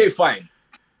discovered. Okay, fine.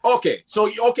 Okay, so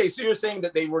you're saying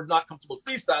that they were not comfortable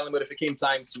freestyling, but if it came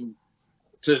time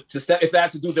to step, if they had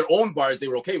to do their own bars, they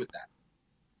were okay with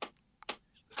that.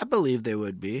 I believe they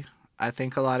would be. I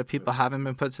think a lot of people haven't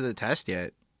been put to the test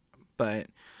yet, but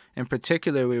in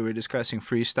particular, we were discussing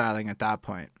freestyling at that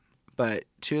point. But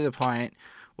to the point,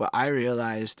 what I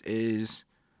realized is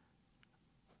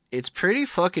it's pretty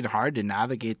fucking hard to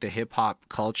navigate the hip hop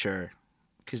culture,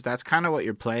 because that's kind of what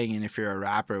you're playing in if you're a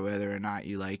rapper, whether or not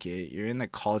you like it. You're in the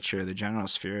culture, the general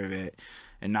sphere of it,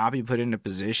 and not be put into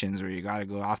positions where you got to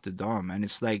go off the dome. And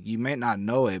it's like, you might not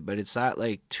know it, but it's at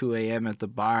like 2 a.m. at the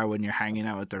bar when you're hanging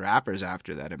out with the rappers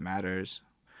after that it matters.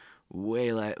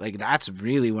 Way like that's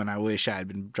really when I wish I had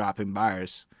been dropping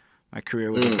bars. My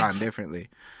career would have gone differently.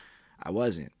 I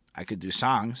wasn't. I could do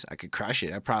songs. I could crush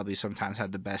it. I probably sometimes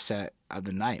had the best set of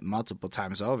the night multiple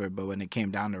times over. But when it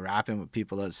came down to rapping with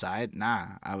people outside, nah,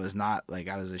 I was not. Like,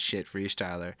 I was a shit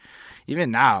freestyler. Even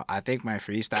now, I think my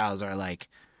freestyles are like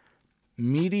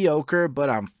mediocre, but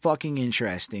I'm fucking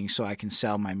interesting, so I can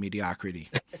sell my mediocrity.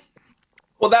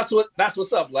 Well, that's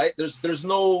what's up, right? There's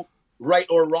no right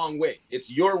or wrong way. It's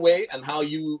your way and how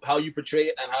you portray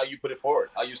it and how you put it forward,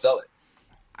 how you sell it.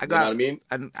 You know what I mean?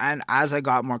 And as I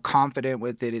got more confident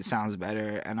with it, it sounds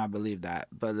better, and I believe that.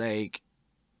 But like,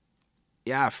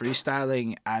 yeah,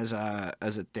 freestyling as a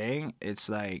thing, it's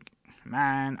like,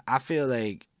 man, I feel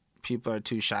like people are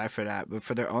too shy for that. But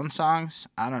for their own songs,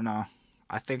 I don't know.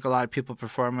 I think a lot of people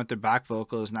perform with their back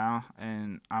vocals now,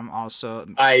 and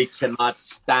I cannot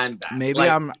stand that. Maybe like,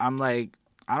 I'm like,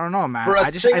 I don't know, man.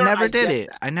 I never did it.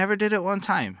 I never did it one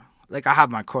time. Like, I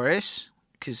have my chorus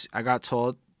because I got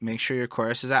told, make sure your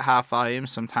chorus is at half volume.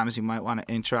 Sometimes you might want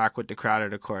to interact with the crowd or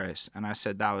the chorus. And I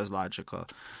said that was logical.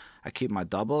 I keep my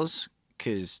doubles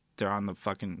because they're on the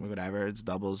fucking whatever. It's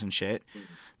doubles and shit.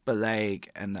 But like,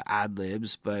 and the ad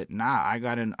libs. But nah,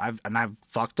 I've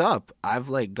fucked up. I've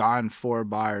like gone 4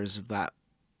 bars of that,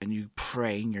 and you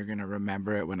praying you're going to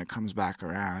remember it when it comes back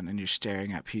around, and you're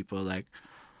staring at people like,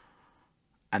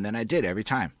 and then I did every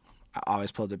time. I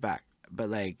always pulled it back. But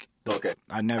like, okay,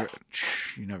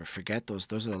 you never forget those.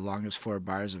 Those are the longest 4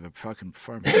 bars of a fucking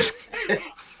performance.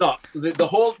 No,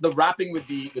 the rapping with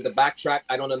the backtrack,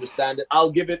 I don't understand it. I'll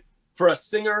give it, for a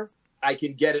singer, I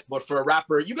can get it, but for a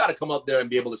rapper, you got to come out there and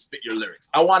be able to spit your lyrics.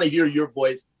 I want to hear your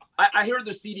voice. I hear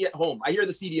the CD at home. I hear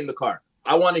the CD in the car.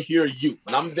 I want to hear you.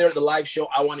 When I'm there at the live show,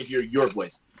 I want to hear your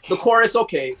voice. The chorus,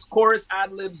 okay, it's chorus,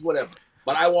 ad libs, whatever.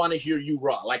 But I want to hear you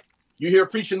raw. Like, you hear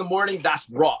Preach in the Morning, that's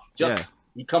raw.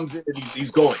 He comes in and he's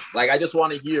going. Like, I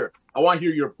want to hear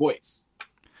your voice,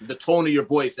 the tone of your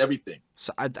voice, everything.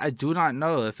 So I do not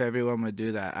know if everyone would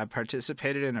do that. I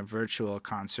participated in a virtual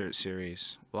concert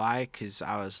series. Why? Because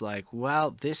I was like,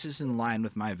 well, this is in line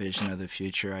with my vision of the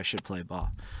future. I should play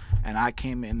ball. And I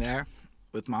came in there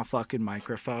with my fucking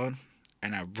microphone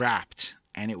and I rapped.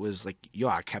 And it was like, yo,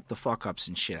 I kept the fuck ups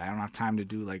and shit. I don't have time to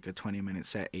do like a 20-minute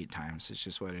set 8 times. It's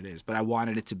just what it is. But I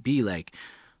wanted it to be like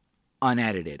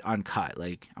unedited, uncut.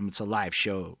 Like, it's a live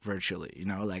show virtually, you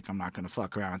know? Like, I'm not going to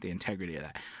fuck around with the integrity of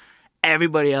that.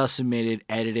 Everybody else submitted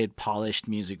edited, polished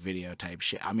music video type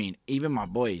shit. I mean, even my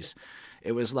boys,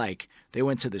 it was like they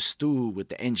went to the stew with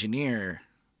the engineer,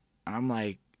 and I'm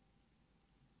like,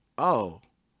 oh.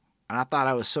 And I thought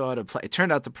I was so out of place. It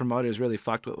turned out the promoters really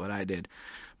fucked with what I did.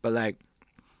 But like,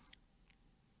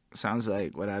 sounds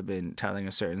like what I've been telling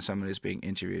a certain someone who's being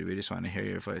interviewed. We just want to hear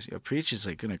your voice. Your Preach is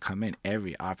like gonna come in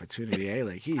every opportunity, eh?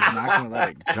 Like, he's not gonna let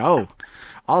it go.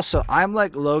 Also, I'm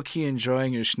like low key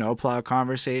enjoying your snowplow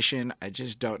conversation. I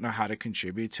just don't know how to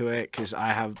contribute to it because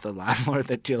I have the landlord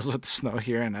that deals with the snow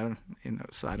here, and I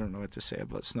don't, so I don't know what to say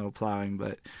about snow plowing.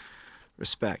 But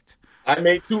respect. I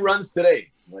made 2 runs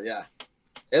today, but yeah,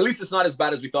 at least it's not as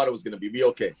bad as we thought it was gonna be. Be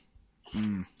okay.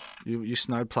 You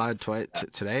snow plowed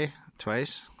today?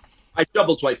 Twice? I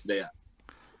shoveled twice today,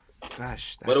 yeah.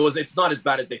 Gosh. But it's not as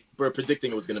bad as they were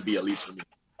predicting it was going to be, at least for me.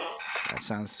 That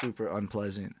sounds super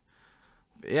unpleasant.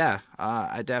 But yeah,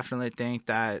 I definitely think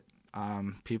that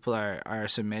people are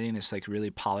submitting this like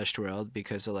really polished world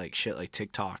because of like shit like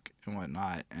TikTok and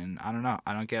whatnot. And I don't know.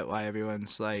 I don't get why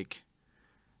everyone's like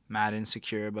mad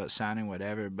insecure about sounding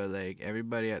whatever, but like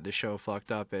everybody at the show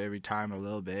fucked up at every time a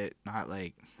little bit. Not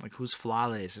like who's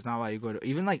flawless. It's not why you go to,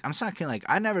 even like, I'm talking like,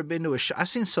 I've never been to a show. I've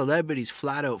seen celebrities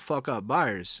flat out fuck up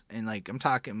bars, and like, I'm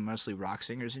talking mostly rock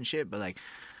singers and shit, but like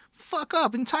fuck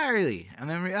up entirely, and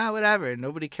then whatever,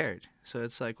 nobody cared. So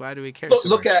it's like, why do we care?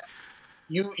 Look at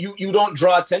you don't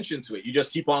draw attention to it. You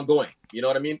just keep on going. You know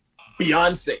what I mean?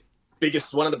 Beyonce,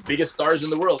 one of the biggest stars in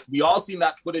the world. We all seen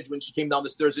that footage when she came down the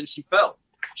stairs and she fell.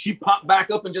 She popped back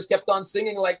up and just kept on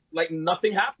singing like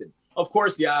nothing happened. Of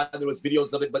course, yeah, there was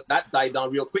videos of it, but that died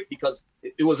down real quick because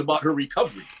it was about her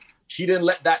recovery. She didn't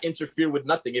let that interfere with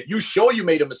nothing. If you show you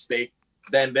made a mistake,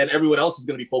 then everyone else is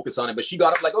going to be focused on it. But she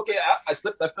got up like, okay, I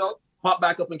slipped, I fell, popped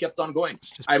back up and kept on going.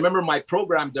 I remember my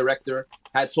program director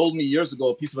had told me years ago,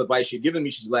 a piece of advice she had given me.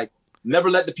 She's like,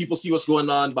 never let the people see what's going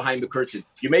on behind the curtain.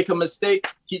 You make a mistake,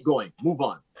 keep going, move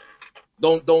on.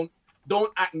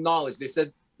 Don't acknowledge. They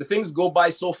said, the things go by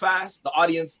so fast, the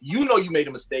audience, you know you made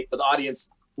a mistake, but the audience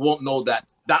won't know that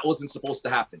that wasn't supposed to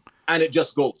happen. And it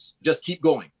just goes. Just keep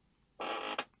going.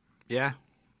 Yeah,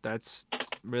 that's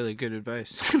really good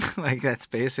advice. Like, that's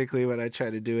basically what I try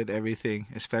to do with everything,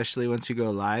 especially once you go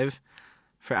live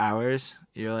for hours.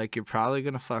 You're probably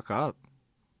going to fuck up.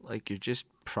 Like, you're just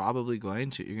probably going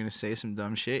to. You're going to say some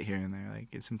dumb shit here and there. Like,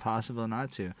 it's impossible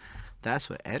not to. That's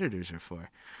what editors are for.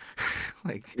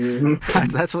 Like,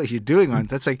 that's what you're doing on.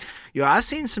 That's like, I've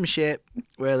seen some shit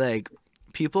where, like,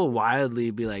 people wildly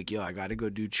be like, yo, I got to go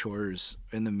do chores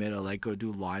in the middle, like go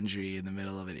do laundry in the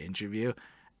middle of an interview.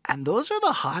 And those are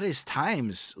the hottest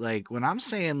times. Like, when I'm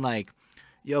saying, like,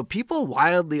 yo, people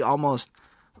wildly almost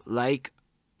like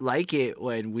it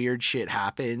when weird shit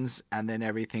happens and then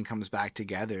everything comes back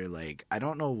together. Like, I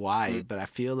don't know why, but I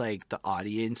feel like the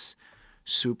audience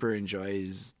super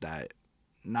enjoys that.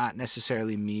 Not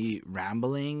necessarily me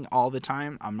rambling all the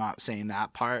time. I'm not saying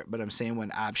that part, but I'm saying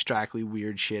when abstractly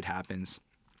weird shit happens.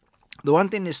 The one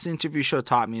thing this interview show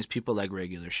taught me is people like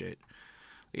regular shit.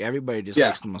 Like, everybody just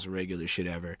likes the most regular shit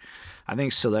ever. I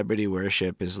think celebrity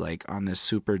worship is like on this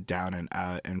super down and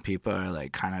out, and people are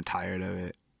like kind of tired of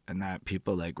it, and that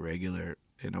people like regular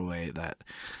in a way that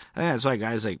I think that's why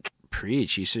guys like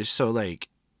Preach. He's just so like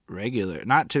regular.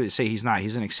 Not to say he's not.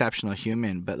 He's an exceptional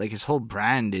human, but like his whole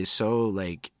brand is so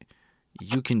like,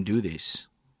 you can do this.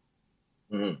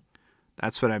 Mm-hmm.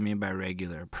 That's what I mean by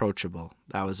regular. Approachable.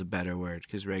 That was a better word,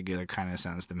 because regular kind of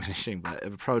sounds diminishing, but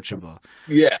approachable.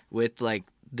 Yeah. With like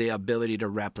the ability to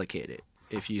replicate it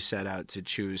if you set out to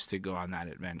choose to go on that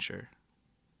adventure.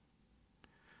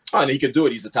 Oh, and he could do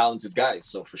it. He's a talented guy,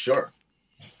 so for sure.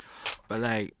 But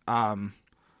like,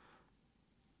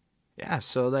 yeah,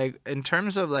 so like in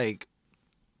terms of like,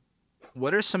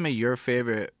 what are some of your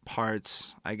favorite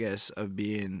parts, I guess, of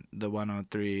being the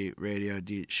 103 radio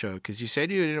show? Because you said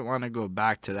you didn't want to go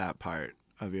back to that part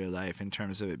of your life in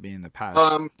terms of it being the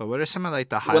past. But what are some of like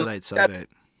the highlights of it?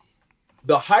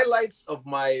 The highlights of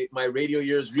my radio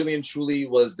years really and truly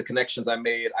was the connections I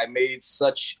made.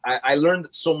 I learned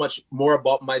so much more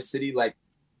about my city. Like,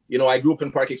 you know, I grew up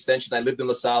in Park Extension. I lived in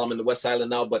LaSalle. I'm in the West Island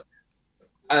now, but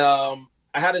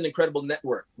I had an incredible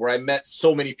network where I met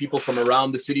so many people from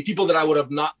around the city, people that I would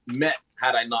have not met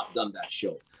had I not done that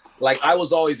show. Like, I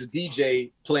was always a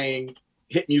DJ playing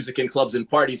hit music in clubs and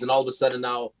parties, and all of a sudden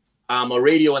now I'm a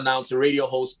radio announcer, radio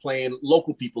host playing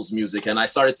local people's music. And I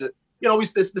started to, you know,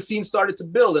 the scene started to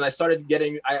build, and I started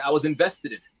getting, I was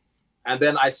invested in it. And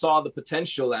then I saw the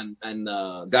potential,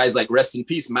 and guys like, rest in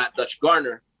peace, Matt Dutch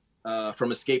Garner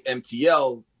from Escape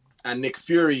MTL, and Nick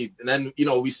Fury. And then, you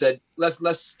know, we said,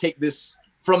 let's take this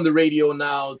from the radio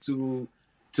now to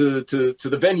the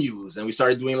venues. And we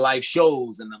started doing live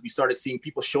shows, and we started seeing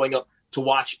people showing up to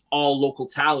watch all local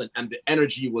talent. And the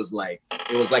energy was like,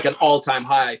 it was like an all-time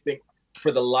high. I think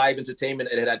for the live entertainment,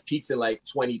 it had peaked in like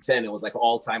 2010. It was like an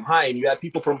all-time high. And you had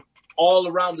people from all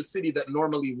around the city that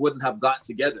normally wouldn't have got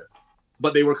together,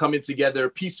 but they were coming together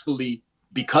peacefully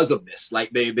because of this.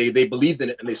 Like, they believed in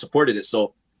it and they supported it.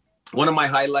 So one of my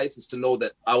highlights is to know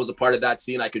that I was a part of that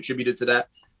scene. I contributed to that.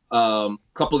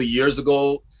 Couple of years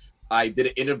ago, I did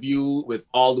an interview with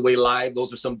All the Way Live.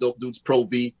 Those are some dope dudes, Pro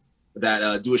V,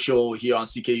 that do a show here on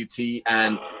CKUT.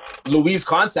 And Louise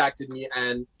contacted me,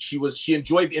 and she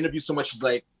enjoyed the interview so much.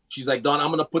 She's like, Don, I'm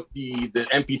gonna put the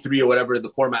MP3 or whatever the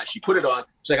format she put it on.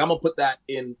 She's like, I'm gonna put that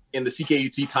in the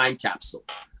CKUT time capsule.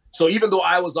 So even though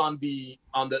I was on the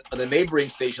neighboring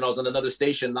station, I was on another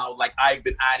station now. Like, I've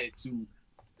been added to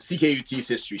CKUT's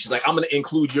history. She's like, I'm gonna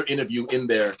include your interview in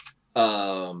there.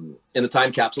 In the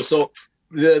time capsule. So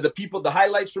the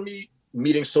highlights for me,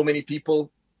 meeting so many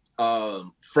people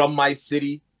from my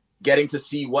city, getting to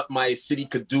see what my city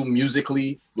could do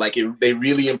musically. Like, they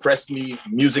really impressed me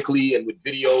musically and with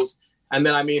videos. And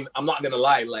then, I mean, I'm not gonna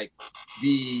lie, like,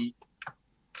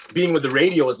 being with the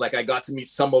radio is like, I got to meet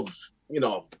some of, you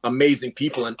know, amazing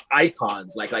people and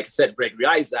icons. Like I said, Gregory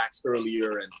Isaacs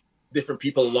earlier, and different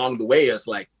people along the way. It's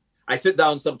like, I sit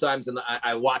down sometimes and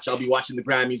I'll be watching the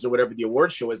Grammys or whatever the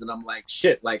award show is, and I'm like,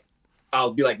 shit, like,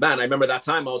 I'll be like, man, I remember that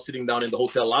time I was sitting down in the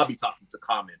hotel lobby talking to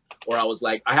Common, or I was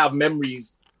like, I have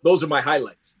memories. Those are my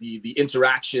highlights, the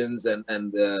interactions and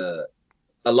a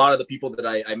lot of the people that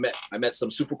I met. I met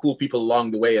some super cool people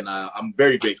along the way, and I'm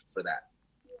very grateful for that.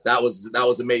 That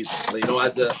was amazing. You know,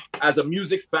 as a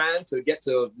music fan, to get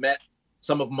to have met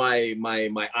some of my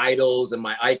idols and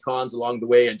my icons along the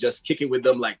way, and just kick it with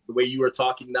them, like the way you were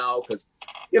talking now. Because,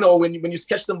 you know, when you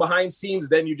catch them behind scenes,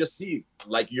 then you just see,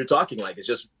 like, you're talking like it's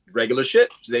just regular shit.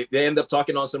 They end up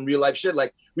talking on some real life shit.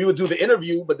 Like, we would do the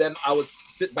interview, but then I would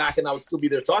sit back and I would still be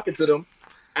there talking to them,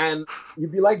 and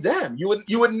you'd be like, damn, you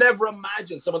would never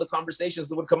imagine some of the conversations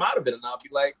that would come out of it. And I'll be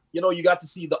like, you know, you got to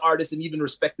see the artist and even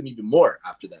respect them even more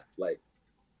after that. Like,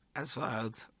 That's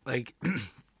wild. Like,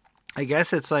 I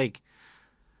guess it's like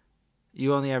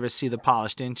you only ever see the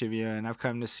polished interview, and I've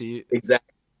come to see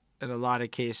Exactly. in a lot of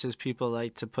cases people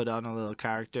like to put on a little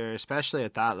character, especially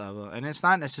at that level. And it's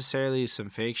not necessarily some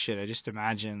fake shit. I just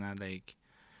imagine that like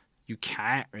you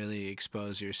can't really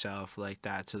expose yourself like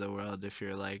that to the world if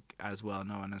you're like as well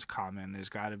known as Common. There's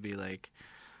got to be like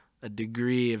a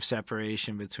degree of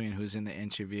separation between who's in the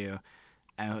interview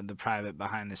and the private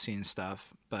behind the scenes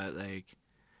stuff. But like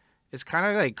it's kind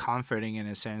of like comforting in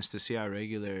a sense to see how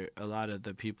regular a lot of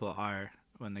the people are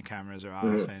when the cameras are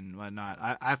off and whatnot.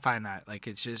 I find that like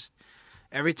it's just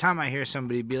every time I hear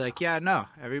somebody be like, yeah, no,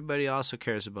 everybody also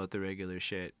cares about the regular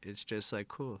shit. It's just like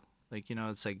cool. Like, you know,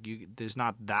 it's like there's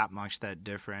not that much that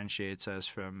differentiates us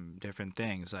from different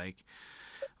things. Like,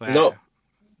 well, No.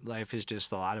 life is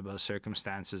just a lot about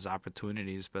circumstances,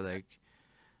 opportunities, but like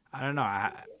I don't know.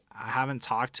 I haven't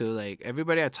talked to like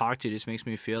everybody I talk to just makes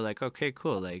me feel like okay,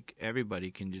 cool. Like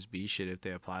everybody can just be shit if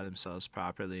they apply themselves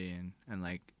properly and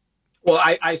like. Well,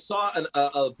 I saw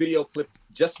a video clip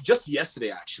just yesterday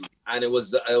actually, and it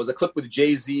was a clip with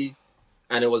Jay-Z,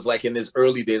 and it was like in his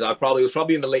early days. It was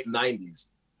probably in the late '90s,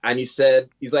 and he's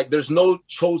like, "There's no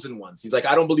chosen ones." He's like,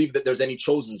 "I don't believe that there's any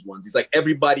chosen ones." He's like,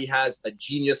 "Everybody has a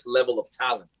genius level of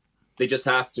talent. They just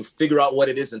have to figure out what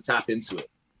it is and tap into it."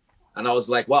 And I was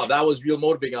like, wow, that was real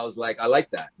motivating. I was like, I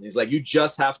like that. And he's like, you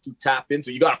just have to tap into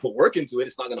it. You got to put work into it.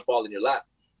 It's not going to fall in your lap.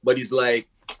 But he's like,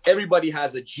 everybody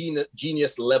has a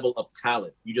genius level of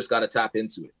talent. You just got to tap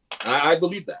into it. And I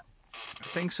believe that. I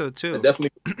think so too.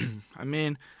 Definitely. I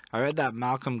mean, I read that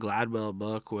Malcolm Gladwell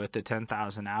book with the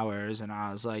 10,000 hours, and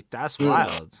I was like, that's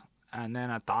wild. And then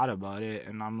I thought about it,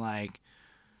 and I'm like,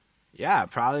 yeah,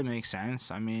 it probably makes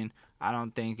sense. I mean, I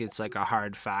don't think it's like a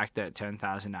hard fact that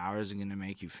 10,000 hours are going to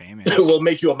make you famous. It will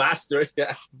make you a master.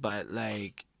 Yeah. But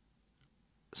like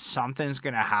something's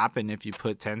going to happen if you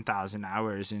put 10,000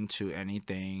 hours into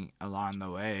anything along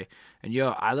the way. And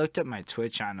yo, I looked at my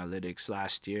Twitch analytics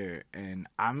last year, and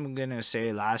I'm going to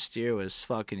say last year was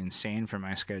fucking insane for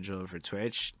my schedule for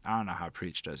Twitch. I don't know how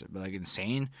Preach does it, but like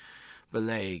insane. But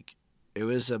like it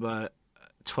was about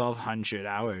 1,200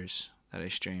 hours that I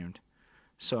streamed.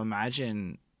 So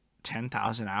imagine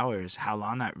 10,000 hours, how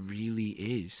long that really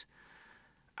is.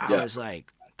 I was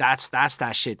like, that's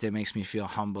that shit that makes me feel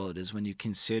humbled is when you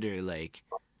consider like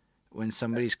when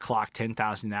somebody's clocked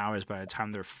 10,000 hours by the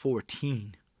time they're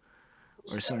 14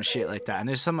 or some shit like that. And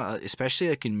there's some, especially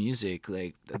like in music,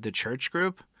 like the church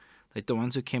group, like the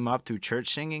ones who came up through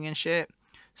church singing and shit.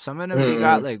 Some of them they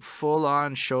got like full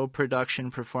on show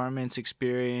production performance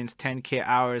experience, 10K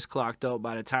hours clocked out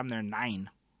by the time they're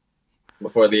 9.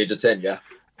 Before the age of 10, yeah.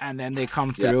 And then they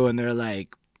come through and they're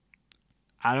like,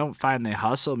 I don't find they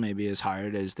hustle maybe as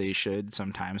hard as they should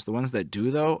sometimes. The ones that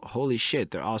do, though, holy shit,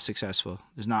 they're all successful.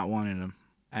 There's not one in them.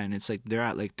 And it's like they're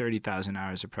at like 30,000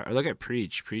 hours of Look at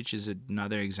Preach. Preach is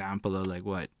another example of like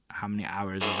what? How many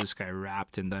hours has this guy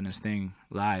rapped and done his thing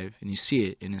live? And you see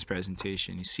it in his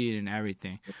presentation. You see it in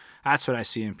everything. That's what I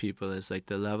see in people is like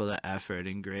the level of effort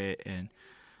and grit and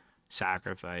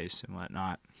sacrifice and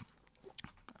whatnot.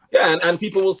 Yeah, and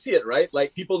people will see it, right?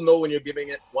 Like people know when you're giving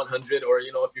it 100 or,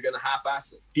 you know, if you're going to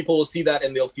half-ass it. People will see that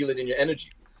and they'll feel it in your energy.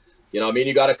 You know what I mean?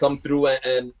 You got to come through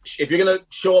and if you're going to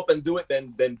show up and do it,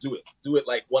 then do it. Do it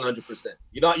like 100%.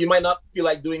 You might not feel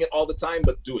like doing it all the time,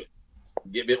 but do it.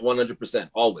 Give it 100%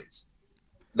 always.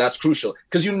 That's crucial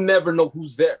because you never know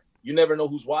who's there. You never know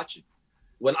who's watching.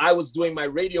 When I was doing my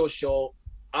radio show,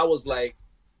 I was like,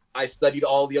 I studied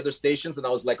all the other stations and I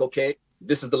was like, okay,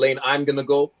 this is the lane I'm going to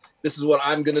go. This is what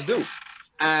I'm going to do.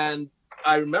 And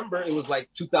I remember it was like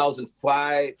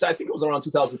 2005. I think it was around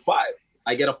 2005.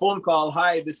 I get a phone call.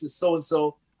 Hi, this is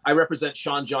so-and-so. I represent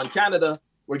Sean John Canada.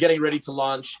 We're getting ready to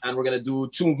launch and we're going to do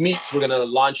 2 meets. We're going to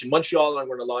launch in Montreal and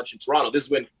we're going to launch in Toronto. This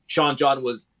is when Sean John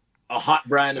was a hot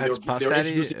brand. And That's they were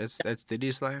introducing... That's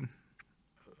Diddy's line?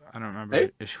 I don't remember.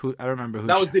 Hey? I don't remember who.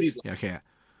 That was Diddy's line. Yeah, okay.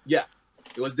 Yeah.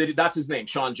 It was Diddy. That's his name,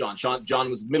 Sean John. Sean John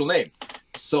was the middle name.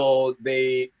 So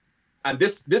and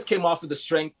this came off of the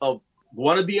strength of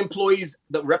one of the employees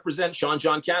that represent Sean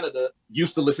John Canada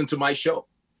used to listen to my show.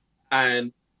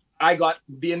 And I got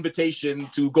the invitation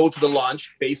to go to the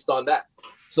launch based on that.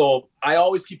 So I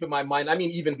always keep in my mind, I mean,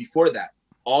 even before that,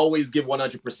 always give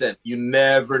 100%. You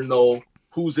never know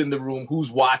who's in the room,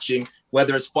 who's watching,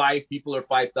 whether it's 5 people or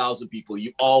 5,000 people.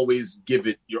 You always give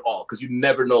it your all because you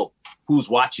never know who's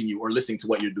watching you or listening to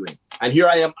what you're doing. And here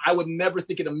I am. I would never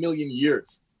think in a million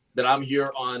years that I'm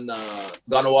here on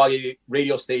Ganawagi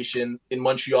radio station in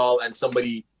Montreal and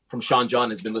somebody from Sean John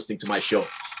has been listening to my show.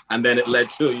 And then it led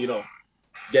to,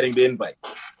 getting the invite.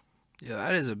 Yeah,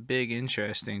 that is a big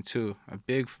interesting too.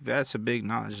 That's a big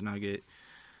knowledge nugget.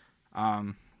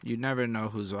 You never know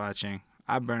who's watching.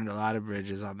 I burned a lot of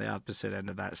bridges on the opposite end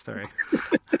of that story.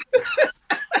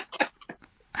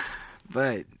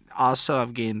 But also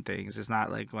I've gained things. It's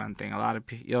not like one thing. A lot of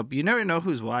people, you never know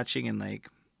who's watching, and like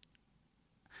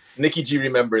Nikki G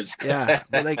remembers. yeah,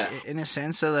 but like in a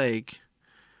sense of like,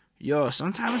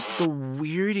 sometimes the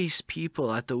weirdest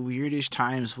people at the weirdest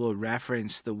times will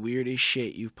reference the weirdest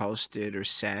shit you've posted or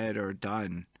said or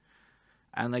done.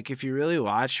 And like if you really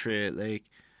watch for it, like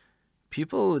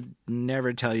people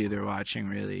never tell you they're watching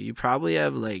really. You probably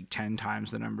have like 10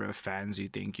 times the number of fans you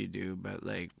think you do, but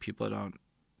like people don't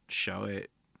show it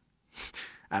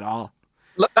at all.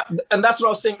 And that's what I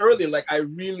was saying earlier. Like I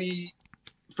really,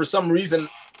 for some reason,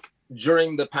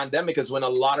 during the pandemic is when a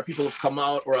lot of people have come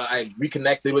out, or I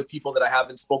reconnected with people that I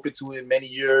haven't spoken to in many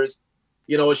years.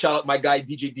 Shout out my guy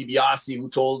DJ DiBiase, who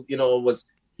told,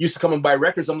 used to come and buy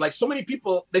records. I'm like, so many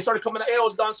people, they started coming, hey, I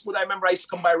was Don Smooth. I remember I used to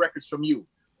come buy records from you.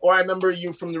 Or I remember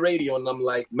you from the radio. And I'm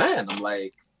like,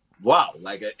 wow,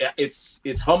 like it's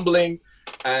humbling.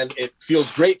 And it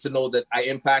feels great to know that I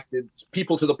impacted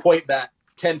people to the point that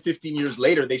 10, 15 years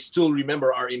later, they still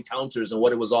remember our encounters and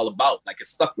what it was all about. Like it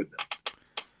stuck with them.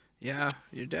 Yeah,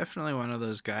 you're definitely one of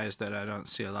those guys that I don't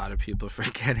see a lot of people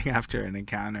forgetting after an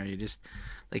encounter. You just,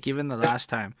 like even the last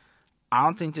time, I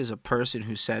don't think there's a person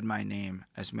who said my name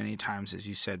as many times as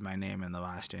you said my name in the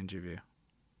last interview.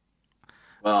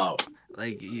 Wow.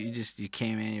 Like you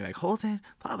came in, you're like, Holden,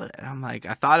 blah, blah. And I'm like,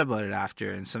 I thought about it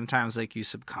after. And sometimes like you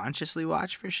subconsciously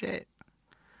watch for shit.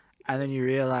 And then you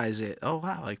realize it. Oh,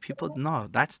 wow. Like people, no,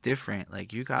 that's different.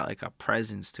 Like you got like a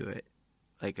presence to it.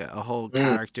 Like a whole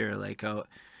character, like a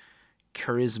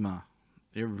charisma.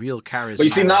 You're real charisma. But you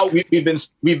see, now we've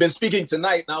been speaking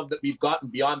tonight. Now that we've gotten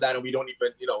beyond that, and we don't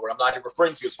even, where I'm not even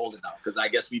referring to you as Holden now, because I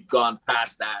guess we've gone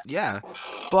past that. Yeah,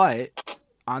 but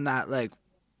on that like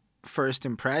first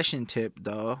impression tip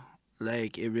though,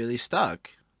 like it really stuck.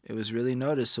 It was really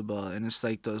noticeable, and it's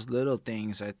like those little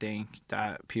things I think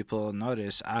that people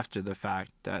notice after the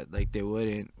fact that like they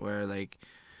wouldn't, where like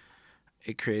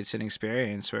it creates an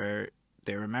experience where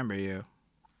they remember you,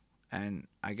 and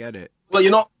I get it.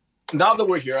 Well, now that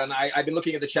we're here, and I've been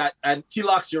looking at the chat, and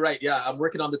T-Locks, you're right. Yeah, I'm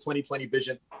working on the 2020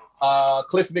 vision.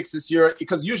 Cliff Mix is here,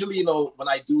 because usually, when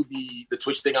I do the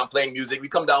Twitch thing, I'm playing music. We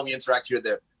come down, we interact here or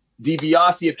there.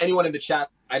 DiBiase, if anyone in the chat,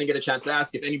 I didn't get a chance to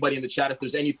ask, if anybody in the chat, if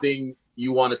there's anything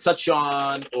you want to touch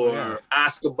on or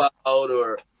ask about,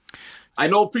 or I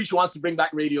know Preach wants to bring back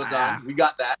Radio Dom. We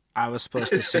got that. I was supposed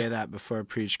to say that before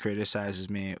Preach criticizes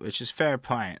me, which is fair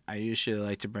point. I usually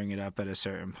like to bring it up at a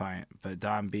certain point, but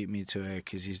Dom beat me to it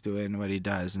because he's doing what he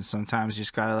does, and sometimes you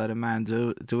just gotta let a man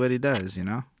do what he does,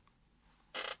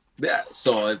 Yeah.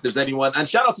 So if there's anyone, and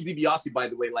shout out to DiBiase, by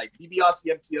the way, like DiBiase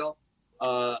MTL,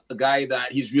 a guy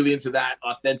that he's really into that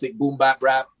authentic boom bap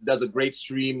rap. Does a great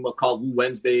stream called Woo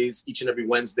Wednesdays each and every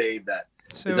Wednesday. That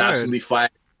is absolutely fire.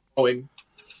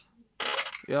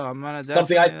 Yo, I'm gonna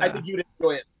something I think you'd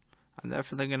enjoy it. I'm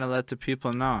definitely gonna let the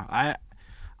people know. I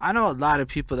know a lot of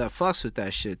people that fucks with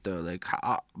that shit though. Like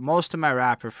most of my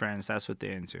rapper friends, that's what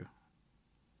they're into.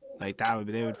 Like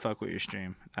they would fuck with your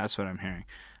stream. That's what I'm hearing.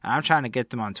 And I'm trying to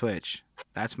get them on Twitch.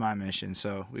 That's my mission.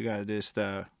 So we gotta just.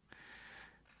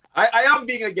 I am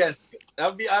being a guest.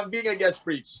 I'm being a guest,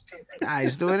 Preach. Nah,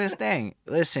 he's doing his thing.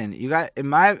 Listen, you got in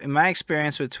my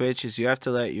experience with Twitch is you have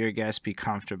to let your guests be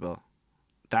comfortable.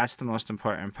 That's the most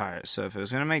important part. So if it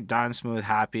was going to make Don Smooth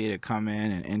happy to come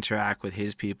in and interact with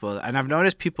his people, and I've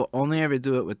noticed people only ever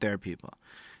do it with their people.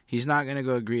 He's not going to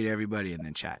go greet everybody in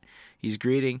the chat. He's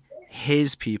greeting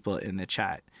his people in the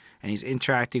chat, and he's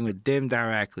interacting with them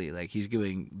directly. Like he's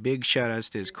giving big shout outs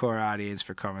to his core audience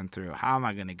for coming through. How am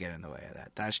I going to get in the way of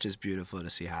that? That's just beautiful to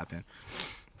see happen.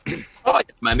 Oh, yeah,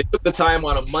 man. They took the time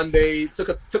on a Monday,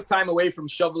 took time away from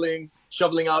shoveling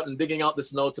out and digging out the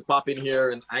snow to pop in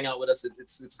here and hang out with us.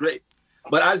 It's great.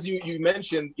 But as you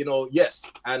mentioned,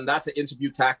 yes, and that's an interview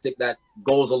tactic that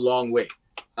goes a long way.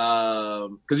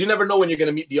 Because you never know when you're going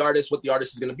to meet the artist, what the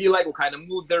artist is going to be like, what kind of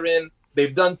mood they're in.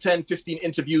 They've done 10, 15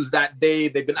 interviews that day.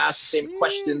 They've been asked the same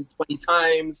question 20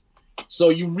 times. So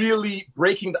you really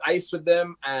breaking the ice with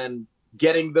them and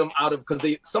getting them out of, because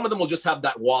some of them will just have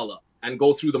that wall up and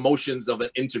go through the motions of an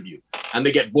interview and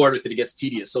they get bored with it. It gets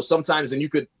tedious. So sometimes then you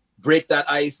could break that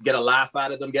ice, get a laugh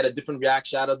out of them, get a different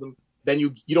reaction out of them. Then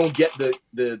you don't get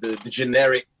the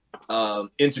generic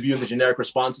interview and the generic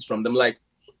responses from them. Like,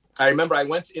 I remember I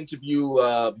went to interview,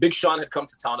 Big Sean had come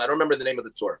to town. I don't remember the name of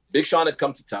the tour. Big Sean had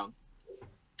come to town.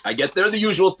 I get there, the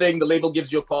usual thing. The label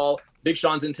gives you a call. Big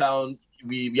Sean's in town.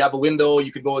 We have a window.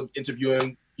 You could go and interview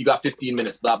him. You got 15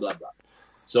 minutes, blah, blah, blah.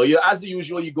 So as the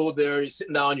usual, you go there, you're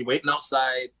sitting down, you're waiting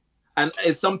outside. And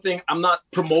it's something, I'm not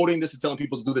promoting this and telling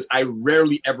people to do this. I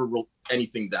rarely ever wrote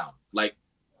anything down. Like,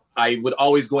 I would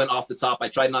always go in off the top. I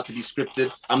tried not to be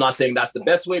scripted. I'm not saying that's the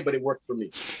best way, but it worked for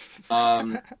me.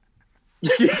 I'm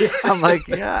like,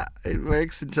 yeah, it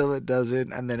works until it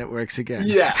doesn't, and then it works again.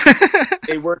 Yeah,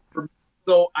 it worked for me.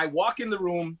 So I walk in the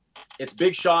room. It's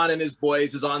Big Sean and his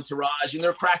boys, his entourage, and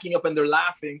they're cracking up and they're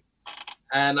laughing.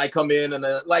 And I come in and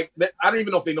I don't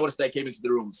even know if they noticed that I came into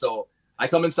the room. So I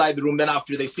come inside the room. Then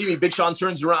after they see me, Big Sean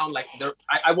turns around like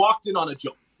I walked in on a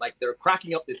joke. Like they're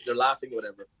cracking up. They're laughing,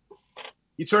 whatever.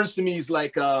 He turns to me. He's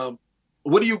like,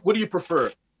 "What do you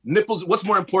prefer? Nipples? What's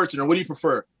more important, or what do you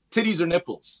prefer? Titties or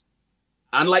nipples?"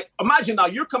 And like, imagine now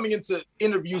you're coming in to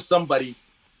interview somebody.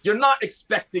 You're not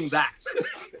expecting that.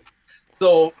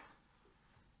 So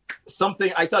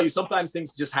I tell you, sometimes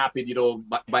things just happen,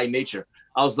 by nature.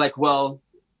 I was like, well,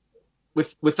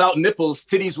 without nipples,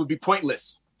 titties would be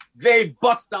pointless. They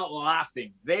bust out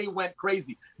laughing. They went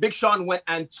crazy. Big Sean went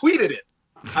and tweeted it.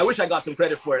 I wish I got some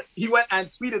credit for it. He went and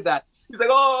tweeted that. He's like,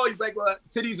 well,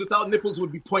 titties without nipples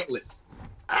would be pointless.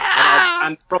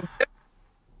 And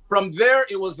from there,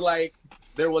 it was like,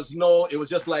 it was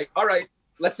just like, all right,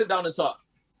 let's sit down and talk.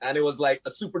 And it was like a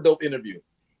super dope interview.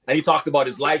 And he talked about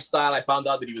his lifestyle. I found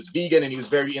out that he was vegan and he was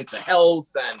very into health.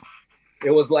 And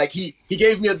it was like, he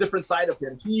gave me a different side of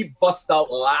him. He bust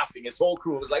out laughing. His whole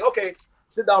crew was like, okay,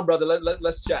 sit down, brother.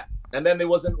 Let's chat. And then it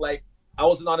wasn't like, I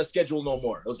wasn't on a schedule no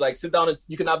more. It was like, sit down and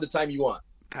you can have the time you want.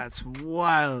 That's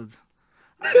wild.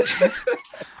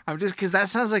 I'm just, because that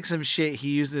sounds like some shit he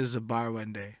used as a bar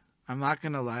one day. I'm not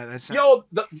going to lie.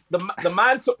 The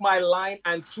man took my line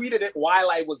and tweeted it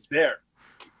while I was there.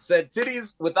 Said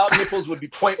titties without nipples would be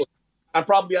pointless. I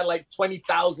probably had like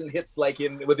 20,000 hits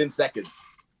within seconds.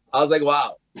 I was like,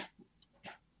 wow.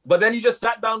 But then he just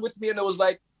sat down with me and it was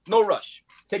like, no rush.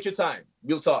 Take your time.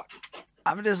 We'll talk.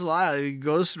 I'm just wild. He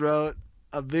ghost wrote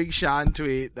a Big Sean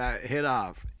tweet that hit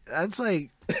off. That's like,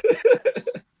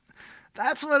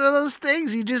 that's one of those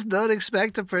things you just don't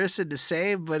expect a person to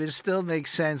say, but it still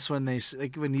makes sense when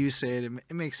when you say it.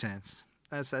 It makes sense.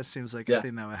 That seems like a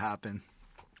thing that would happen.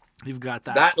 You've got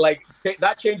that.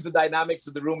 That changed the dynamics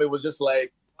of the room. It was just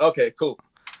like, okay, cool.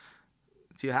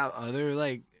 Do you have other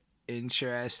like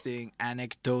interesting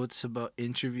anecdotes about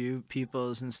interview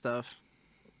peoples and stuff?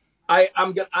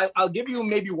 I'll give you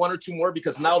maybe one or two more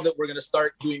because now that we're gonna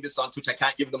start doing this on Twitch, I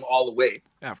can't give them all away.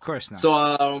 Yeah, of course not.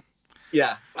 So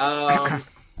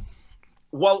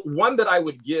well, one that I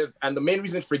would give, and the main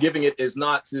reason for giving it is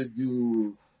not to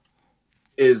do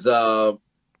is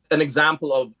an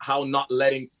example of how not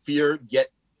letting fear get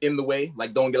in the way.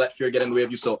 Like, don't let fear get in the way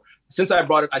of you. So since I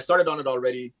brought it, I started on it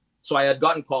already. So I had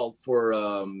gotten called for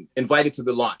invited to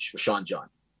the launch for Sean John.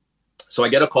 So I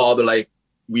get a call. They're like,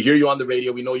 we hear you on the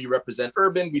radio. We know you represent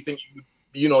Urban. We think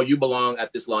you belong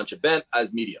at this launch event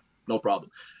as media. No problem.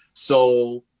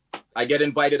 So I get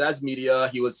invited as media.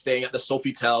 He was staying at the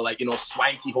Sofitel,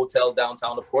 swanky hotel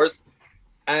downtown, of course.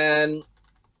 And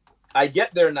I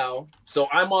get there now. So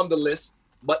I'm on the list.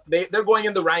 But they're going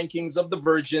in the rankings of the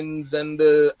Virgins and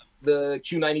the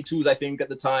Q92s, I think, at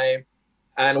the time,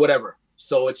 and whatever.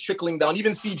 So it's trickling down.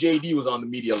 Even CJD was on the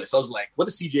media list. I was like, what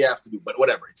does CJ have to do? But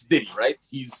whatever. It's Diddy, right?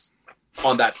 He's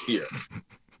on that sphere.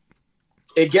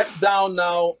 It gets down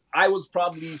now. I was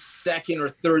probably second or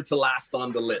third to last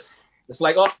on the list. It's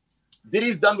like, oh,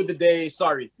 Diddy's done with the day.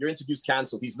 Sorry, your interview's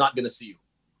canceled. He's not going to see you.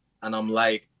 And I'm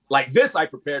like this I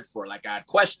prepared for. Like, I had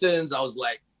questions. I was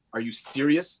like, are you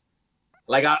serious?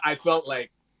 Like, I felt like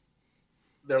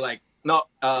they're like, no,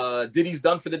 Diddy's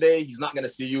done for the day. He's not going to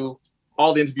see you.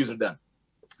 All the interviews are done.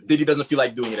 Diddy doesn't feel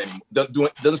like doing it anymore.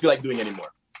 Doesn't feel like doing it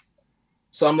anymore.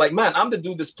 So I'm like, man, I'm the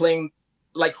dude that's playing.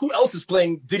 Like, who else is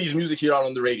playing Diddy's music here out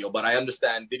on the radio? But I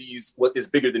understand Diddy's what is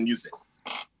bigger than music.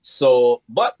 So,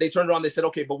 but they turned around. They said,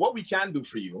 okay, but what we can do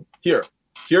for you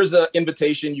here's an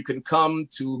invitation. You can come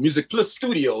to Music Plus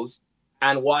Studios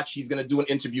and watch. He's going to do an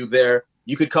interview there.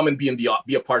 You could come and be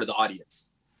a part of the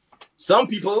audience. Some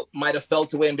people might have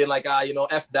felt away and been like,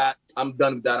 F that. I'm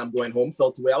done with that. I'm going home.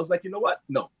 Felt away. I was like, you know what?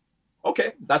 No.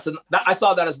 Okay. I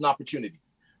saw that as an opportunity.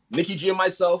 Nikki G and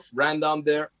myself ran down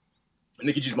there.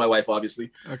 Nikki G's my wife,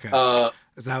 obviously. Okay.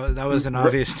 That wasn't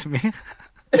obvious to me.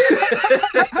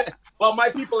 Well, my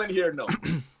people in here know.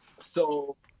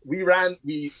 So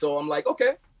so I'm like,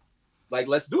 okay, like,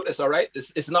 let's do this. All right.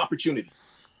 It's an opportunity.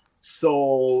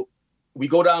 So we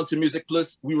go down to Music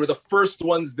Plus. We were the first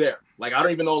ones there. Like, I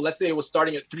don't even know. Let's say it was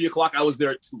starting at 3:00. I was there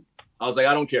at 2:00. I was like,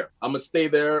 I don't care. I'm going to stay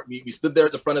there. We stood there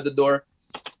at the front of the door.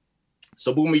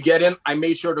 So boom, we get in. I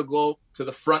made sure to go to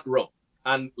the front row.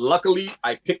 And luckily,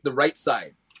 I picked the right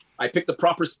side. I picked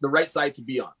the right side to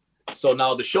be on. So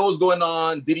now the show's going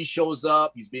on. Diddy shows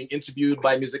up. He's being interviewed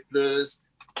by Music Plus.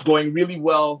 It's going really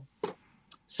well.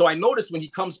 So I noticed when he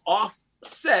comes off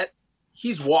set,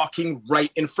 he's walking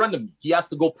right in front of me. He has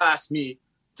to go past me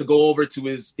to go over to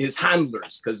his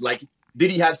handlers, because like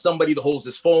Diddy had somebody that holds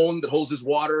his phone, that holds his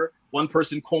water. One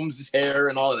person combs his hair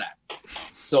and all of that.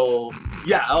 So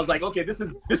yeah, I was like, okay, this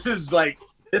is like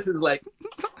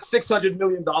 $600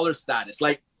 million status.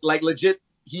 Like legit,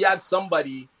 he had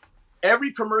somebody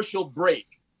every commercial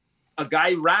break, a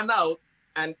guy ran out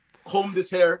and combed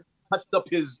his hair, touched up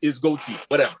his goatee,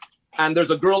 whatever. And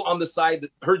there's a girl on the side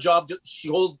that her job, she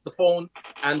holds the phone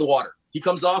and the water. He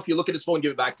comes off, you look at his phone,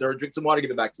 give it back to her, drink some water,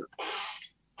 give it back to her.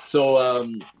 So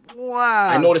wow.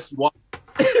 I noticed like,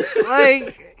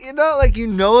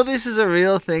 this is a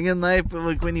real thing in life, but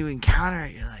like when you encounter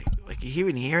it, you're like you're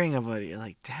even hearing about it, you're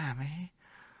like, damn, man,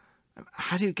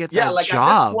 how do you get that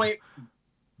job? At this point,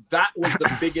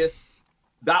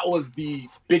 that was the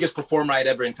biggest performer I'd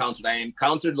ever encountered. I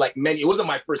encountered like many. It wasn't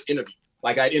my first interview.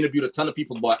 Like I'd interviewed a ton of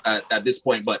people at this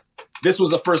point, but this was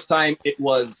the first time it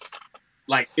was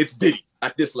like, it's Diddy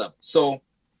at this level. So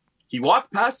he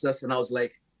walked past us and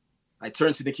I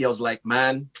turned to Nikki. I was like,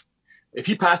 man, when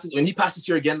he passes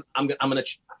here again, I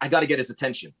got to get his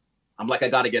attention. I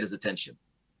got to get his attention.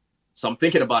 So I'm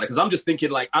thinking about it, because I'm just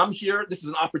thinking like, I'm here. This is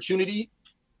an opportunity.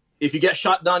 If you get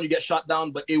shot down, you get shot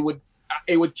down, but it would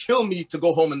kill me to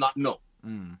go home and not know.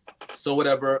 So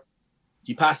whatever,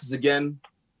 he passes again.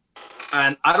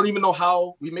 And I don't even know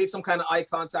how we made some kind of eye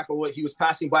contact or what. He was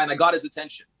passing by and I got his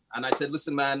attention. And I said,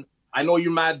 listen, man, I know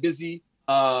you're mad busy.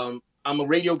 I'm a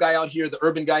radio guy out here, the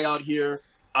urban guy out here.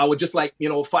 I would just like,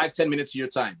 5-10 minutes of your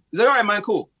time. He's like, all right, man,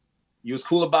 cool. He was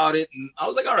cool about it. And I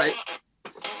was like, all right.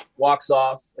 Walks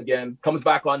off again, comes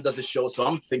back on, does his show. So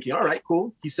I'm thinking, all right,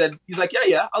 cool. He's like,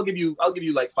 yeah, I'll give you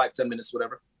like 5-10 minutes,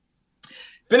 whatever.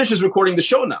 Finishes recording the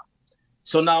show now.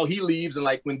 So now he leaves, and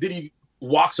like when Diddy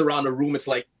walks around the room, it's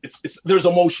like there's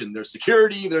emotion, there's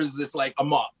security, it's like a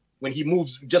mob when he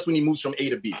moves from A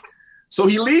to B. So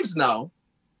he leaves now,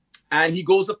 and he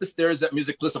goes up the stairs at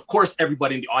Music Plus. Of course,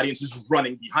 everybody in the audience is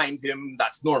running behind him.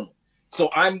 That's normal. So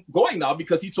I'm going now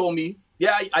because he told me,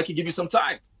 yeah, I could give you some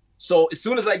time. So as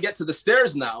soon as I get to the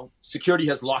stairs now, security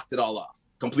has locked it all off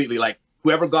completely. Like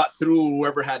whoever got through,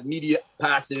 whoever had media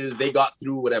passes, they got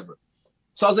through, whatever.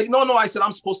 So I was like, no, I said,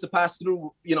 I'm supposed to pass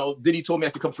through. Diddy told me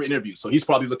I could come for an interview. So he's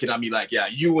probably looking at me like, yeah,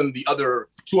 you and the other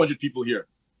 200 people here.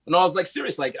 And I was like,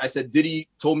 serious. Like I said, Diddy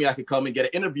told me I could come and get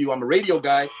an interview. I'm a radio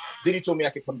guy. Diddy told me I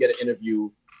could come get an interview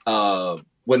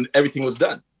when everything was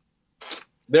done.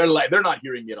 They're not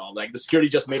hearing me at all. Like the security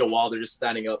just made a wall. They're just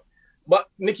standing up. But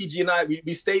Nikki G and I,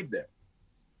 we stayed there.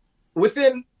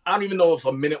 Within, I don't even know if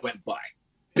a minute went by.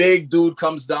 Big dude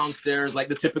comes downstairs, like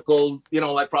the typical,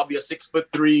 like probably a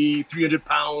 6'3", 300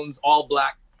 pounds, all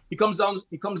black. He comes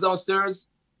downstairs.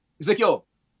 He's like, yo,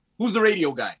 who's the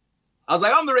radio guy? I was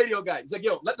like, I'm the radio guy. He's like,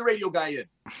 yo, let the radio guy in.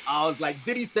 I was like,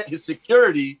 did he set his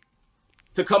security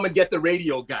to come and get the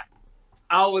radio guy?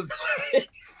 I was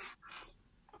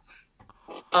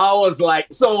like,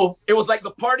 so it was like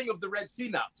the parting of the Red Sea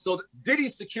now. So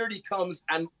Diddy's security comes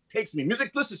and takes me.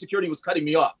 Music Plus' security was cutting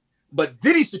me off. But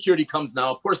Diddy's security comes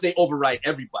now. Of course, they override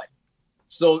everybody.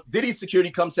 So Diddy's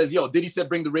security comes, says, yo, Diddy said,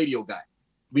 bring the radio guy.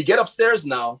 We get upstairs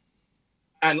now.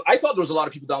 And I thought there was a lot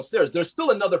of people downstairs. There's still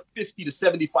another 50 to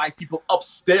 75 people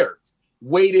upstairs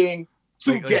waiting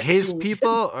to get his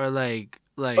people or like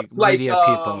media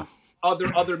people.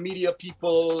 Other media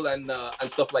people and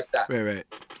stuff like that. Right.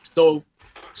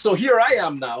 So here I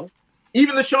am now.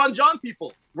 Even the Sean John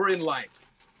people were in line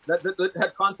that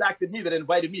had contacted me, that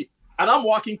invited me. And I'm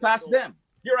walking past them.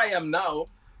 Here I am now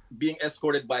being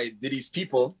escorted by Diddy's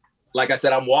people. Like I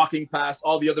said, I'm walking past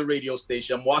all the other radio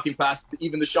stations. I'm walking past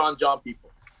even the Sean John people.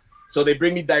 So they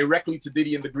bring me directly to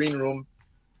Diddy in the green room.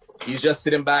 He's just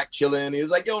sitting back, chilling. He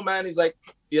was like, yo, man. He's like,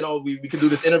 we can do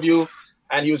this interview.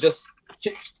 And he was just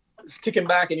kicking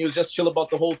back, and he was just chill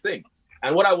about the whole thing.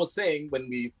 And what I was saying when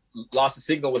we lost the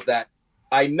signal was that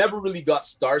I never really got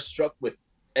starstruck with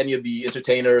any of the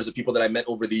entertainers or people that I met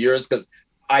over the years, because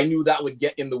I knew that would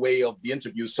get in the way of the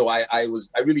interview. So I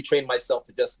really trained myself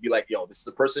to just be like, yo, this is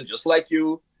a person just like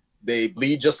you. They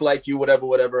bleed just like you,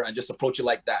 whatever, and just approach it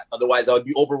like that. Otherwise, I would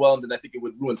be overwhelmed, and I think it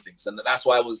would ruin things. And that's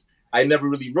why I never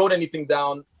really wrote anything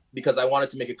down, because I wanted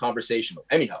to make it conversational.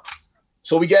 Anyhow,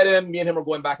 so we get in. Me and him are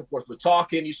going back and forth. We're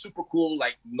talking. He's super cool,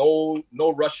 like no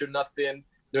rush or nothing.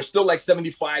 There's still like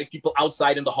 75 people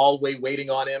outside in the hallway waiting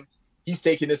on him. He's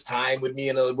taking his time with me,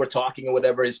 and we're talking or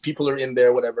whatever. His people are in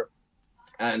there, whatever.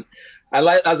 And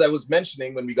as I was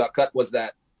mentioning when we got cut, was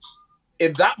that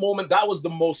in that moment, that was the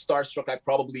most starstruck I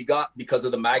probably got, because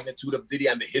of the magnitude of Diddy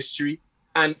and the history.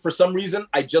 And for some reason,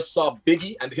 I just saw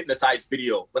Biggie and the Hypnotized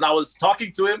video. When I was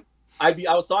talking to him, I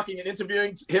was talking and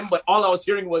interviewing him, but all I was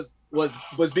hearing was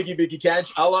Biggie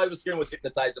Canch. All I was hearing was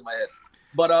Hypnotized in my head.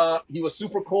 But he was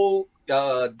super cool.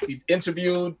 He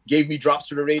interviewed, gave me drops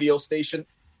for the radio station.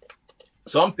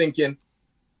 So I'm thinking,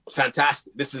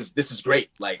 fantastic. This is great.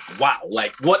 Like, wow.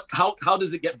 Like, what? How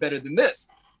does it get better than this?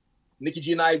 Nikki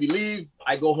G and we leave.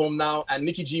 I go home now, and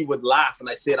Nikki G would laugh, and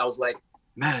I was like,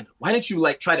 man, why didn't you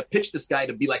like try to pitch this guy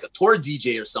to be like a tour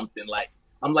DJ or something? Like,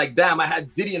 I'm like, damn, I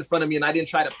had Diddy in front of me and I didn't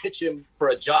try to pitch him for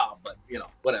a job, but you know,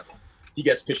 whatever. He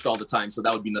gets pitched all the time, so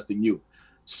that would be nothing new.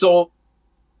 So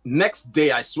next day,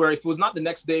 I swear, if it was not the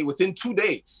next day, within 2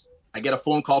 days, I get a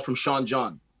phone call from Sean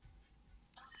John.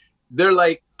 They're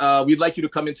like, we'd like you to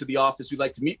come into the office. We'd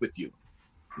like to meet with you.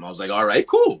 And I was like, all right,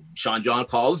 cool. Sean John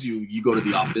calls you, you go to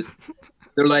the office.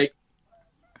 They're like,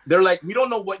 we don't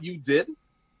know what you did,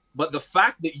 but the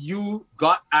fact that you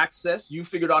got access, you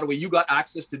figured out a way, you got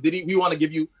access to Diddy, we want to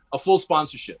give you a full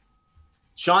sponsorship.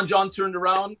 Sean John turned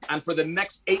around, and for the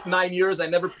next 8-9 years, I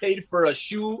never paid for a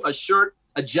shoe, a shirt,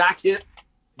 a jacket.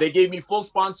 They gave me full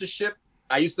sponsorship.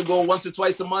 I used to go once or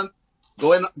twice a month,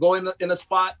 go in a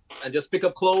spot and just pick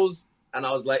up clothes. And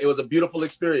I was like, it was a beautiful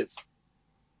experience.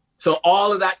 So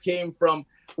all of that came from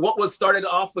what was started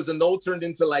off as a no turned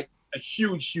into like a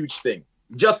huge, huge thing.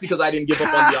 Just because I didn't give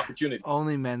up on the opportunity.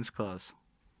 Only men's clothes.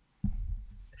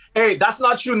 Hey, that's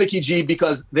not true, Nikki G,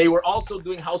 because they were also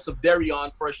doing House of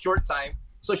Darion for a short time.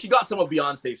 So she got some of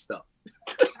Beyonce's stuff.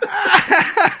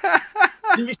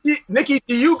 Nikki,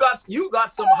 you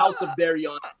got some House of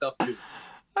Darion stuff too.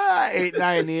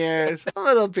 8-9 years. A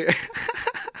little bit.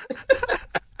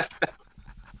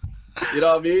 You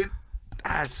know what I mean?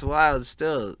 That's wild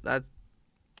still.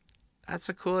 That's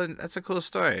a cool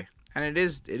story. And it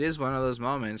is one of those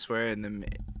moments where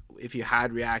if you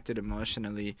had reacted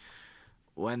emotionally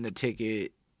when the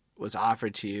ticket was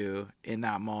offered to you in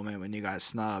that moment when you got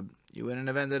snubbed, you wouldn't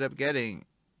have ended up getting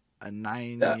a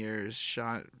 9 years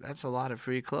shot. That's a lot of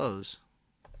free clothes.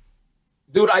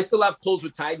 Dude, I still have clothes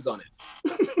with tags on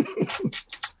it.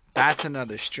 That's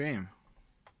another stream.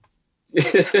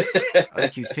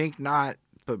 Like, you think not,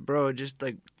 but bro, just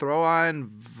like throw on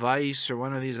Vice or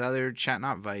one of these other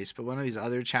not Vice, but one of these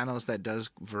other channels that does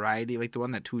variety, like the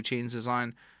one that 2 Chainz is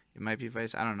on. It might be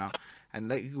Vice, I don't know. And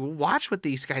like, watch what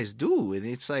these guys do, and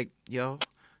it's like, yo,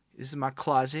 this is my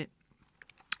closet,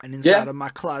 and inside of my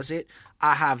closet,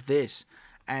 I have this,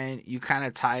 and you kind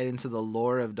of tie it into the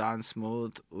lore of Don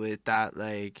Smooth with that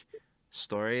like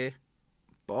story.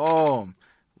 Boom,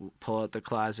 pull out the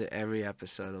closet every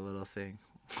episode, a little thing.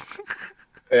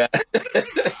 Yeah.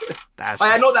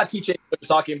 I know that 2 Chainz you're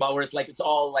talking about, where it's like it's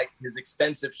all like his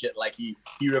expensive shit. Like he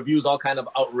reviews all kind of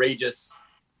outrageous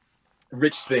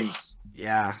rich things.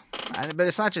 Yeah, but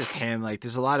it's not just him. Like,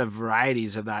 there's a lot of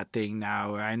varieties of that thing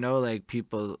now. Where I know like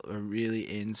people are really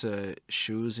into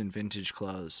shoes and vintage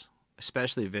clothes,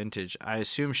 especially vintage. I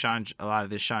assume a lot of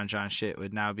this Sean John shit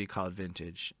would now be called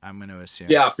vintage. I'm going to assume.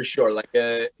 Yeah, for sure. Like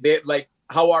they like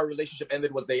how our relationship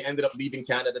ended was they ended up leaving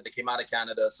Canada. They came out of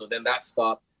Canada, so then that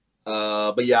stopped.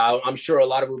 But yeah, I'm sure a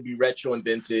lot of it would be retro and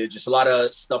vintage. Just a lot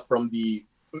of stuff from the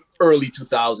early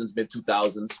 2000s, mid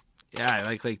 2000s. Yeah,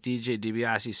 like DJ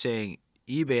DiBiase saying,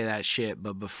 eBay that shit,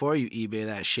 but before you eBay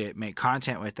that shit, make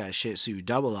content with that shit so you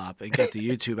double up and get the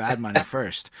YouTube ad money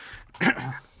first.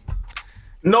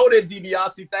 Noted,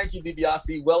 DiBiase. Thank you,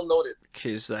 DiBiase. Well noted.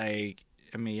 Because, like,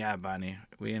 I mean, yeah, Bonnie,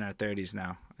 we in our 30s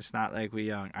now. It's not like we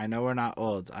young. I know we're not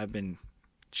old. I've been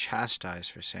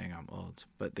chastised for saying I'm old,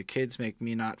 but the kids make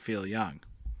me not feel young.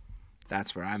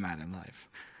 That's where I'm at in life.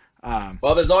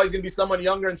 Well, there's always gonna be someone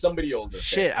younger and somebody older.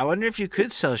 Shit, I wonder if you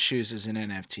could sell shoes as an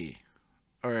NFT,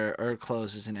 or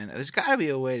clothes as an NFT. There's got to be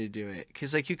a way to do it,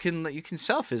 because like you can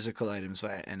sell physical items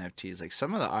via NFTs. Like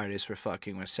some of the artists were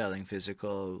selling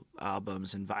physical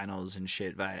albums and vinyls and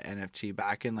shit via NFT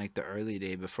back in like the early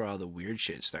day before all the weird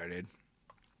shit started.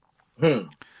 Something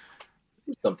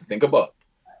to think about.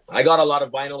 I got a lot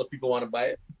of vinyl if people want to buy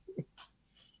it.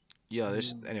 Yo,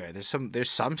 there's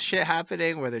some shit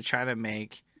happening where they're trying to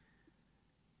make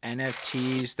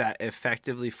NFTs that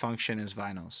effectively function as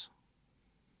vinyls.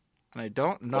 And I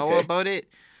don't know about it.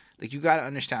 Like, you got to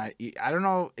understand. I don't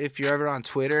know if you're ever on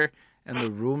Twitter and the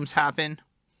rooms happen.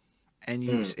 And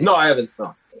you No, I haven't.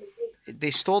 No. They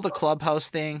stole the Clubhouse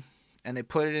thing and they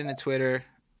put it into Twitter,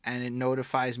 and it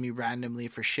notifies me randomly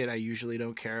for shit I usually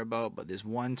don't care about. But this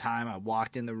one time I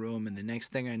walked in the room, and the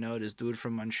next thing I know, this dude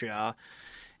from Montreal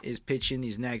is pitching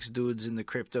these next dudes in the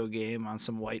crypto game on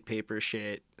some white paper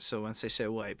shit. So once I say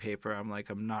white paper, I'm like,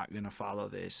 I'm not going to follow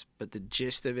this. But the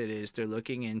gist of it is they're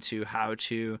looking into how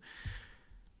to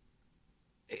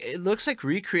It looks like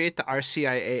recreate the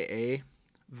RCIAA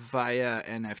via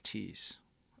NFTs.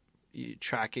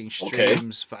 Tracking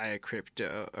streams via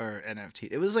crypto or NFT.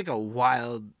 It was like a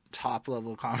wild top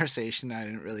level conversation I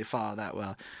didn't really follow that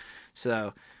well.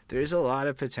 So there's a lot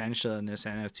of potential in this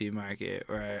NFT market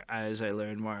where as I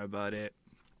learn more about it,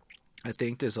 I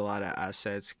think there's a lot of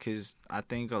assets because I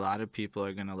think a lot of people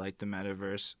are going to like the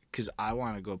metaverse because I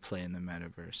want to go play in the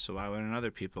metaverse. So why wouldn't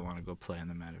other people want to go play in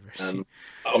the metaverse?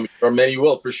 I'm sure many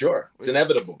will, for sure. It's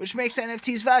inevitable. Which makes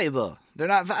NFTs valuable. They're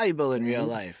not valuable in real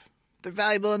life. They're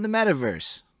valuable in the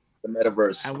metaverse. The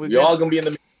metaverse. And we're all going to be in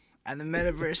the... And the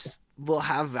metaverse will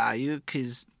have value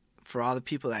because for all the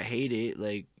people that hate it,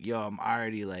 like, yo, I'm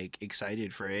already, like,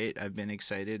 excited for it. I've been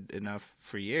excited enough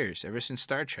for years. Ever since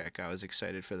Star Trek, I was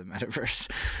excited for the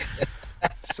metaverse.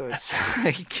 So it's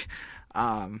like...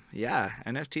 yeah,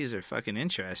 NFTs are fucking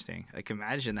interesting. Like,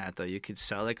 imagine that though. You could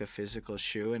sell like a physical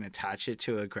shoe and attach it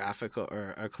to a graphical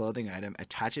or a clothing item,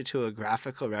 attach it to a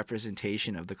graphical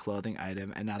representation of the clothing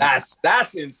item, and now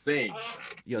that's insane.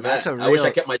 Yo, that's a real... I wish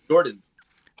I kept my Jordans.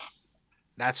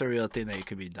 That's a real thing that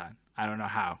could be done. I don't know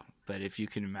how, but if you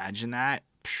can imagine that,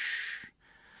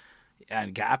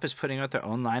 and Gap is putting out their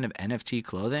own line of NFT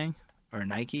clothing, or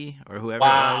Nike, or whoever it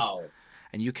was.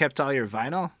 And you kept all your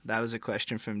vinyl? That was a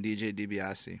question from DJ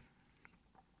DiBiase.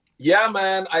 Yeah,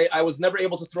 man. I was never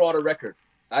able to throw out a record.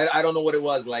 I don't know what it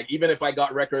was. Like, even if I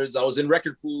got records, I was in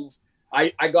record pools.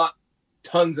 I got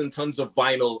tons and tons of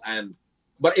vinyl,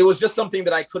 but it was just something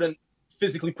that I couldn't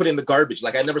physically put in the garbage.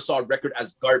 Like, I never saw a record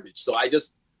as garbage. So I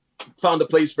just found a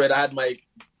place for it. I had my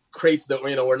crates that,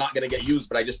 were not going to get used,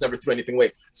 but I just never threw anything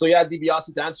away. So yeah,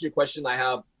 DiBiase, to answer your question, I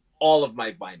have all of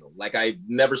my vinyl. Like, I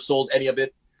never sold any of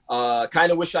it.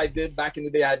 Kind of wish I did. Back in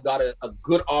the day, I had got a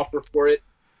good offer for it.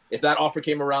 If that offer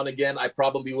came around again, I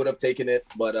probably would have taken it.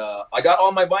 But I got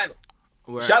all my vinyl.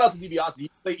 Shout out to DiBiase.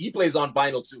 He plays on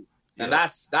vinyl too. And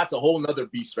that's a whole nother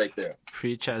beast right there.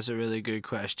 Preach has a really good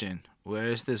question. Where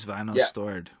is this vinyl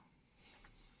stored?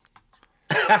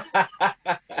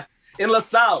 In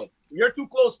LaSalle. You're too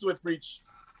close to it, Preach.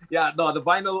 Yeah, no, all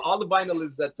the vinyl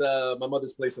is at my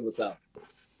mother's place in LaSalle.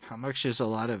 How much is a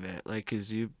lot of it? Like,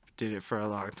 'cause you did it for a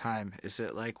long time. Is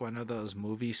it like one of those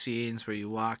movie scenes where you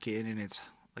walk in and it's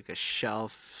like a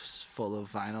shelf full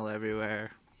of vinyl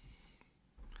everywhere?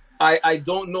 I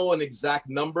don't know an exact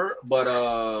number, but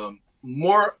I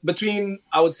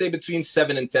would say between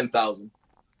 7,000 and 10,000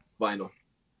 vinyl.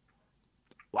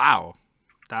 Wow,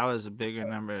 that was a bigger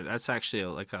number. That's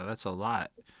actually that's a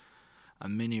lot. A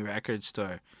mini record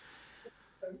store.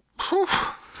 Whew.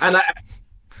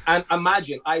 And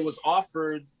imagine I was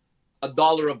offered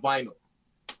 $1 of vinyl,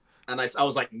 and I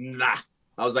was like, nah.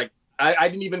 I was like, I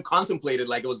didn't even contemplate it.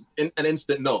 Like, it was an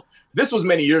instant no. This was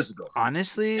many years ago.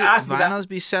 Honestly, vinyls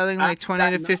be selling like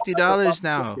 $20 to $50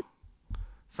 now.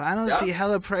 Vinyls be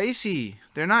hella pricey.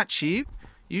 They're not cheap.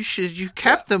 You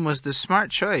kept them was the smart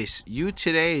choice.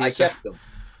 I kept them.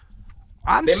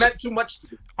 They meant too much to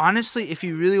me. Honestly, if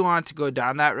you really wanted to go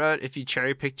down that road, if you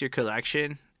cherry picked your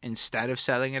collection instead of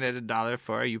selling it at $1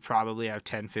 for, you probably have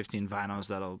 10, 15 vinyls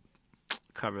that'll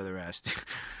cover the rest.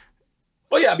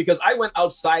 Well, yeah, because I went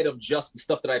outside of just the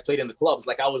stuff that I played in the clubs.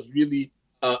 Like, I was really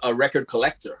a record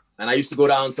collector, and I used to go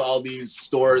down to all these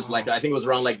stores. Like, I think it was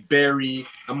around like Barrie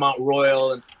and Mount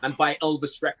Royal, and buy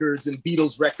Elvis records and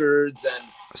Beatles records, and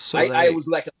so I was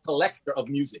like a collector of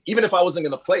music. Even if I wasn't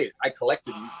gonna play it, I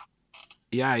collected music.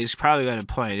 Yeah, he's probably got a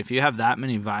point. If you have that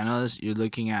many vinyls, you're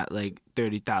looking at like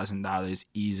 $30,000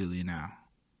 easily now.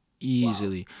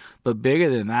 Easily. Wow. But bigger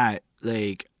than that,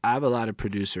 like, I have a lot of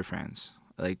producer friends,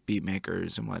 like beat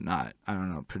makers and whatnot. I don't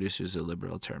know, producer is a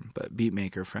liberal term, but beat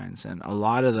maker friends. And a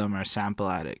lot of them are sample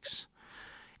addicts.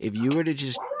 If you were to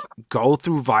just go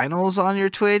through vinyls on your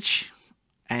Twitch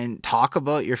and talk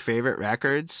about your favorite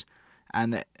records,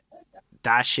 and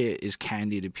that shit is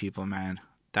candy to people, man.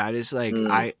 That is like,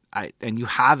 and you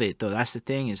have it though. That's the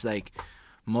thing, is like,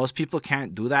 most people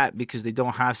can't do that because they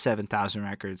don't have 7,000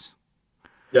 records.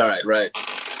 Yeah, right.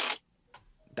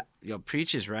 Yo,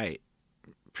 Preach is right.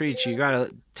 Preach, you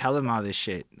gotta tell him all this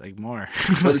shit, like, more.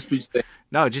 What does Preach say?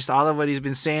 No, just all of what he's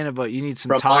been saying about you need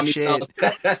some talk shit.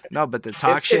 No, but the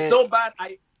talk shit. It's so bad.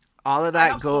 All of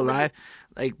that go live.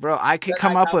 Like, bro, I could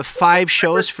come up with 5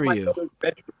 shows for you.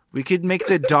 We could make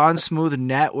the Don Smooth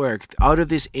network. Out of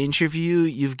this interview,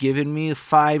 you've given me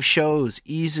 5 shows.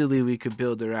 Easily, we could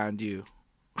build around you.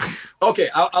 Okay,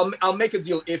 I'll make a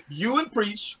deal. If you and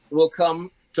Preach will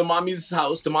come to Mommy's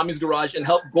house, to Mommy's garage, and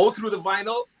help go through the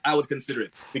vinyl, I would consider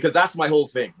it. Because that's my whole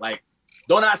thing. Like,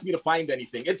 don't ask me to find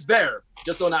anything. It's there.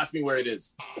 Just don't ask me where it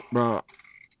is. Bro,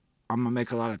 I'm going to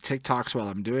make a lot of TikToks while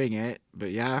I'm doing it.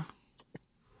 But yeah.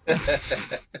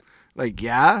 Like,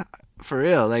 yeah, for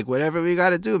real. Like, whatever we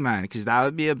gotta do, man, because that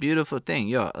would be a beautiful thing.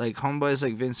 Yo, like homeboys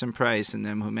like Vincent Price and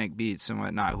them who make beats and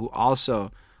whatnot, who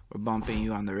also were bumping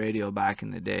you on the radio back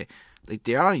in the day. Like,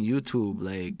 they're on YouTube,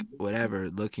 like whatever,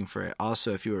 looking for it.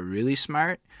 Also, if you were really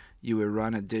smart, you would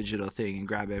run a digital thing and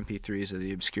grab MP3s of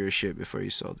the obscure shit before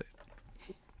you sold it.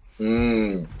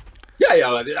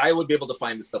 Yeah, I would be able to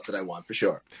find the stuff that I want for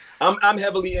sure. I'm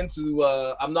heavily into.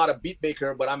 I'm not a beat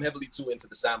maker, but I'm heavily too into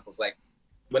the samples. Like,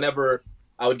 whenever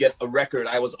I would get a record,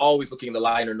 I was always looking in the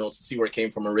liner notes to see where it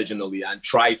came from originally and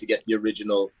try to get the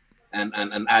original and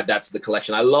add that to the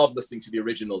collection. I love listening to the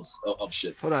originals of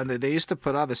shit. Hold on, they used to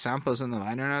put all the samples in the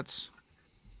liner notes.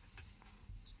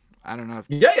 I don't know if.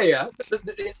 Yeah.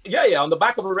 On the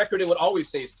back of a record, it would always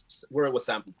say where it was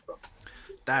sampled from.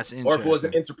 That's interesting. Or if it was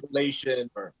an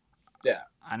interpolation, or yeah.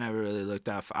 I never really looked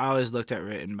at. I always looked at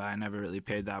written, but I never really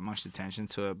paid that much attention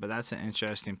to it. But that's an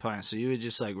interesting point. So you would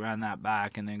just like run that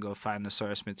back and then go find the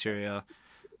source material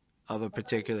of a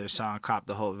particular song, cop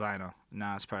the whole vinyl.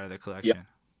 Now it's part of the collection.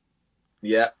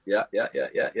 Yeah.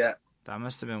 That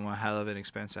must have been one hell of an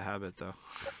expensive habit, though.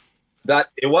 That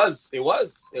it was.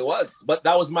 But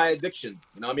that was my addiction.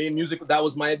 You know what I mean? Music. That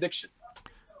was my addiction.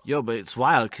 Yo, but it's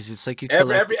wild because it's like you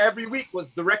every week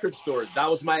was the record stores. That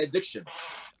was my addiction.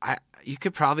 You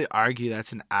could probably argue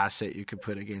that's an asset you could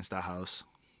put against a house.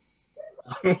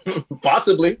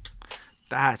 Possibly.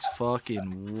 That's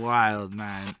fucking wild,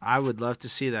 man. I would love to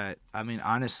see that. I mean,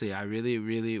 honestly, I really,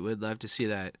 really would love to see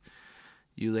that.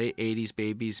 You late 80s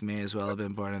babies may as well have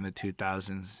been born in the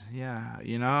 2000s. Yeah,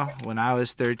 you know, when I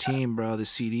was 13, bro, the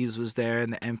CDs was there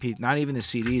and not even the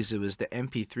CDs, it was the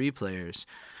MP3 players.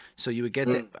 So you would get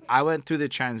I went through the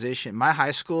transition. My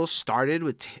high school started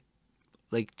with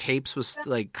like tapes was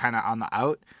like kind of on the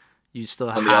out. You still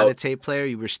had a tape player.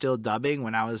 You were still dubbing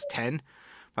when I was 10.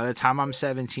 By the time I'm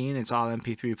 17, it's all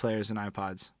MP3 players and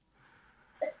iPods.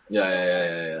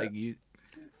 Yeah. Like you.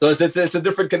 So it's a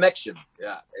different connection.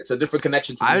 Yeah, it's a different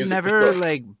connection to the music. I've never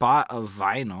like bought a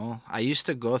vinyl. I used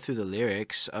to go through the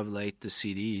lyrics of like the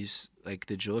CDs, like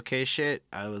the jewel case shit.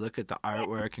 I would look at the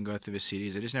artwork and go through the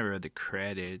CDs. I just never read the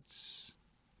credits.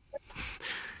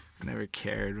 I never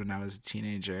cared when I was a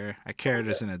teenager. I cared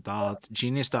as an adult.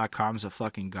 Genius.com is a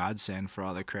fucking godsend for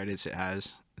all the credits it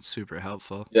has. It's super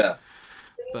helpful. Yeah.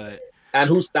 And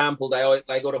Who Sampled.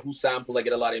 I go to Who Sampled. I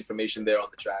get a lot of information there on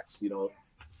the tracks, you know.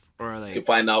 Or like you can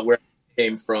find out where it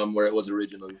came from, where it was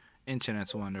originally.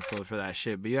 Internet's wonderful for that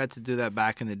shit. But you had to do that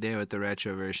back in the day with the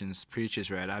retro versions. Preach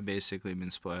is right. I've basically been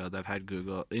spoiled. I've had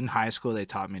Google. In high school, they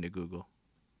taught me to Google.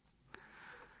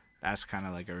 That's kind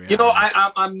of like a reality. You know,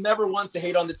 I'm never one to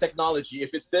hate on the technology.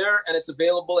 If it's there and it's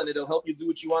available and it'll help you do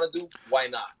what you want to do, why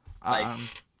not? Like,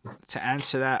 to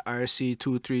answer that,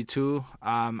 RC232,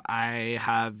 I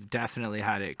have definitely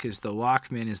had it because the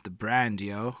Walkman is the brand,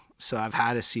 yo. So I've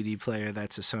had a CD player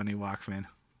that's a Sony Walkman.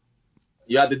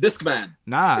 Yeah, the Discman.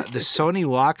 Nah, the Sony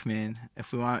Walkman,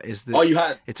 if we want, is the. Oh, you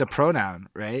had. It's a pronoun,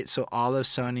 right? So all of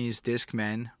Sony's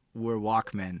Discmen were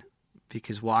Walkmen.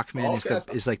 Because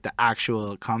Walkman is like the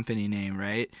actual company name,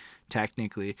 right?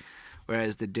 Technically.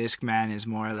 Whereas the Discman is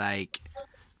more like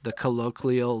the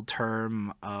colloquial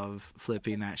term of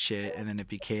flipping that shit, and then it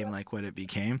became like what it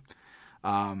became.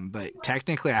 But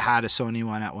technically I had a Sony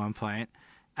one at one point.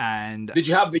 And Did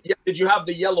you have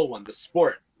the yellow one, the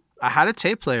Sport? I had a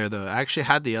tape player though. I actually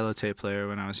had the yellow tape player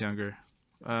when I was younger.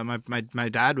 My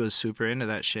dad was super into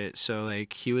that shit. So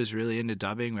like he was really into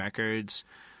dubbing records.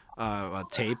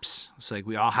 Tapes. So like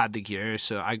we all had the gear,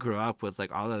 so I grew up with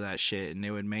like all of that shit, and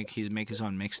he'd make his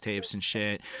own mixtapes and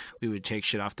shit. We would take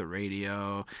shit off the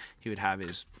radio. He would have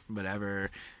his whatever.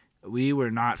 We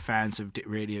were not fans of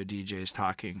radio DJs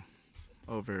talking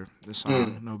over the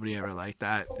song. Nobody ever liked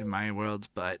that in my world,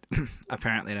 but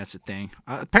apparently that's a thing.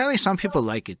 Apparently some people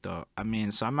like it though. I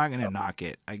mean, so I'm not gonna knock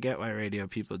it. I get why radio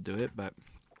people do it, but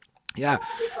yeah,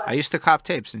 I used to cop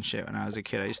tapes and shit when I was a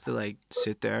kid. I used to like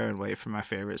sit there and wait for my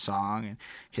favorite song and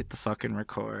hit the fucking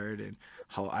record. And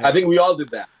I think we all did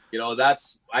that. You know,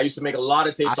 I used to make a lot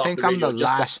of tapes. I think off the radio, I'm the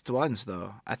last ones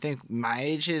though. I think my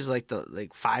age is like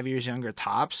 5 years younger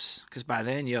tops. Because by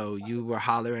then, you were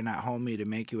hollering at homie to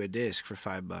make you a disc for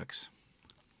 $5.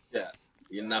 Yeah,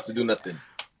 you didn't have to do nothing.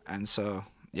 And so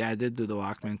yeah, I did do the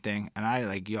Walkman thing, and I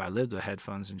lived with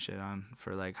headphones and shit on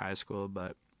for like high school,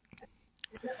 but.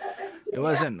 It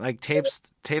wasn't like tapes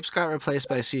got replaced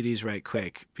by CDs right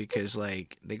quick because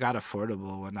like they got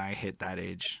affordable when I hit that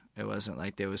age. It wasn't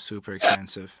like they was super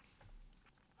expensive.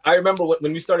 I remember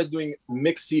when we started doing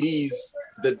mixed CDs,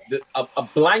 a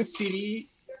blank CD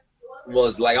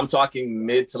was like, I'm talking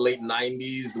mid to late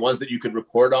 90s, the ones that you could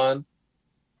record on.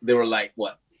 They were like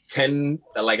what,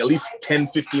 like at least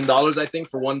 $10-15, I think,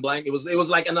 for one blank. It was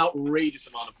like an outrageous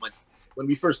amount of money when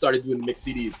we first started doing mixed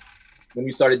CDs. When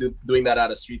we started doing that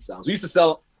out of Street Sounds, we used to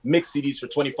sell mixed CDs for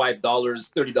 $25,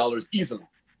 $30 easily.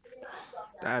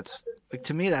 That's like,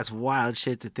 to me, that's wild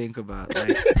shit to think about.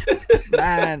 Like,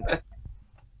 man,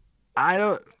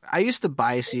 I used to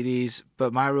buy CDs,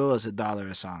 but my rule is $1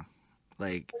 a song.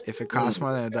 Like, if it costs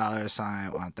more than $1 a song, I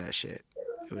don't want that shit.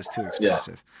 It was too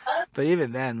expensive. Yeah. But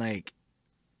even then, like,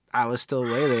 I was still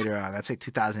way later on. That's like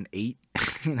 2008,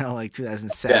 like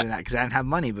 2007, because I didn't have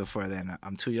money before then.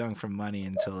 I'm too young for money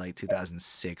until like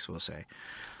 2006, we'll say.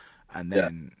 And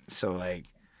then, so like,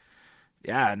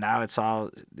 yeah, now it's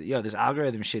all, this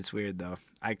algorithm shit's weird though.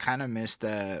 I kind of miss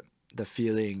the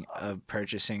feeling of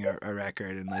purchasing a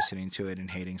record and listening to it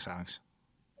and hating songs.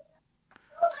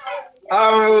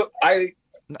 I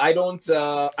don't,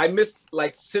 I miss,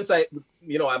 like, since I'm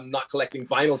not collecting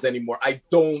vinyls anymore, I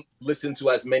don't listen to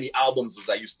as many albums as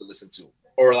I used to listen to,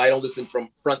 or I don't listen from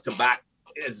front to back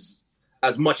as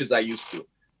much as I used to.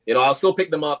 I'll still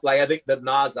pick them up. Like, I think the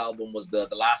Nas album was the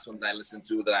last one that I listened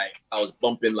to that I was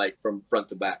bumping like from front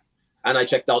to back. And I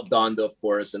checked out Donda, of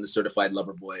course, and the Certified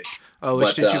Lover Boy. Oh,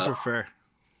 which did you prefer?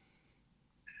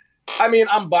 I mean,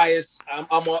 I'm biased. I'm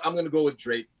gonna go with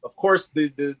Drake. Of course,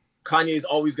 the Kanye is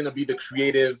always gonna be the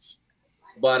creative,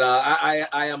 but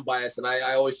I am biased, and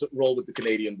I always roll with the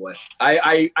Canadian boy.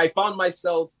 I found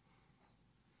myself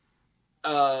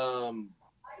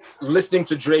listening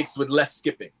to Drake's with less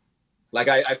skipping. Like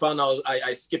I found out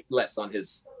I skipped less on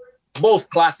his both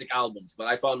classic albums, but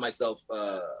I found myself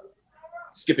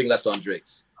skipping less on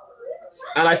Drake's.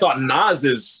 And I thought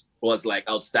Nas's was like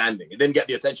outstanding. It didn't get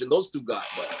the attention those two got,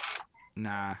 but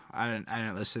nah, I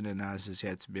didn't listen to Nas's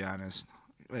yet, to be honest.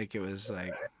 Like, it was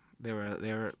like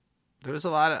there was a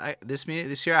lot of this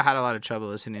year I had a lot of trouble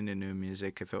listening to new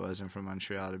music if it wasn't from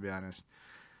Montreal, to be honest.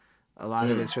 A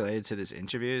lot of it's related to these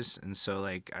interviews, and so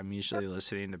like I'm usually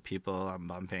listening to people I'm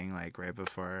bumping like right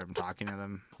before I'm talking to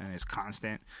them, and it's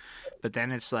constant. But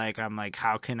then it's like I'm like,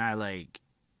 how can I like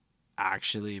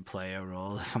actually play a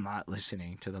role if I'm not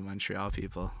listening to the Montreal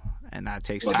people? And that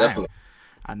takes time. Definitely.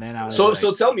 And then I was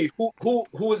so tell me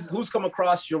who's come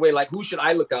across your way? Like, who should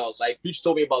I look out? Like, Peach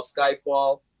told me about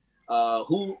Skyfall.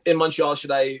 Who in Montreal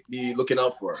should I be looking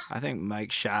out for? I think Mike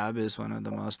Shab is one of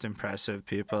the most impressive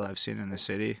people I've seen in the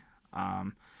city.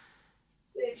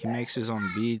 He makes his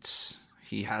own beats.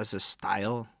 He has a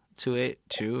style to it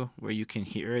too, where you can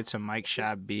hear it's a Mike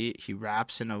Shab beat. He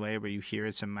raps in a way where you hear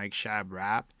it's a Mike Shab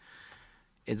rap.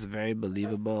 It's very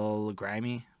believable,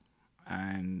 grimy,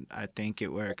 and I think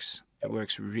it works. It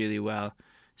works really well.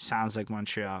 Sounds like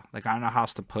Montreal. Like, I don't know how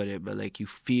else to put it, but like you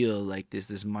feel like there's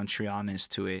this Montrealness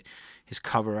to it. His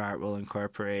cover art will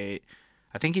incorporate.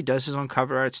 I think he does his own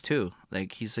cover arts too.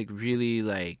 Like, he's like really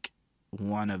like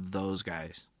one of those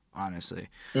guys, honestly.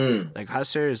 Like,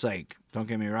 Hustler is like, don't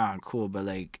get me wrong, cool, but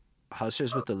like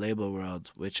Hustler's with the label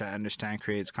world, which I understand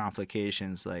creates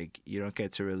complications. Like, you don't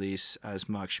get to release as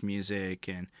much music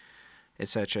and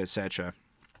etc. etc.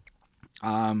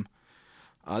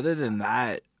 Other than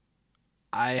that,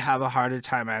 I have a harder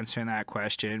time answering that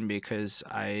question because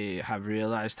I have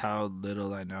realized how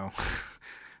little I know.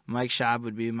 Mike Shab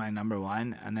would be my number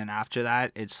one, and then after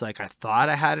that, it's like I thought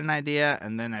I had an idea,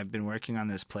 and then I've been working on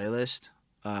this playlist.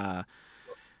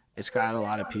 It's got a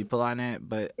lot of people on it,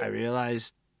 but I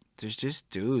realized there's just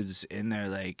dudes in there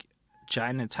like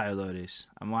China Tylotis.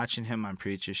 I'm watching him on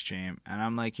Preacher's stream, and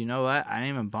I'm like, you know what? I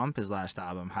didn't even bump his last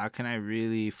album. How can I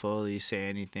really fully say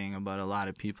anything about a lot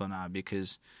of people now?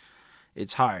 Because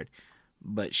it's hard.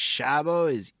 But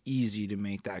Shabo is easy to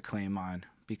make that claim on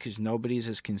because nobody's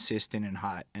as consistent and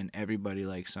hot, and everybody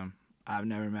likes him. I've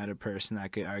never met a person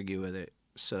that could argue with it.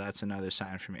 So that's another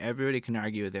sign for me. Everybody can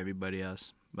argue with everybody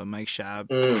else. But Mike Shab,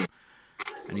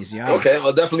 and he's young. Okay,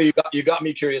 well, definitely you got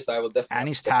me curious. I will definitely. And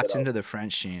he's tapped into the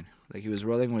French scene. Like, he was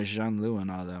rolling with Jean-Loup and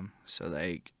all them. So,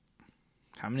 like,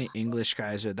 how many English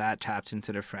guys are that tapped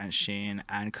into the French scene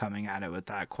and coming at it with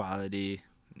that quality?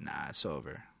 Nah, it's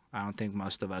over. I don't think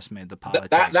most of us made the politics.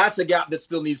 That's a gap that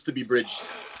still needs to be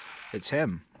bridged. It's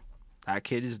him. That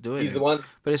kid is doing it. He's the one.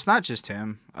 But it's not just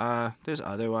him. There's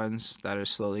other ones that are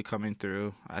slowly coming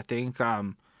through. I think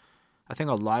a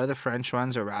lot of the French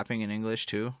ones are rapping in English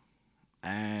too.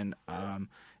 And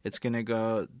it's gonna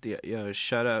go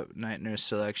shout out Night Nurse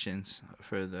Selections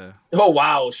for the. Oh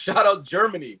wow! Shout out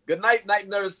Germany. Good night, Night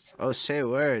Nurse. Oh, say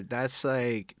word. That's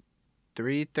like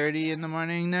 3:30 in the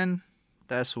morning then.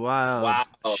 That's wild.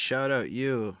 Wow. Shout out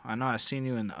you. I know I've seen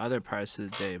you in the other parts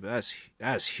of the day, but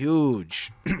that's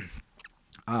huge.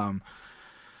 But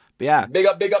yeah. Big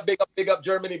up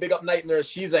Germany. Big up Night Nurse.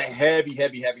 She's a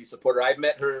heavy supporter. I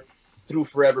met her through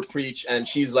Forever Preach, and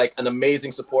she's like an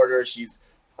amazing supporter. She's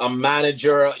a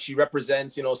manager. She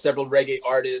represents, you know, several reggae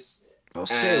artists. Oh,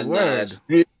 say and word. she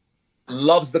really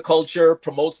loves the culture,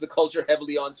 promotes the culture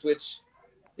heavily on Twitch.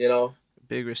 You know,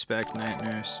 Big respect, Night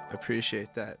Nurse. Appreciate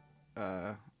that.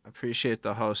 Appreciate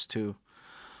the host too.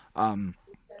 Um,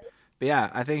 but yeah,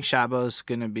 I think Shabo's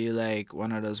gonna be like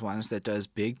one of those ones that does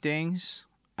big things,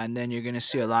 and then you're gonna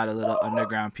see a lot of little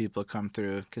underground people come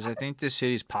through. Because I think this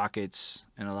city's pockets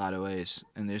in a lot of ways,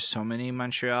 and there's so many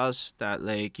Montreals that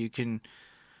like you can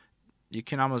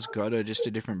almost go to just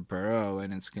a different borough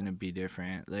and it's gonna be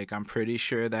different. Like I'm pretty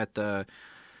sure that the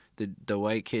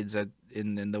white kids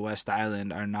in the West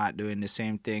Island are not doing the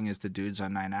same thing as the dudes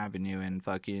on 9th Avenue and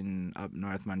fucking up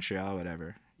North Montreal,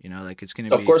 whatever. You know, like it's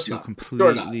gonna of be course two not.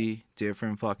 completely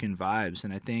different fucking vibes.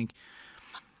 And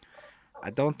I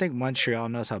don't think Montreal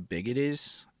knows how big it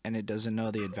is, and it doesn't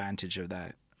know the advantage of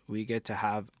that. We get to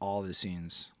have all the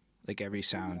scenes, like every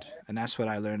sound, and that's what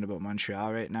I learned about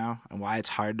Montreal right now, and why it's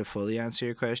hard to fully answer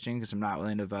your question because I'm not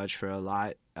willing to vouch for a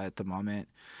lot at the moment.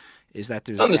 Is that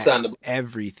there's Understandable.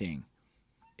 everything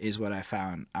is what I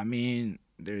found. I mean,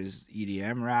 there's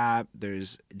EDM rap,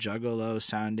 there's juggalo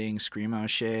sounding screamo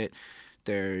shit,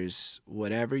 there's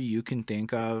whatever you can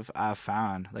think of. I've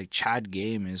found like Chad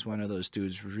Game is one of those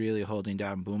dudes really holding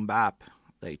down boom bap.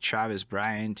 Like Travis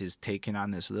Bryant is taking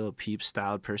on this Lil Peep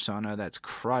styled persona that's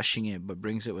crushing it, but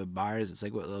brings it with bars. It's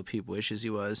like what Lil Peep wishes he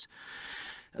was.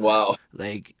 Wow.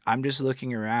 Like I'm just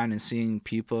looking around and seeing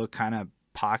people kind of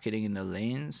pocketing in the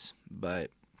lanes,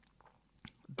 but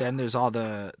then there's all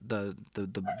the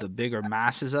bigger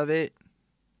masses of it.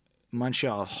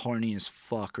 Montreal horny as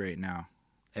fuck right now.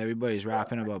 Everybody's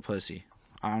rapping about pussy.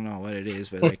 I don't know what it is,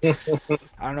 but like I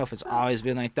don't know if it's always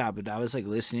been like that, but I was like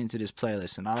listening to this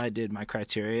playlist and all I did, my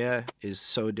criteria is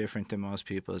so different than most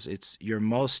people's. It's your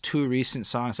most two recent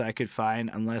songs I could find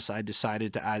unless I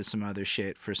decided to add some other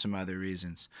shit for some other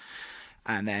reasons.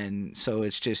 And then so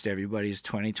it's just everybody's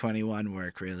 2021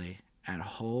 work really. And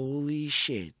holy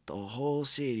shit, the whole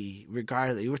city,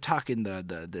 regardless, we're talking the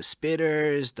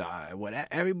spitters, what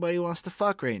everybody wants to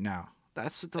fuck right now.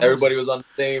 That's what everybody was on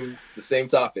the same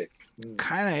topic.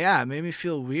 Kind of, yeah. It made me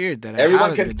feel weird that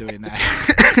Everyone I haven't been doing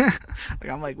that. Like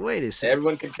I'm like, wait a second.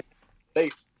 Everyone can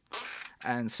relate.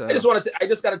 And so I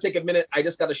just got to take a minute. I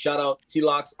just got to shout out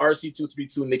T-Locks,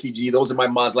 RC232, Nikki G. Those are my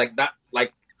mods. Like that.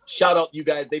 Like shout out you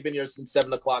guys. They've been here since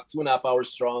 7 o'clock, 2.5 hours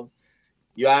strong.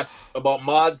 You asked about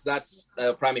mods. That's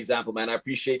a prime example, man. I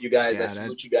appreciate you guys. I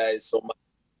salute you guys so much.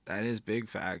 That is big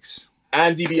facts.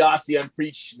 And DiBiase and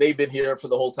Preach, they've been here for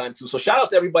the whole time too. So shout out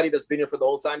to everybody that's been here for the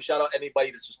whole time. Shout out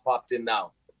anybody that's just popped in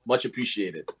now. Much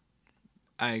appreciated.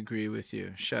 I agree with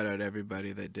you. Shout out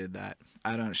everybody that did that.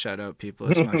 I don't shout out people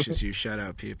as much as you shout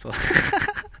out people.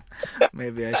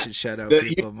 Maybe I should shout out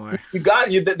people more. You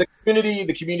got you. The community.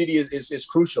 The community is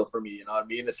crucial for me. You know what I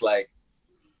mean? It's like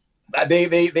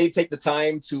they take the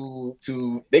time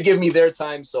to they give me their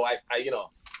time. So I you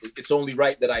know. It's only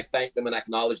right that I thank them and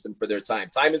acknowledge them for their time.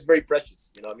 Time is very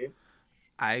precious. You know what I mean?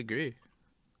 I agree.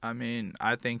 I mean,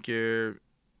 I think you're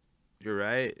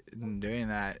right in doing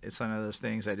that. It's one of those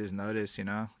things I just noticed, you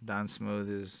know. Don Smooth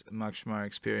is much more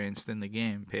experienced in the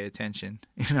game. Pay attention,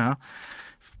 you know.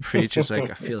 Preach is like,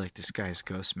 I feel like this guy's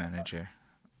ghost manager.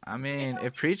 I mean,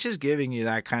 if Preach is giving you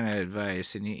that kind of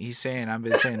advice and he's saying I've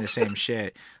been saying the same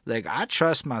shit, like I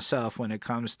trust myself when it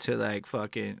comes to like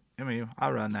fucking, I mean,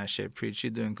 I'll run that shit, Preach. You're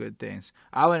doing good things.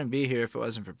 I wouldn't be here if it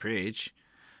wasn't for Preach.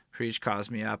 Preach calls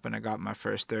me up and I got my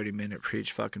first 30-minute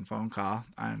Preach fucking phone call.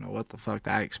 I don't know what the fuck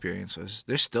that experience was.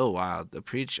 They're still wild. A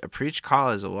Preach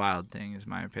call is a wild thing, is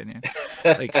my opinion.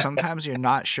 Like sometimes you're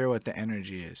not sure what the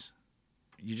energy is.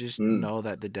 You just know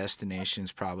that the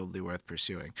destination's probably worth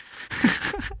pursuing.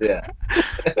 Yeah.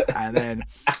 And then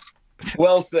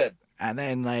well said. And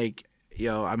then like,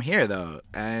 yo, I'm here though.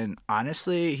 And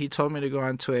honestly, he told me to go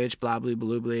on Twitch, blah blah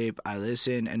blue bleep. I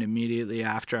listen, and immediately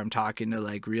after I'm talking to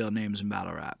like real names in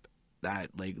battle rap.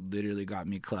 That like literally got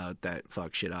me clout that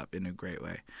fuck shit up in a great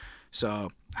way.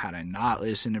 So had I not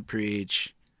listened to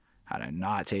Preach, had I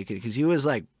not taken it, because he was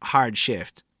like hard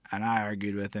shift, and I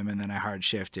argued with him, and then I hard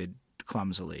shifted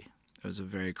clumsily. It was a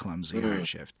very clumsy hard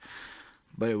shift,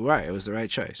 but it was the right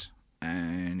choice.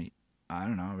 And I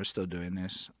don't know, we're still doing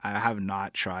this. I have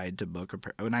not tried to book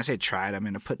when I say tried, I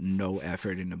mean to put no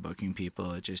effort into booking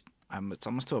people. It's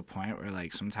almost to a point where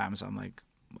like sometimes I'm like,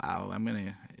 wow,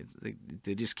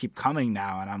 they just keep coming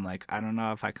now, and I'm like, I don't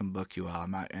know if I can book you all.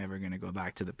 I'm not ever gonna go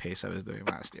back to the pace I was doing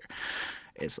last year.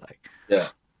 It's like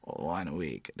 1 a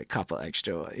week, a couple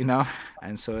extra, you know?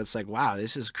 And so it's like, wow,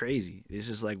 this is crazy. This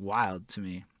is like wild to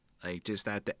me. Like just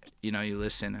that, you know, you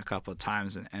listen a couple of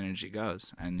times and energy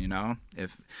goes. And, you know,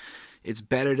 if it's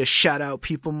better to shout out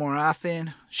people more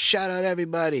often. Shout out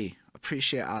everybody.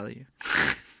 Appreciate all of you.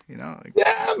 You know? Like,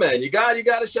 yeah, man. You got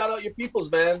to shout out your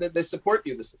peoples, man. They support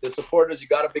you. The supporters, you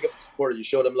got to pick up the supporters. You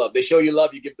show them love. They show you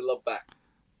love, you give the love back.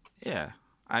 Yeah,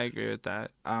 I agree with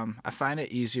that. I find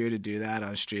it easier to do that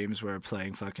on streams where we're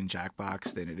playing fucking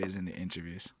Jackbox than it is in the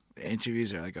interviews. The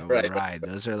interviews are like a ride.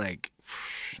 Those are like,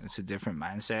 it's a different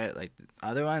mindset. Like the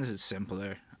other ones, it's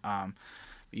simpler.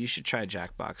 You should try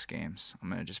Jackbox games. I'm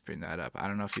gonna just bring that up. I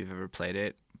don't know if you've ever played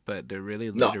it, but they're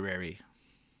really literary.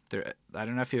 I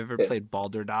don't know if you've ever played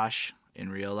Balderdash in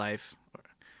real life.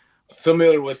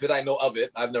 Familiar with it. I know of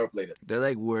it. I've never played it. They're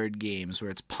like word games where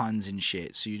it's puns and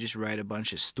shit. So you just write a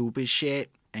bunch of stupid shit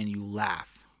and you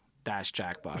laugh. That's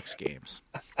Jackbox games.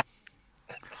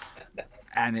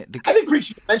 And I think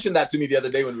Preach mentioned that to me the other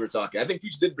day when we were talking. I think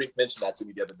Preach did mention that to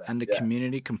me the other day. And the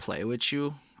community can play with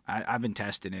you. I've been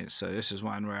testing it. So this is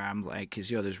one where I'm like, because,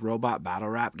 there's Robot Battle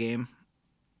Rap game.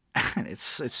 And it's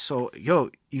so,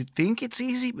 you think it's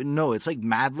easy, but no, it's like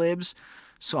Mad Libs.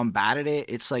 So I'm bad at it.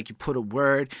 It's like you put a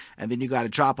word and then you got to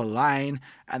drop a line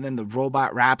and then the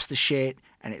robot raps the shit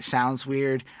and it sounds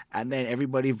weird. And then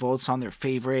everybody votes on their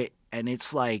favorite. And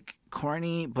it's like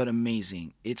corny, but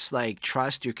amazing. It's like,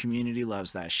 trust your community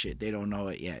loves that shit. They don't know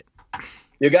it yet.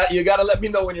 You got to let me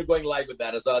know when you're going live with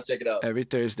that, so I'll check it out. Every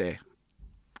Thursday.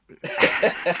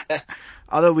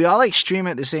 Although we all like stream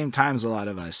at the same times, a lot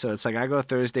of us. So it's like I go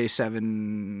Thursday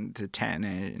 7 to 10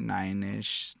 and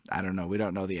 9ish. I don't know. We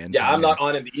don't know the end. Yeah, I'm not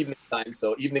on in the evening time,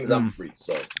 so evenings I'm free.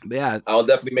 So yeah, I'll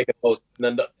definitely make a note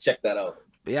and then check that out.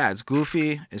 But yeah, it's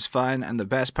goofy, it's fun, and the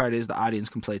best part is the audience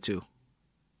can play too.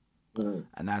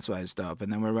 And that's why it's dope.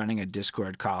 And then we're running a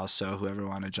Discord call, so whoever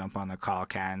want to jump on the call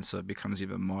can. So it becomes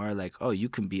even more like, oh, you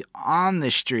can be on the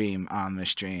stream.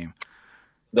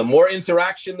 The more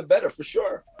interaction, the better, for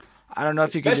sure. I don't know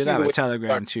if you can do that with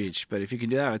Telegram and Twitch, but if you can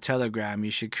do that with Telegram,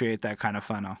 you should create that kind of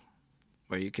funnel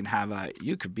where you can have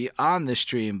you could be on the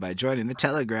stream by joining the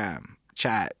Telegram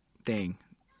chat thing,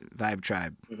 Vibe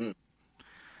Tribe.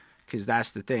 Because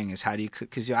that's the thing is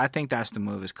because I think that's the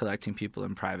move is collecting people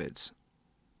in privates.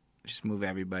 Just move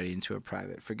everybody into a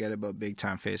private. Forget about big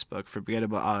time Facebook. Forget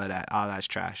about all of that. All that's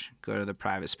trash. Go to the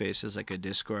private spaces like a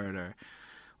Discord or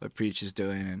what Preach is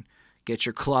doing and get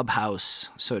your clubhouse,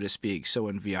 so to speak. So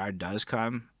when VR does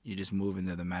come, you just move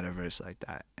into the metaverse like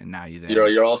that, and now you're there.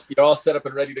 You're all set up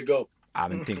and ready to go.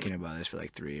 I've been thinking about this for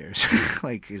like 3 years.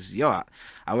 Like, cause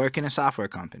I work in a software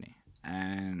company,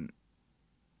 and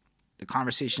the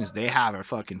conversations they have are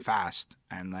fucking fast.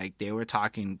 And like they were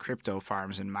talking crypto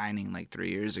farms and mining like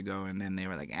 3 years ago, and then they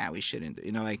were like, we shouldn't.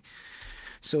 Like.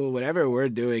 So whatever we're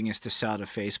doing is to sell to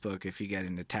Facebook if you get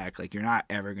into tech. Like, you're not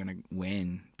ever going to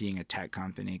win being a tech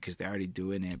company because they're already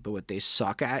doing it. But what they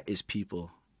suck at is people.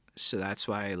 So that's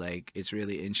why, like, it's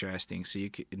really interesting. So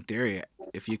you could, in theory,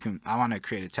 I want to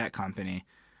create a tech company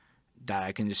that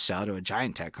I can just sell to a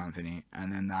giant tech company,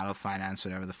 and then that'll finance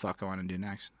whatever the fuck I want to do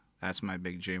next. That's my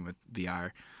big dream with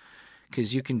VR.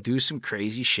 Because you can do some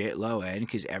crazy shit low end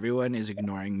because everyone is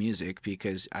ignoring music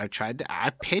because I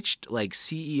pitched like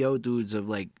CEO dudes of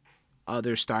like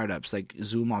other startups like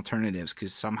Zoom Alternatives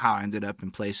because somehow I ended up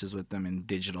in places with them in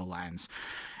digital lands.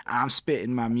 I'm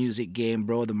spitting my music game,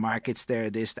 bro. The market's there,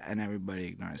 and everybody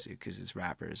ignores it because it's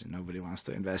rappers and nobody wants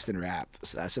to invest in rap.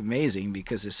 So that's amazing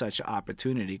because it's such an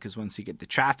opportunity because once you get the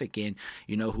traffic in,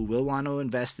 you know who will want to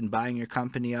invest in buying your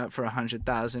company up for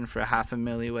 $100,000 for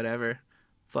 $500,000, whatever.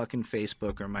 Fucking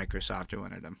Facebook or Microsoft or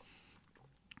one of them.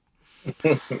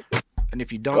 And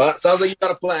if you don't, well, it sounds like you got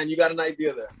a plan. You got an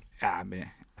idea there. Yeah,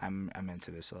 I'm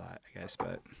into this a lot, I guess.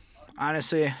 But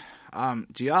honestly,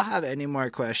 do y'all have any more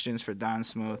questions for Don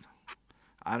Smooth?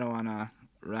 I don't want to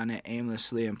run it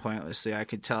aimlessly and pointlessly. I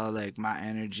could tell like my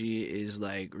energy is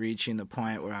like reaching the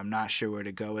point where I'm not sure where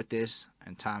to go with this,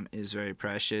 and time is very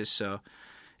precious. So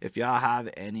if y'all have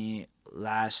any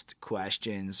last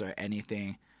questions or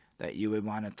anything that you would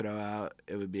want to throw out,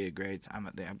 it would be a great time.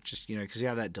 I'm just, because you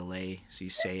have that delay, so you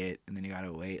say it, and then you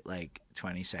gotta wait like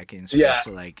 20 seconds for it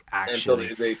to like actually.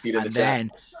 Until they see it in the and chat.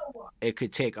 then it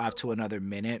could take up to another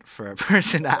minute for a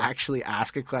person to actually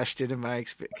ask a question. In my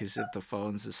experience, because if the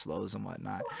phone's as slow and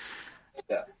whatnot.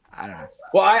 Yeah. I don't know.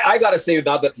 Well, I gotta say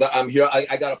now that I'm here,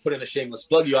 I gotta put in a shameless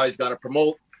plug. You always gotta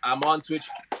promote. I'm on Twitch.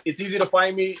 It's easy to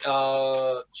find me.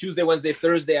 Tuesday, Wednesday,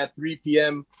 Thursday at 3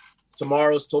 p.m.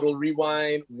 Tomorrow's Total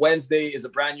Rewind. Wednesday is a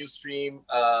brand new stream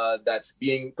that's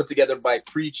being put together by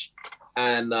Preach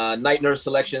and Night Nurse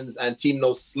Selections and Team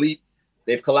No Sleep.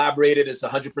 They've collaborated. It's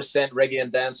 100% reggae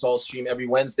and dancehall stream every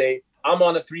Wednesday. I'm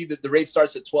on at 3. The rate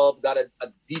starts at 12. Got a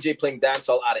DJ playing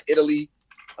dancehall out of Italy.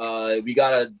 We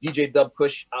got a DJ Dub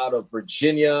Kush out of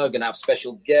Virginia. Gonna have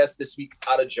special guests this week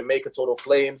out of Jamaica, Total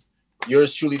Flames.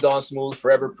 Yours truly, Don Smooth,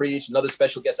 Forever Preach. Another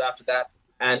special guest after that,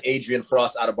 and Adrian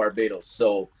Frost out of Barbados.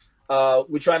 So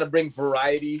we're trying to bring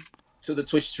variety to the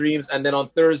Twitch streams. And then on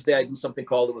Thursday, I do something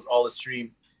called It Was All a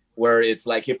Stream, where it's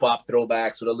like hip hop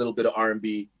throwbacks with a little bit of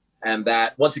R&B. And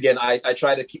that, once again, I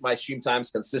try to keep my stream times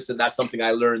consistent. That's something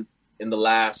I learned in the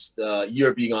last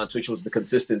year being on Twitch, was the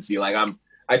consistency. Like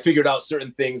I figured out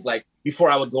certain things, like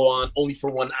before I would go on only for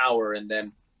 1 hour. And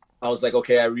then I was like,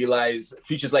 okay, I realized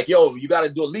Future's like, yo, you got to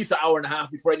do at least an hour and a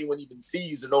half before anyone even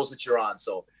sees or knows that you're on.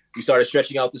 So we started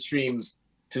stretching out the streams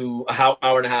to an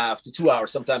hour and a half to 2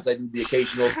 hours. Sometimes I do the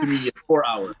occasional 3 and 4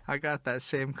 hours. I got that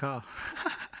same call.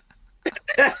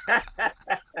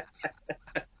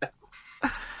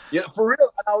 Yeah, for real.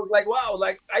 And I was like, wow.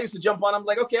 Like I used to jump on. I'm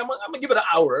like, okay, I'm gonna give it an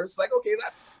hour. It's like, okay,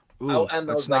 that's. Ooh, and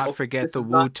let's not forget the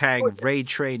Wu-Tang Raid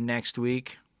Train next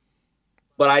week.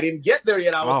 But I didn't get there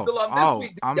yet. I was still on this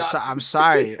week. I'm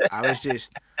sorry. I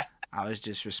was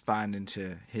just responding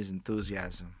to his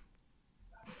enthusiasm.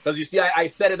 Because you see, I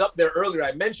set it up there earlier.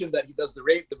 I mentioned that he does the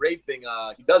raid thing.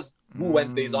 He does Wu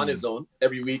Wednesdays on his own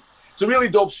every week. It's a really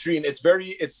dope stream.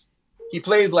 He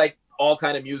plays like all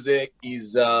kind of music.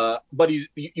 But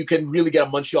you can really get a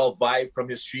Montreal vibe from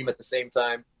his stream at the same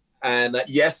time. And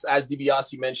yes, as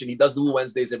DiBiase mentioned, he does the Wu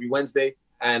Wednesdays every Wednesday.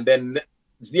 And then,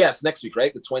 yes, next week,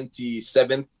 right? The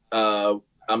 27th,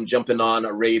 I'm jumping on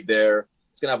a raid there.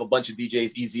 It's going to have a bunch of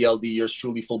DJs, Easy LD, yours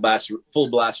truly, Full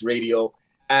Blast Radio.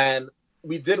 And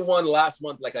we did one last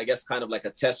month, like I guess kind of like a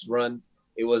test run.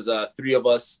 It was 3 of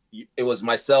us. It was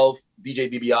myself,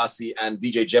 DJ DiBiase, and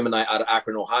DJ Gemini out of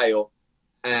Akron, Ohio.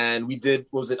 And we did,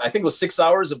 I think it was 6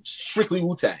 hours of strictly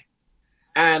Wu-Tang.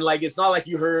 And like, it's not like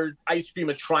you heard Ice Cream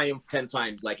and Triumph 10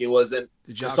 times. Like it wasn't,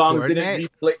 the songs didn't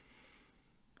replay.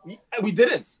 We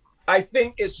didn't. I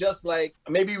think it's just like,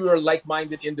 maybe we were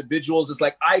like-minded individuals. It's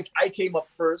like, I came up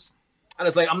first, and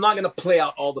it's like, I'm not going to play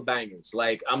out all the bangers.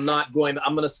 Like I'm going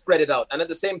to spread it out. And at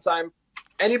the same time,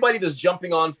 anybody that's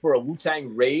jumping on for a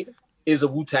Wu-Tang raid is a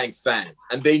Wu-Tang fan,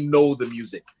 and they know the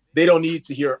music. They don't need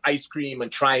to hear Ice Cream and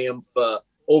Triumph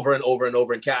over and over and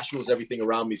over, and Cash Rules Everything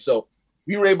Around Me. So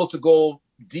we were able to go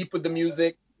deep with the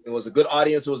music. It was a good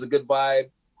audience. It was a good vibe.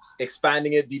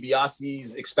 Expanding it,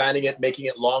 DiBiase's expanding it, making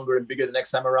it longer and bigger the next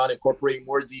time around, incorporating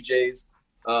more DJs.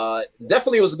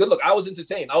 Definitely it was a good look. I was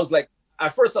entertained. I was like,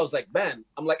 at first I was like, man,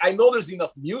 I'm like, I know there's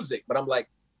enough music, but I'm like,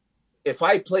 if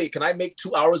I play, can I make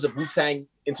 2 hours of Wu-Tang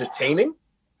entertaining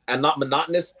and not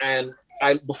monotonous? And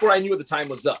before I knew it, the time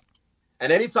was up.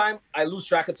 And anytime I lose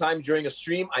track of time during a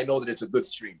stream, I know that it's a good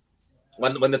stream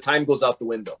when the time goes out the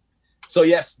window. So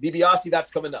yes, DiBiase,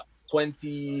 that's coming up,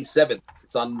 27th.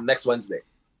 It's on next Wednesday.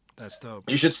 That's dope.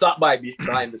 You should stop by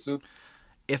Behind the Suit.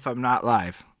 If I'm not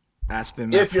live. That's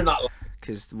been if you're not live.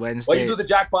 Because Wednesday. Well, you do the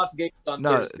Jackpots game on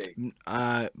Thursday.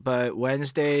 But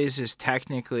Wednesdays is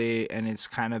technically, and it's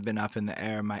kind of been up in the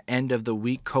air, my end of the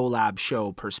week collab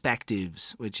show,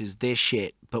 Perspectives, which is this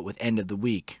shit, but with end of the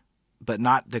week. But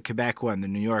not the Quebec one, the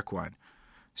New York one.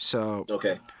 So,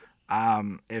 okay.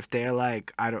 If they're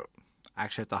like, I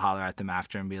actually have to holler at them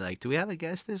after and be like, do we have a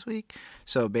guest this week?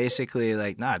 So basically,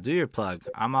 like, nah, do your plug.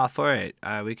 I'm all for it.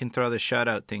 We can throw the shout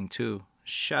out thing too.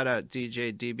 Shout out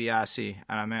DJ DiBiase,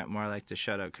 and I meant more like the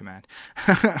shout out command.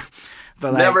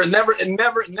 But like,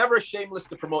 never shameless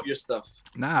to promote your stuff.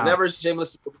 Nah, never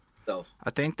shameless to promote yourself. I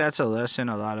think that's a lesson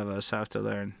a lot of us have to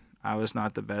learn. I was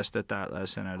not the best at that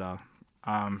lesson at all.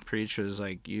 Preach was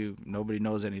like, nobody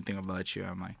knows anything about you.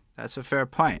 I'm like, that's a fair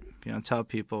point. If you don't tell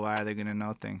people, why are they gonna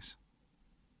know things?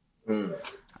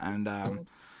 And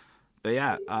but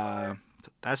yeah,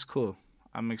 that's cool.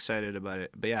 I'm excited about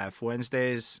it. But yeah,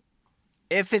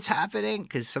 if it's happening,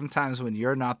 because sometimes when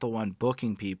you're not the one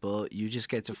booking people, you just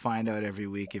get to find out every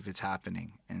week if it's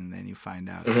happening, and then you find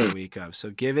out the week of.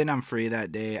 So given I'm free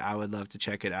that day, I would love to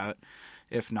check it out.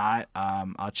 If not,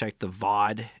 I'll check the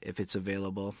VOD if it's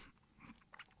available.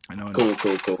 I know.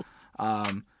 Cool.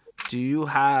 Do you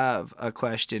have a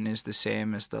question is the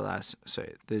same as the last?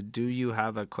 Sorry, do you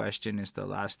have a question is the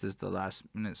last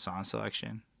minute song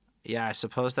selection? Yeah, I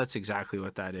suppose that's exactly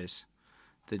what that is.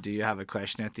 Do you have a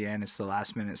question at the end? It's the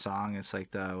last minute song. It's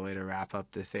like the way to wrap up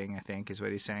the thing, I think, is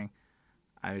what he's saying.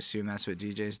 I assume that's what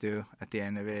DJs do at the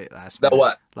end of it.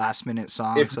 Last minute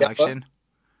song selection.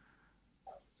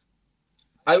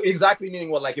 Exactly, meaning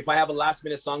what? Like if I have a last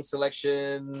minute song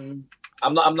selection,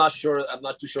 I'm not sure. I'm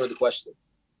not too sure of the question.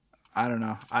 I don't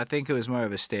know. I think it was more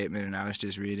of a statement, and I was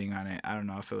just reading on it. I don't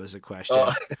know if it was a question.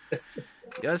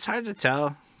 Yeah, it's hard to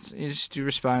tell. You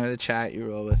respond to the chat, you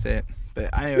roll with it.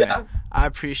 But anyway, Yeah, I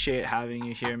appreciate having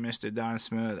you here, Mr. Don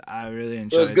Smooth. I really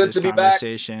it was enjoyed good this to be back.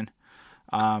 conversation.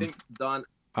 I think Don.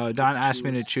 Don asked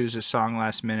me to choose a song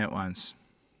last minute once.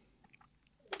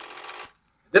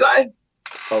 Did I?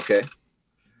 Okay.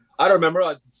 I don't remember.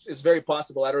 It's very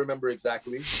possible. I don't remember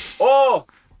exactly. Oh,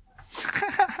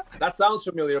 that sounds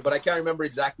familiar, but I can't remember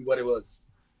exactly what it was.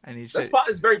 And he said,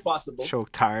 It's very possible.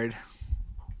 Choked hard.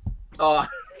 Oh,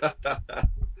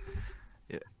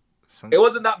 Yeah. it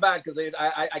wasn't that bad because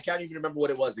I can't even remember what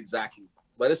it was exactly,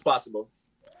 but it's possible.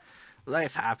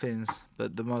 Life happens,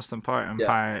 but the most important Yeah.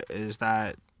 part is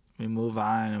that we move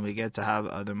on and we get to have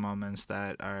other moments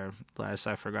that are less.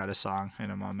 I forgot a song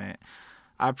in a moment.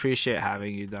 I appreciate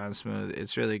having you, Don Smooth.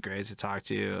 It's really great to talk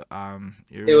to you.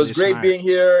 You're It was really great smart. being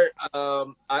here.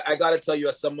 I got to tell you,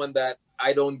 as someone that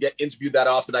I don't get interviewed that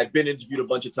often, I've been interviewed a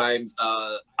bunch of times.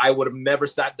 I would have never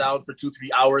sat down for 2-3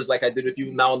 hours like I did with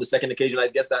you now on the second occasion. I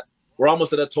guess that we're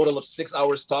almost at a total of 6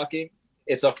 hours talking.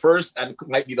 It's a first and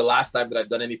might be the last time that I've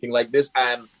done anything like this.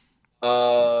 And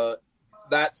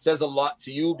that says a lot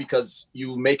to you because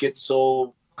you make it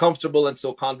so comfortable and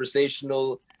so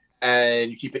conversational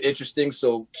and you keep it interesting.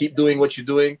 So keep doing what you're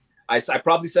doing. I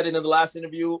probably said it in the last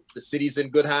interview. The city's in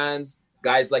good hands.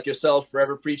 Guys like yourself,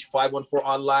 Forever Preach, 514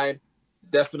 Online.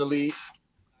 Definitely,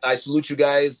 I salute you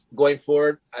guys going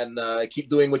forward and keep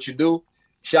doing what you do.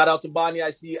 Shout out to Bonnie. I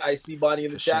see Bonnie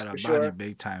in the chat for Bonnie sure.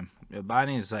 big time. Yo,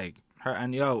 Bonnie's like her.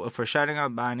 And yo, if we're shouting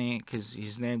out Bonnie because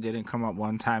his name didn't come up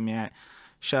one time yet,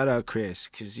 shout out Chris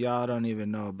because y'all don't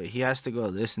even know, but he has to go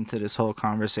listen to this whole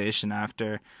conversation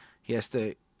after. He has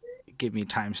to give me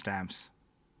timestamps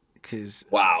because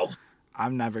Wow.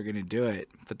 I'm never gonna do it.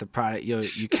 But the product, you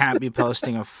can't be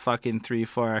posting a fucking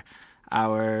 3-4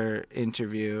 hour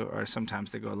interview, or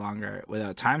sometimes they go longer,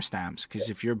 without timestamps. Because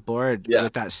if you're bored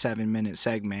with that 7-minute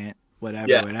segment, whatever,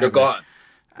 You're gone.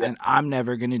 And I'm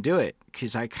never gonna do it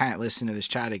because I can't listen to this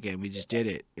chat again. We just did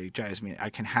it. It drives me. I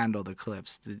can handle the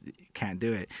clips. Can't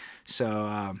do it.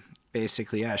 So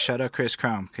basically, yeah. Shout out Chris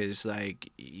Crum because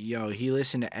he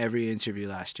listened to every interview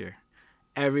last year.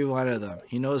 Every one of them.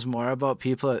 He knows more about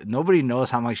people. Nobody knows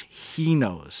how much he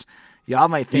knows. Y'all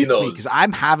might think me because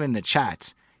I'm having the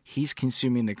chats. He's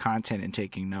consuming the content and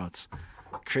taking notes.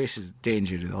 Chris is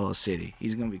danger to the whole city.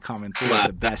 He's gonna be coming through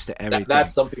the best of everything.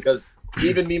 That's something because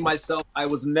even me myself, I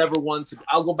was never one to.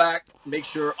 I'll go back, make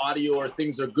sure audio or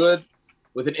things are good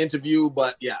with an interview,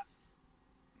 but yeah.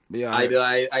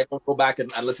 I don't go back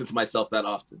and listen to myself that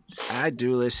often. I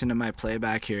do listen to my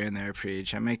playback here and there,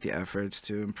 Preach. I make the efforts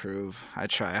to improve. I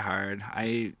try hard.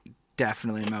 I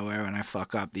definitely am aware when I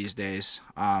fuck up these days.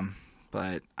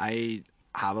 But I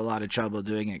have a lot of trouble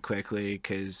doing it quickly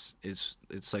because it's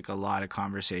like a lot of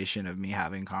conversation of me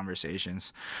having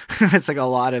conversations. It's like a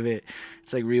lot of it.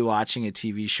 It's like rewatching a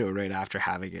TV show right after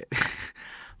having it.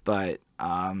 But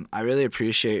I really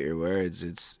appreciate your words.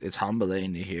 It's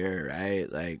humbling to hear,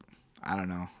 right? Like, I don't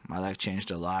know. My life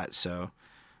changed a lot, so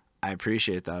I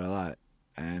appreciate that a lot.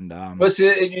 And but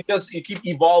you keep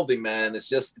evolving, man.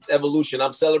 It's evolution.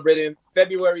 I'm celebrating.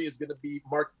 February is gonna be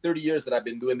mark 30 years that I've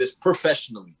been doing this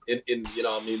professionally. In you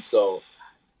know what I mean? So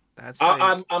that's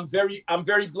I'm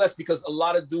very blessed because a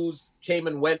lot of dudes came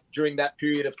and went during that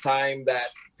period of time that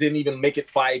didn't even make it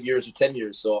 5 years or 10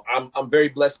 years. So I'm very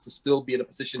blessed to still be in a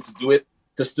position to do it,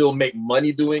 to still make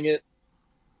money doing it.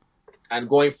 And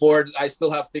going forward, I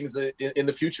still have things in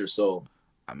the future. So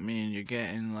I mean, you're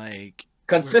getting like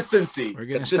consistency. We're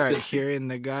gonna start hearing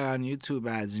the guy on YouTube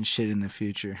ads and shit in the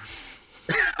future.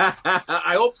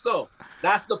 I hope so.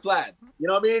 That's the plan. You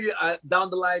know what I mean? Down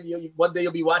the line, one day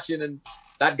you'll be watching and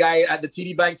that guy at the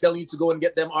TD Bank telling you to go and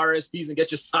get them RSPs and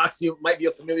get your stocks. You might be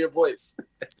a familiar voice.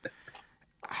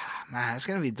 Man, it's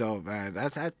gonna be dope, man.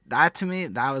 That to me,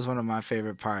 that was one of my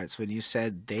favorite parts when you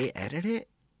said they edit it.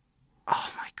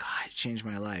 Oh my god, it changed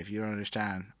my life. You don't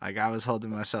understand. Like I was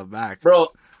holding myself back, bro.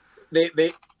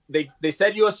 They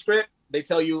send you a script. They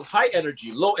tell you high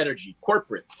energy, low energy,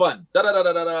 corporate, fun. Da da da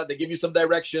da da. They give you some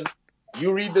direction.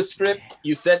 You read the script.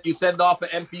 You send off an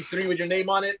MP3 with your name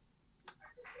on it,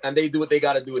 and they do what they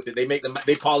got to do with it.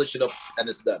 They polish it up, and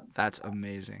it's done. That's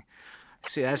amazing.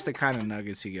 See, that's the kind of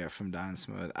nuggets you get from Don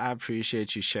Smooth. I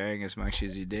appreciate you sharing as much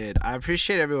as you did. I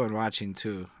appreciate everyone watching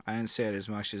too. I didn't say it as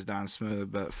much as Don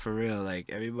Smooth, but for real, like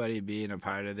everybody being a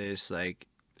part of this, like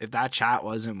if that chat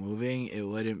wasn't moving, it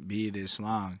wouldn't be this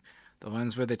long. The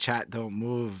ones where the chat don't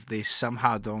move, they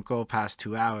somehow don't go past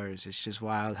 2 hours. It's just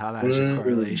wild how that's a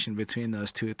correlation between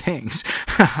those two things.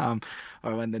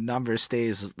 Or when the number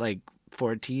stays like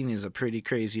 14 is a pretty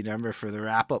crazy number for the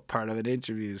wrap up part of an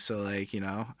interview. So like, you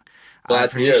know, I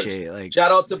appreciate like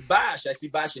shout out to Bash. I see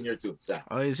Bash in here too. So.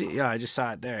 Oh, is he? Yeah, I just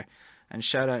saw it there. And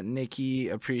shout out Nikki.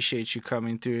 Appreciate you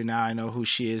coming through. Now I know who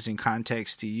she is in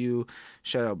context to you.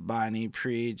 Shout out Bonnie,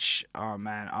 Preach. Oh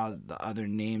man, all the other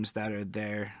names that are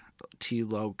there.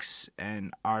 T-Lokes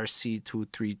and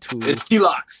RC232. It's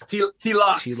T-Locks.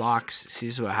 T-Locks. T-Locks.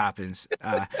 See what happens.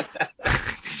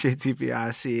 DJ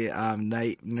TPRC,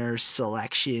 Night Nurse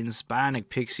Selections, Bionic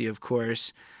Pixie, of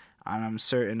course. I'm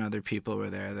certain other people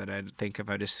were there that I think if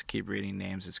I just keep reading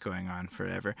names, it's going on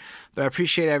forever. But I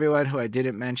appreciate everyone who I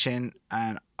didn't mention,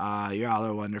 and you all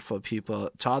are wonderful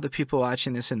people. To all the people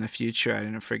watching this in the future, I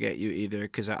didn't forget you either,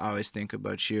 because I always think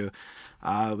about you.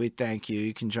 We thank you.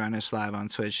 You can join us live on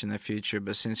Twitch in the future,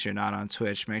 but since you're not on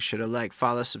Twitch, make sure to like,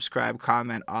 follow, subscribe,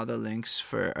 comment. All the links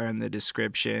are in the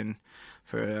description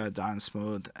for Don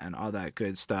Smooth and all that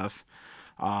good stuff.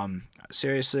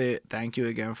 Seriously, thank you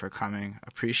again for coming.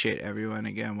 Appreciate everyone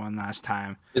again one last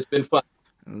time. It's been fun.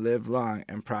 Live long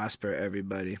and prosper,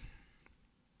 everybody.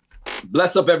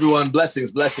 Bless up, everyone.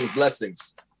 Blessings, blessings,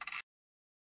 blessings.